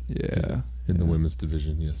 right? Yeah. In the women's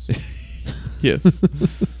division, yes. Yes.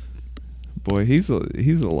 Boy, he's a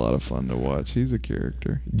lot of fun to watch. He's a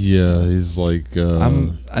character. Yeah, he's like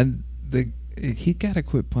he gotta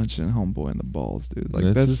quit punching homeboy in the balls, dude. Like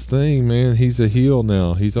that's his thing, man. He's a heel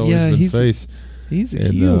now. He's always been face. He's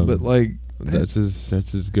a heel, but like that's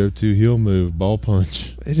his go-to heel move, ball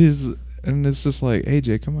punch. It is, and it's just like,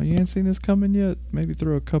 AJ, come on, you ain't seen this coming yet? Maybe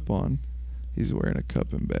throw a cup on. He's wearing a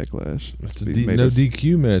cup in Backlash. It's no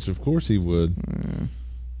DQ match. Of course he would.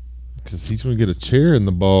 Because he's going to get a chair in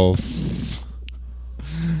the balls.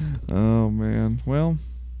 Oh, man. Well.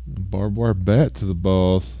 Barbed wire bat to the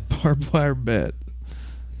balls. Barbed wire bat.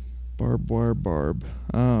 Barbed wire barb.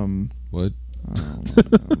 What? I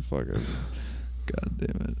don't know. Fuck it. God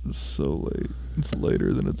damn it. It's so late. It's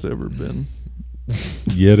later than it's ever been.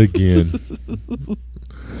 Yet again.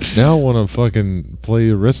 Now I want to fucking play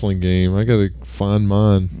a wrestling game. I got to find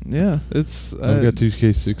mine. Yeah, it's... I've got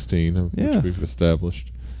 2K16, which we've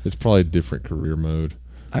established. It's probably a different career mode.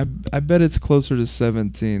 I bet it's closer to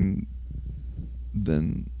 17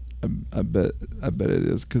 than... I bet it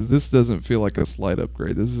is, because this doesn't feel like a slight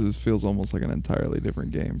upgrade. This feels almost like an entirely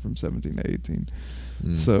different game from 17 to 18.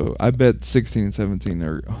 So I bet 16 and 17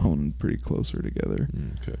 are honed pretty closer together.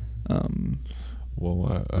 Okay.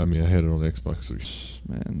 Well, I mean, I had it on Xbox.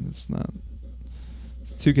 Man, it's not.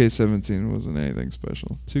 2K17 wasn't anything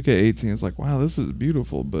special. 2K18 is like, wow, this is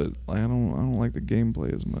beautiful, but I don't like the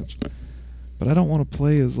gameplay as much. But I don't want to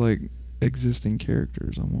play as like existing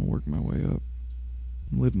characters. I want to work my way up,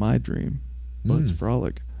 live my dream. Butts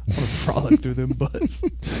frolic. I want to frolic through them butts.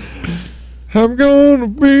 I'm gonna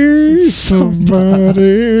be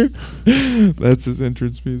somebody. That's his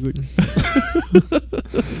entrance music.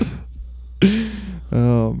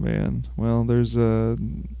 Oh man. Well, there's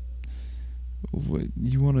what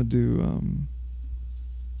you want to do?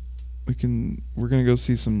 We're gonna go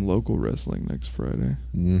see some local wrestling next Friday.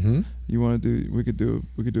 You want to do? We could do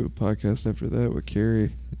a podcast after that with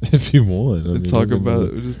Carrie. If you want, I mean, talk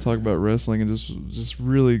about wrestling and just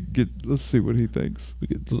really let's see what he thinks.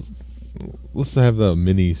 Let's have the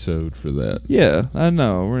mini-sode for that. Yeah, I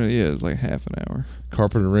know. It's like half an hour.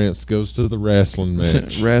 Carpenter Rants goes to the wrestling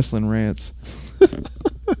match. Wrestling rants.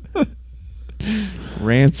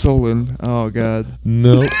 Rancelin'. Oh, God.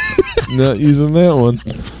 Nope. Not using that one.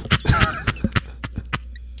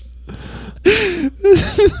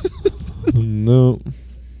 Nope.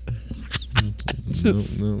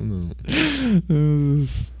 No.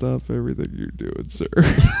 Stop everything you're doing, sir.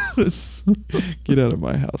 Get out of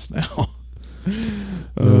my house now.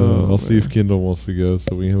 I'll see if Kendall wants to go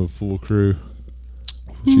so we have a full crew.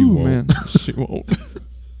 She won't. Man, she won't.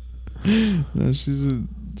 No, she's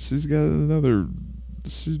got another.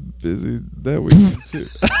 She's busy that week too.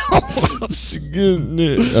 She's getting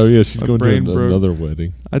it. Oh yeah, she's going to another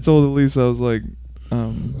wedding. I told Elise, I was like,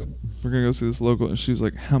 we're we're gonna go see this local, and she was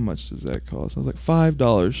like, how much does that cost? I was like,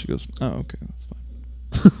 $5. She goes, oh, okay, that's fine.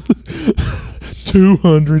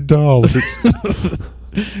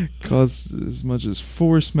 $200. Costs as much as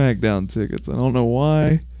 4 SmackDown tickets. I don't know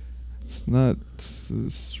why. It's not.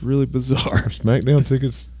 It's really bizarre. SmackDown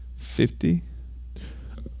tickets? 50.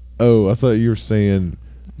 Oh, I thought you were saying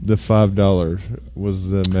the $5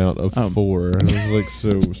 was the amount of 4. And I was like,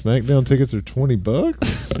 so SmackDown tickets are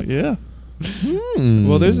 $20? Yeah.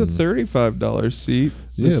 Well, there's a $35 seat.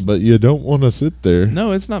 Yeah, but you don't want to sit there.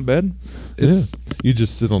 No, it's not bad. It's you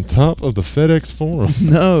just sit on top of the FedEx Forum.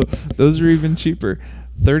 No, those are even cheaper.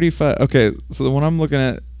 35. Okay, so the one I'm looking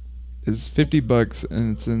at is $50,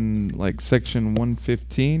 and it's in like section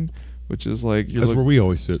 115, which is like That's where we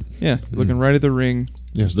always sit. Yeah, looking right at the ring.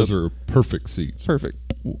 Yes, those are perfect seats. Perfect.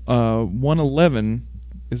 111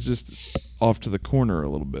 is just off to the corner a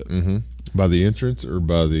little bit. Mm-hmm. By the entrance or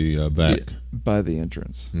by the back? Yeah, by the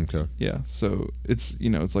entrance. Okay. Yeah, so it's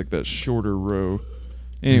it's like that shorter row.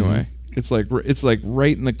 Anyway, it's like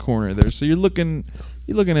right in the corner there. So you're looking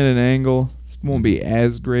at an angle. It won't be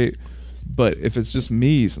as great, but if it's just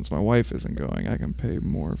me, since my wife isn't going, I can pay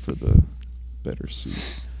more for the better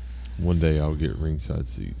seat. One day I'll get ringside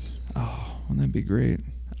seats. Oh, wouldn't that be great?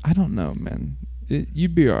 I don't know, man.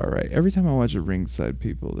 You'd be all right. Every time I watch a ringside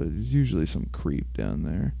people, there's usually some creep down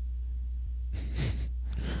there.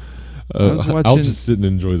 I'll just sit and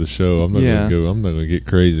enjoy the show. I'm not gonna go. I'm not gonna get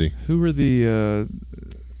crazy. Who were the?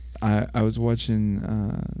 I was watching.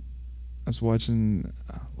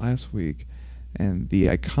 Last week, and the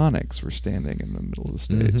Iconics were standing in the middle of the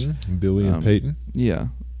stage. Mm-hmm. Billy and Peyton. Yeah,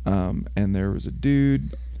 and there was a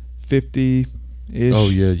dude, 50-ish. Oh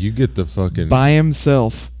yeah, you get the fucking by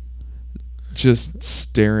himself, just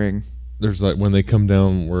staring. There's like when they come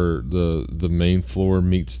down where the main floor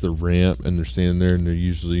meets the ramp, and they're standing there, and they're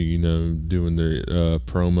usually doing their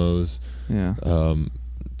promos. Yeah.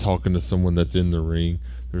 Talking to someone that's in the ring.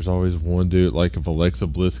 There's always one dude, like if Alexa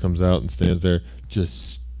Bliss comes out and stands there,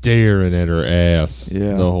 just staring at her ass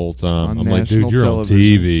the whole time. I'm like, dude, you're television. On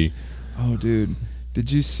TV. Oh, dude,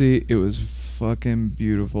 did you see? It was fucking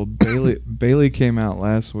beautiful. Bailey came out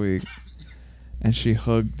last week. And she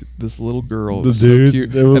hugged this little girl. The dude, so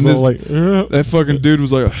cute. It was all like, that fucking dude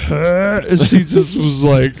was like, and she just was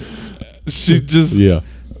like, yeah.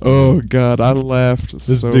 Oh God, I laughed.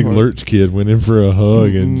 This so big hard. lurch kid went in for a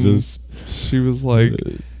hug and just. She was like,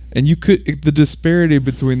 and you could the disparity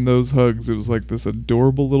between those hugs. It was like this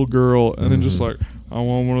adorable little girl, and then just like, I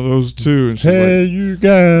want one of those too. And she's hey, like, you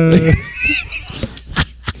guys.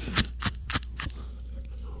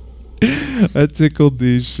 That tickled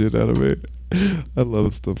the shit out of me. I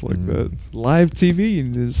love stuff like that. Live TV.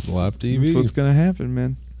 Live TV. That's what's gonna happen,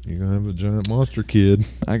 man. You're gonna have a giant monster kid.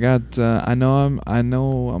 I got. I know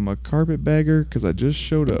I'm a carpetbagger because I just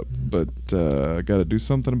showed up, but I got to do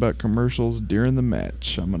something about commercials during the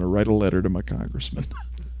match. I'm gonna write a letter to my congressman.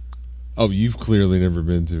 Oh, you've clearly never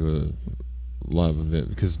been to a live event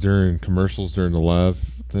because during commercials during the live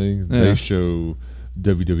thing, they show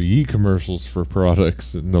WWE commercials for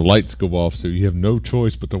products, and the lights go off, so you have no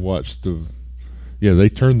choice but to watch the. Yeah, they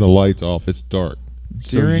turn the lights off. It's dark,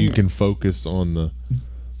 so you can focus on the.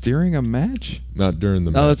 During a match? Not during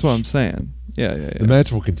the match. Oh, that's what I'm saying. Yeah. The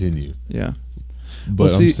match will continue. Yeah.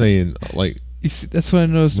 But I'm saying, like. You see, that's what I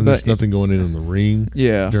noticed when about. There's nothing going in the ring.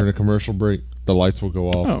 Yeah. During a commercial break, the lights will go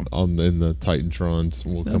off, and the Titantrons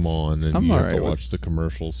will come on, and you have to watch the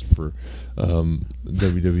commercials for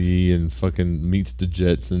WWE and fucking Meets the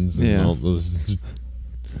Jetsons and all those.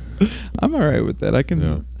 I'm all right with that. I can.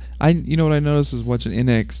 Yeah. You know what I noticed is watching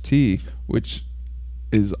NXT, which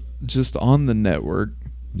is just on the network.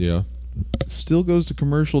 Yeah. Still goes to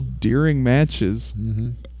commercial during matches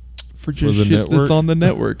for just shit network? that's on the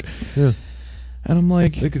network. Yeah. And I'm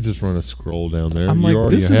like, they could just run a scroll down there. I'm you like,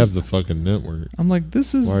 already have the fucking network. I'm like,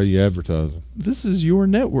 this is. Why are you advertising? This is your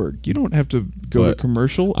network. You don't have to go to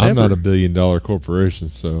commercial. I'm ever. not $1 billion corporation,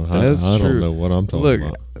 so I don't know what I'm talking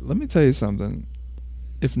about. Let me tell you something.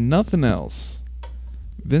 If nothing else,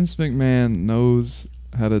 Vince McMahon knows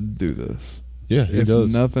how to do this. Yeah, he does.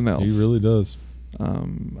 If nothing else, he really does.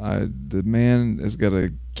 The man has got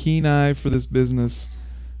a keen eye for this business.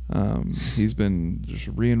 He's been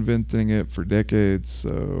just reinventing it for decades.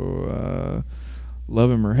 So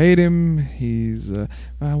love him or hate him, he's.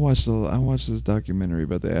 I watched this documentary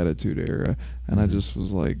about the Attitude Era, and I just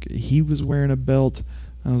was like, he was wearing a belt.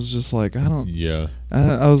 I was just like, I don't. Yeah.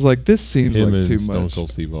 I was like, this seems him like and too Stone much.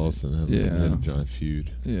 Cold Steve Austin had a giant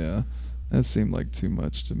feud. Yeah, that seemed like too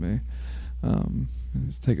much to me.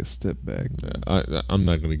 Let's take a step back. I'm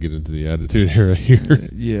not going to get into the Attitude Era here.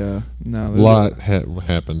 Yeah, no. A lot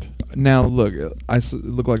happened. Now look,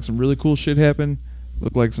 look like some really cool shit happened.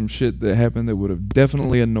 Looked like some shit that happened that would have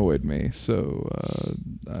definitely annoyed me. So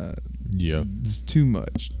Yeah. it's too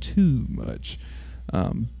much.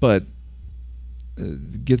 But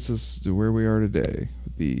it gets us to where we are today.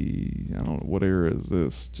 I don't know, what era is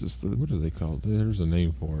this? Just the What do they call it? There's a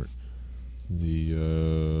name for it.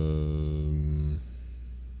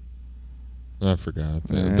 I forgot.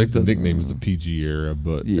 I think the nickname is the PG era,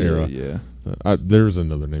 but era. Yeah. There's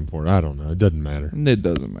another name for it. I don't know. It doesn't matter. It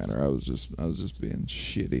doesn't matter. I was just being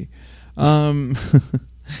shitty.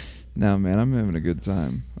 No, man, I'm having a good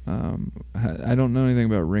time. I don't know anything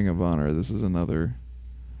about Ring of Honor. This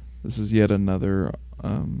is yet another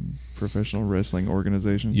professional wrestling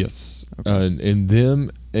organization. Yes. Okay. And them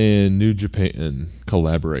and New Japan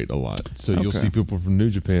collaborate a lot. So you'll Okay. see people from New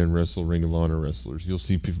Japan wrestle Ring of Honor wrestlers. You'll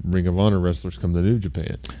see Ring of Honor wrestlers come to New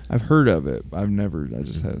Japan. I've heard of it. I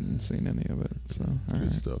just hadn't seen any of it. So all Good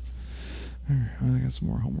right. stuff. All right. Well, I got some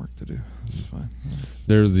more homework to do. This is fine.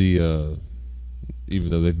 They're the, even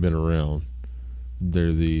though they've been around,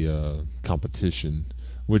 they're the competition,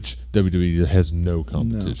 which WWE has no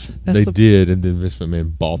competition. That's They the- did, and then Vince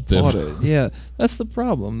McMahon bought them. Bought it. Yeah, that's the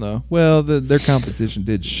problem, though. Well, their competition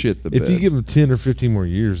did shit the bed. If you give them 10 or 15 more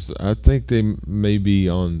years, I think they may be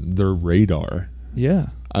on their radar. Yeah.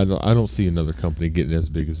 I don't see another company getting as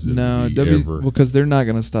big as No, WWE ever. because they're not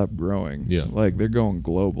going to stop growing. Yeah. Like, they're going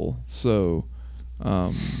global. So,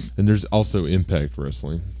 And there's also Impact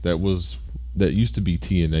Wrestling. That used to be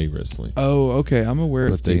TNA Wrestling. oh, okay. I'm aware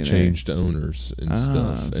of But they TNA. changed owners and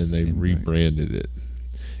stuff, and they Impact. rebranded it.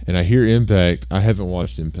 And I hear Impact. I haven't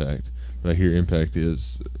watched Impact, but I hear Impact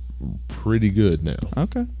is pretty good now.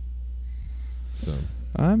 Okay. So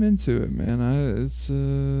I'm into it, man. It's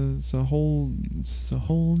a whole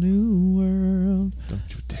new world. don't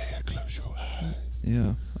you dare close your eyes.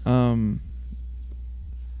 Yeah.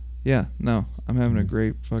 Yeah, no, I'm having a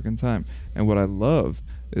great fucking time. And what I love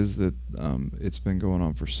is that it's been going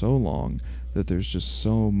on for so long that there's just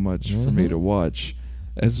so much for me to watch,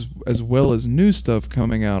 as well as new stuff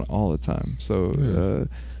coming out all the time. So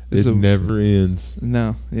it's It never ends.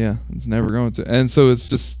 no, yeah, it's never going to. And so it's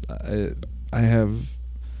just I'm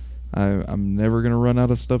never gonna run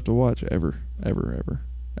out of stuff to watch ever.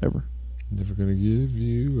 Never gonna give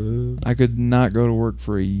you up. I could not go to work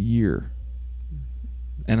for a year,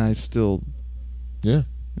 and I still Yeah.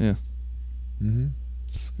 Mm-hmm.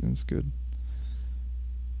 It's good.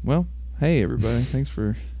 Well, hey everybody, thanks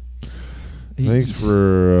for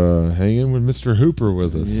hanging with Mr. Hooper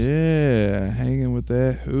with us. Yeah, hanging with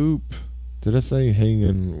that hoop. Did I say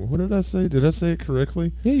hanging? What did I say? Did I say it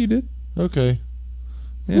correctly? Yeah, you did. Okay.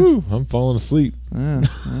 Yeah. Whew, I'm falling asleep. All right.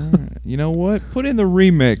 You know what? Put in the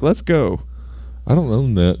remake. Let's go. I don't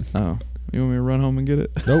own that. Oh, you want me to run home and get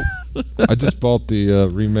it? Nope. I just bought the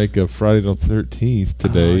remake of Friday the 13th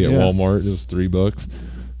today at yeah. Walmart. It was $3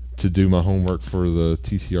 to do my homework for the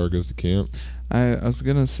TCR Goes to Camp. I was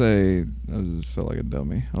gonna say I just felt like a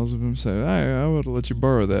dummy. I was gonna say I would have let you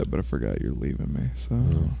borrow that, but I forgot you're leaving me. So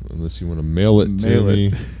Unless you want to mail it to Mail it.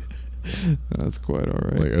 me, that's quite all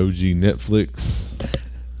right. like OG Netflix.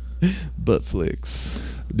 Butt flicks.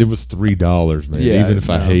 It was $3, man. Yeah, Even if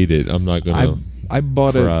I no. hate it, I'm not gonna I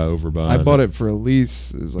bought it. cry over buying I bought it for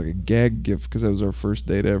Elise. It was like a gag gift because that was our first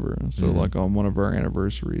date ever. So Mhm. like on one of our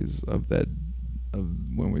anniversaries of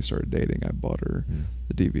when we started dating, I bought her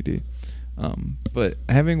the DVD. But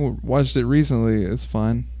having watched it recently, it's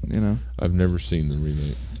fine. You know, I've never seen the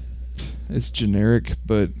remake. it's generic,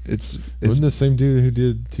 but it's Wasn't the same dude who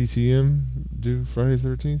did TCM do Friday the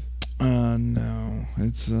 13th? no,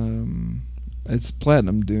 it's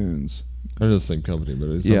Platinum Dunes. I know the same company, but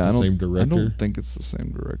it's Yeah, not I the don't- same I director. don't think it's the same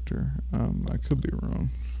director. I could be wrong.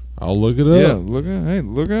 I'll look it up. Yeah,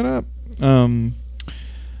 look it up.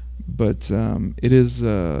 But it is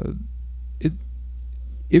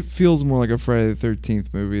it feels more like a Friday the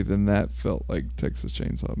 13th movie than that felt like Texas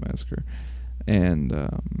Chainsaw Massacre, and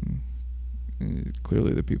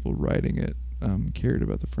clearly the people writing it cared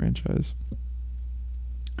about the franchise.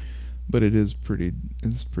 But it's pretty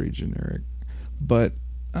generic, but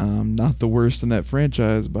not the worst in that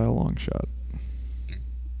franchise by a long shot.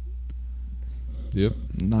 Yep.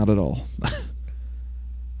 Not at all.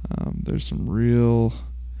 There's some real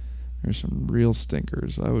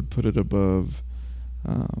stinkers. I would put it above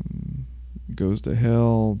Goes to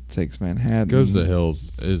Hell, Takes Manhattan. Goes to Hell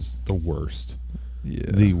is the worst.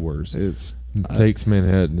 Yeah. The worst. Takes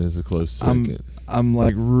Manhattan is a close second. I'm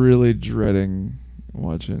like really dreading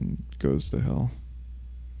watching Goes to Hell.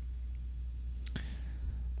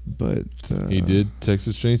 But He did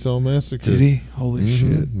Texas Chainsaw Massacre. Did he? Holy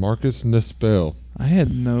shit. Marcus Nispel. I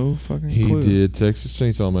had no fucking He clue. did Texas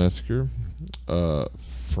Chainsaw Massacre,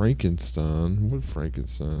 Frankenstein. What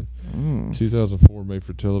Frankenstein? 2004 made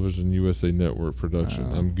for television USA Network production.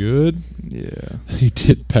 Wow. I'm good. Yeah. He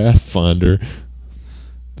did Pathfinder.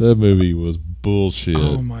 That movie was bullshit.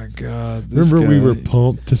 Oh my God. This Remember we guy- were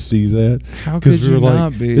pumped to see that? How could we you were like,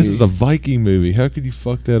 not be? this is a Viking movie. How could you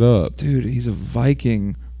fuck that up? Dude, he's a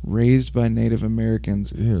Viking raised by Native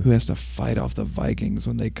Americans Yeah. who has to fight off the Vikings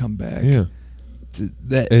when they come back. Yeah.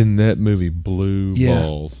 That And that movie blew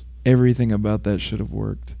balls. everything about that should have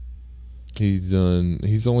worked. He's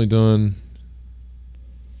only done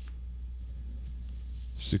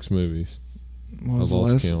 6 movies. What I was, the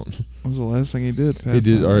lost last, count. what was the last thing he did? He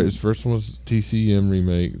did. All right, Pathfinder? his first one was TCM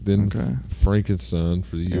remake, then Okay. Frankenstein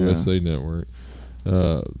for the Yeah. USA Network,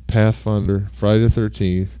 Pathfinder, Friday the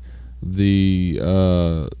 13th, the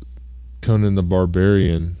Conan the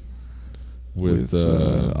Barbarian with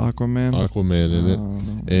Aquaman. Aquaman in it, Oh,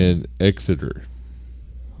 and Exeter.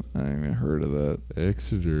 I haven't even heard of that.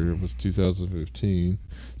 Exeter was 2015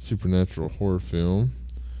 supernatural horror film.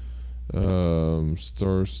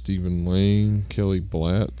 Stars Stephen Lang, Kelly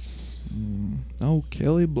Blatz. Oh,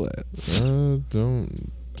 Kelly Blatz.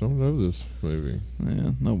 Don't know this movie.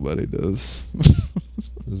 Yeah, nobody does.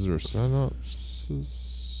 Is there a synopsis?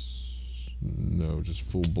 No, just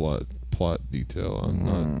full plot detail. I'm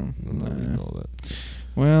not reading all that.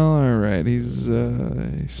 Well, all right. He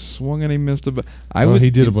swung and he missed a. He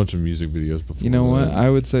did a bunch of music videos before. You know what? that. I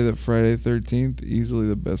would say that Friday the 13th easily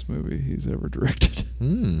the best movie he's ever directed.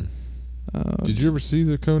 Did you ever see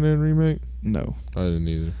the Conan remake? No. I didn't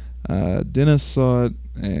either. Dennis saw it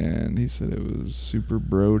and he said it was super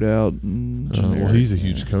broed out and generic. Well, he's a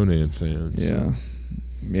huge Conan fan. So. Yeah.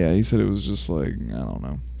 Yeah, he said it was just like, I don't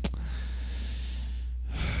know.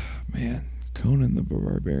 Man, Conan the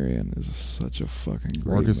Barbarian is such a fucking great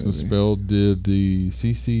Marcus movie. Nispel did the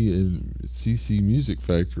CC Music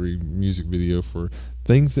Factory music video for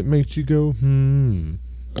Things That Make You Go, Do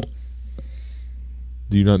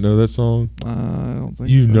you not know that song? I don't think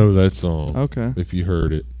You so. know that song. Okay. If you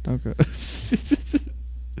heard it. Okay.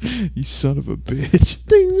 You son of a bitch.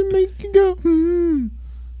 Things That Make You Go,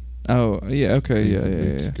 Oh, yeah, okay, Things yeah, That yeah,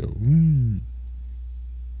 Make yeah. You Go,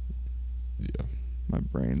 Yeah. My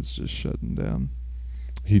brain's just shutting down.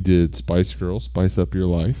 He did Spice Girls, Spice Up Your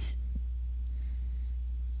Life.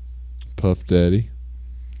 Puff Daddy.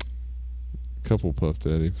 Couple Puff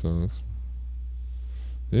Daddy songs.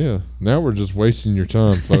 Yeah. Now we're just wasting your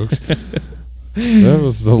time, folks. That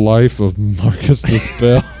was the life of Marcus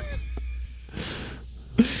Nispel.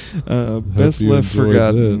 Best you Left enjoyed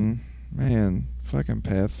Forgotten. Man, fucking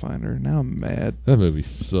Pathfinder. Now I'm mad. That movie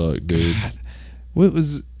sucked, dude.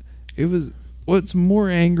 What's more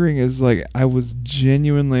angering is like I was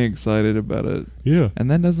genuinely excited about it. Yeah. And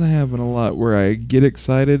that doesn't happen a lot where I get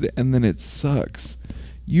excited and then it sucks.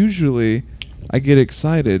 Usually I get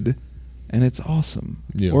excited and it's awesome.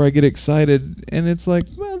 Yeah. Or I get excited and it's like,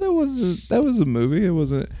 well, that was a movie. It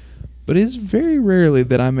wasn't. But it's very rarely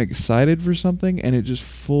that I'm excited for something and it just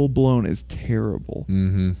full blown is terrible.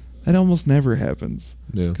 Mm-hmm. That almost never happens.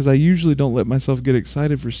 Yeah. Because I usually don't let myself get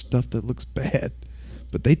excited for stuff that looks bad.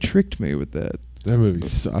 But they tricked me with that. That movie,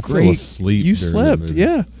 I Great. fell asleep. You during slept, that movie.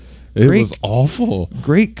 yeah. It Great. was awful.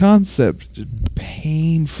 Great concept, just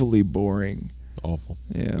painfully boring. Awful.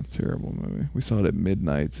 Yeah, terrible movie. We saw it at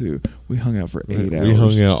midnight too. We hung out for 8 hours. We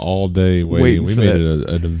hung out all day waiting. Waiting We for made that. it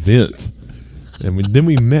an event. And then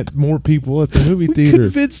we met more people at the movie We theater.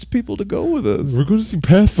 convinced people to go with us. We're going to see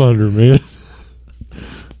Pathfinder, man.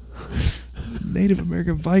 Native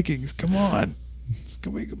American Vikings, come on. It's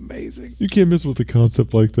going to be amazing. You can't mess with a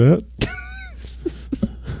concept like that.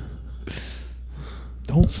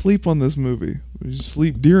 Don't sleep on this movie. You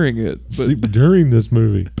sleep during it. But Sleep during this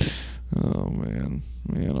movie. Oh, man.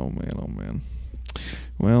 Man, oh, man, oh, man.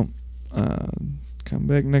 Well, come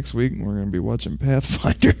back next week and we're going to be watching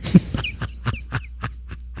Pathfinder.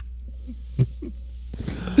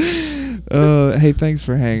 Hey, thanks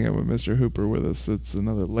for hanging with Mr. Hooper with us. It's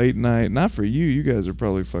another late night. Not for you. You guys are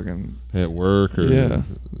probably fucking At work or Yeah,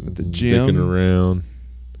 at the gym. dicking around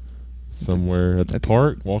somewhere. At the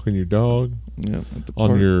park, walking your dog. at the On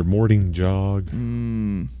park. your morning jog.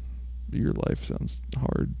 Your life sounds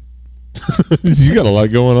hard. You got a lot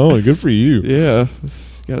going on. Good for you. Yeah.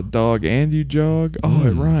 Got a dog and you jog. Oh,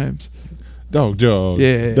 it rhymes. Dog jog.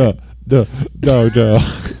 Yeah. Dog jog.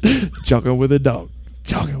 Jogging with a dog.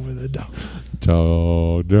 Jogging with a dog.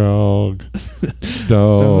 Dog jog.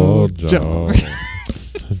 Dog jog.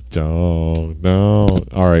 Dog.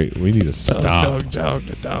 All right, we need to stop.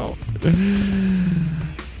 Dog.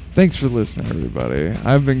 Thanks for listening, everybody.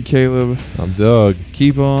 I've been Caleb. I'm Doug.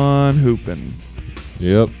 Keep on hooping.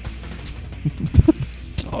 Yep.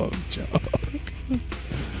 Dog joke.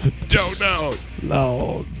 Don't know.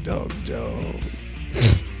 Long dog joke.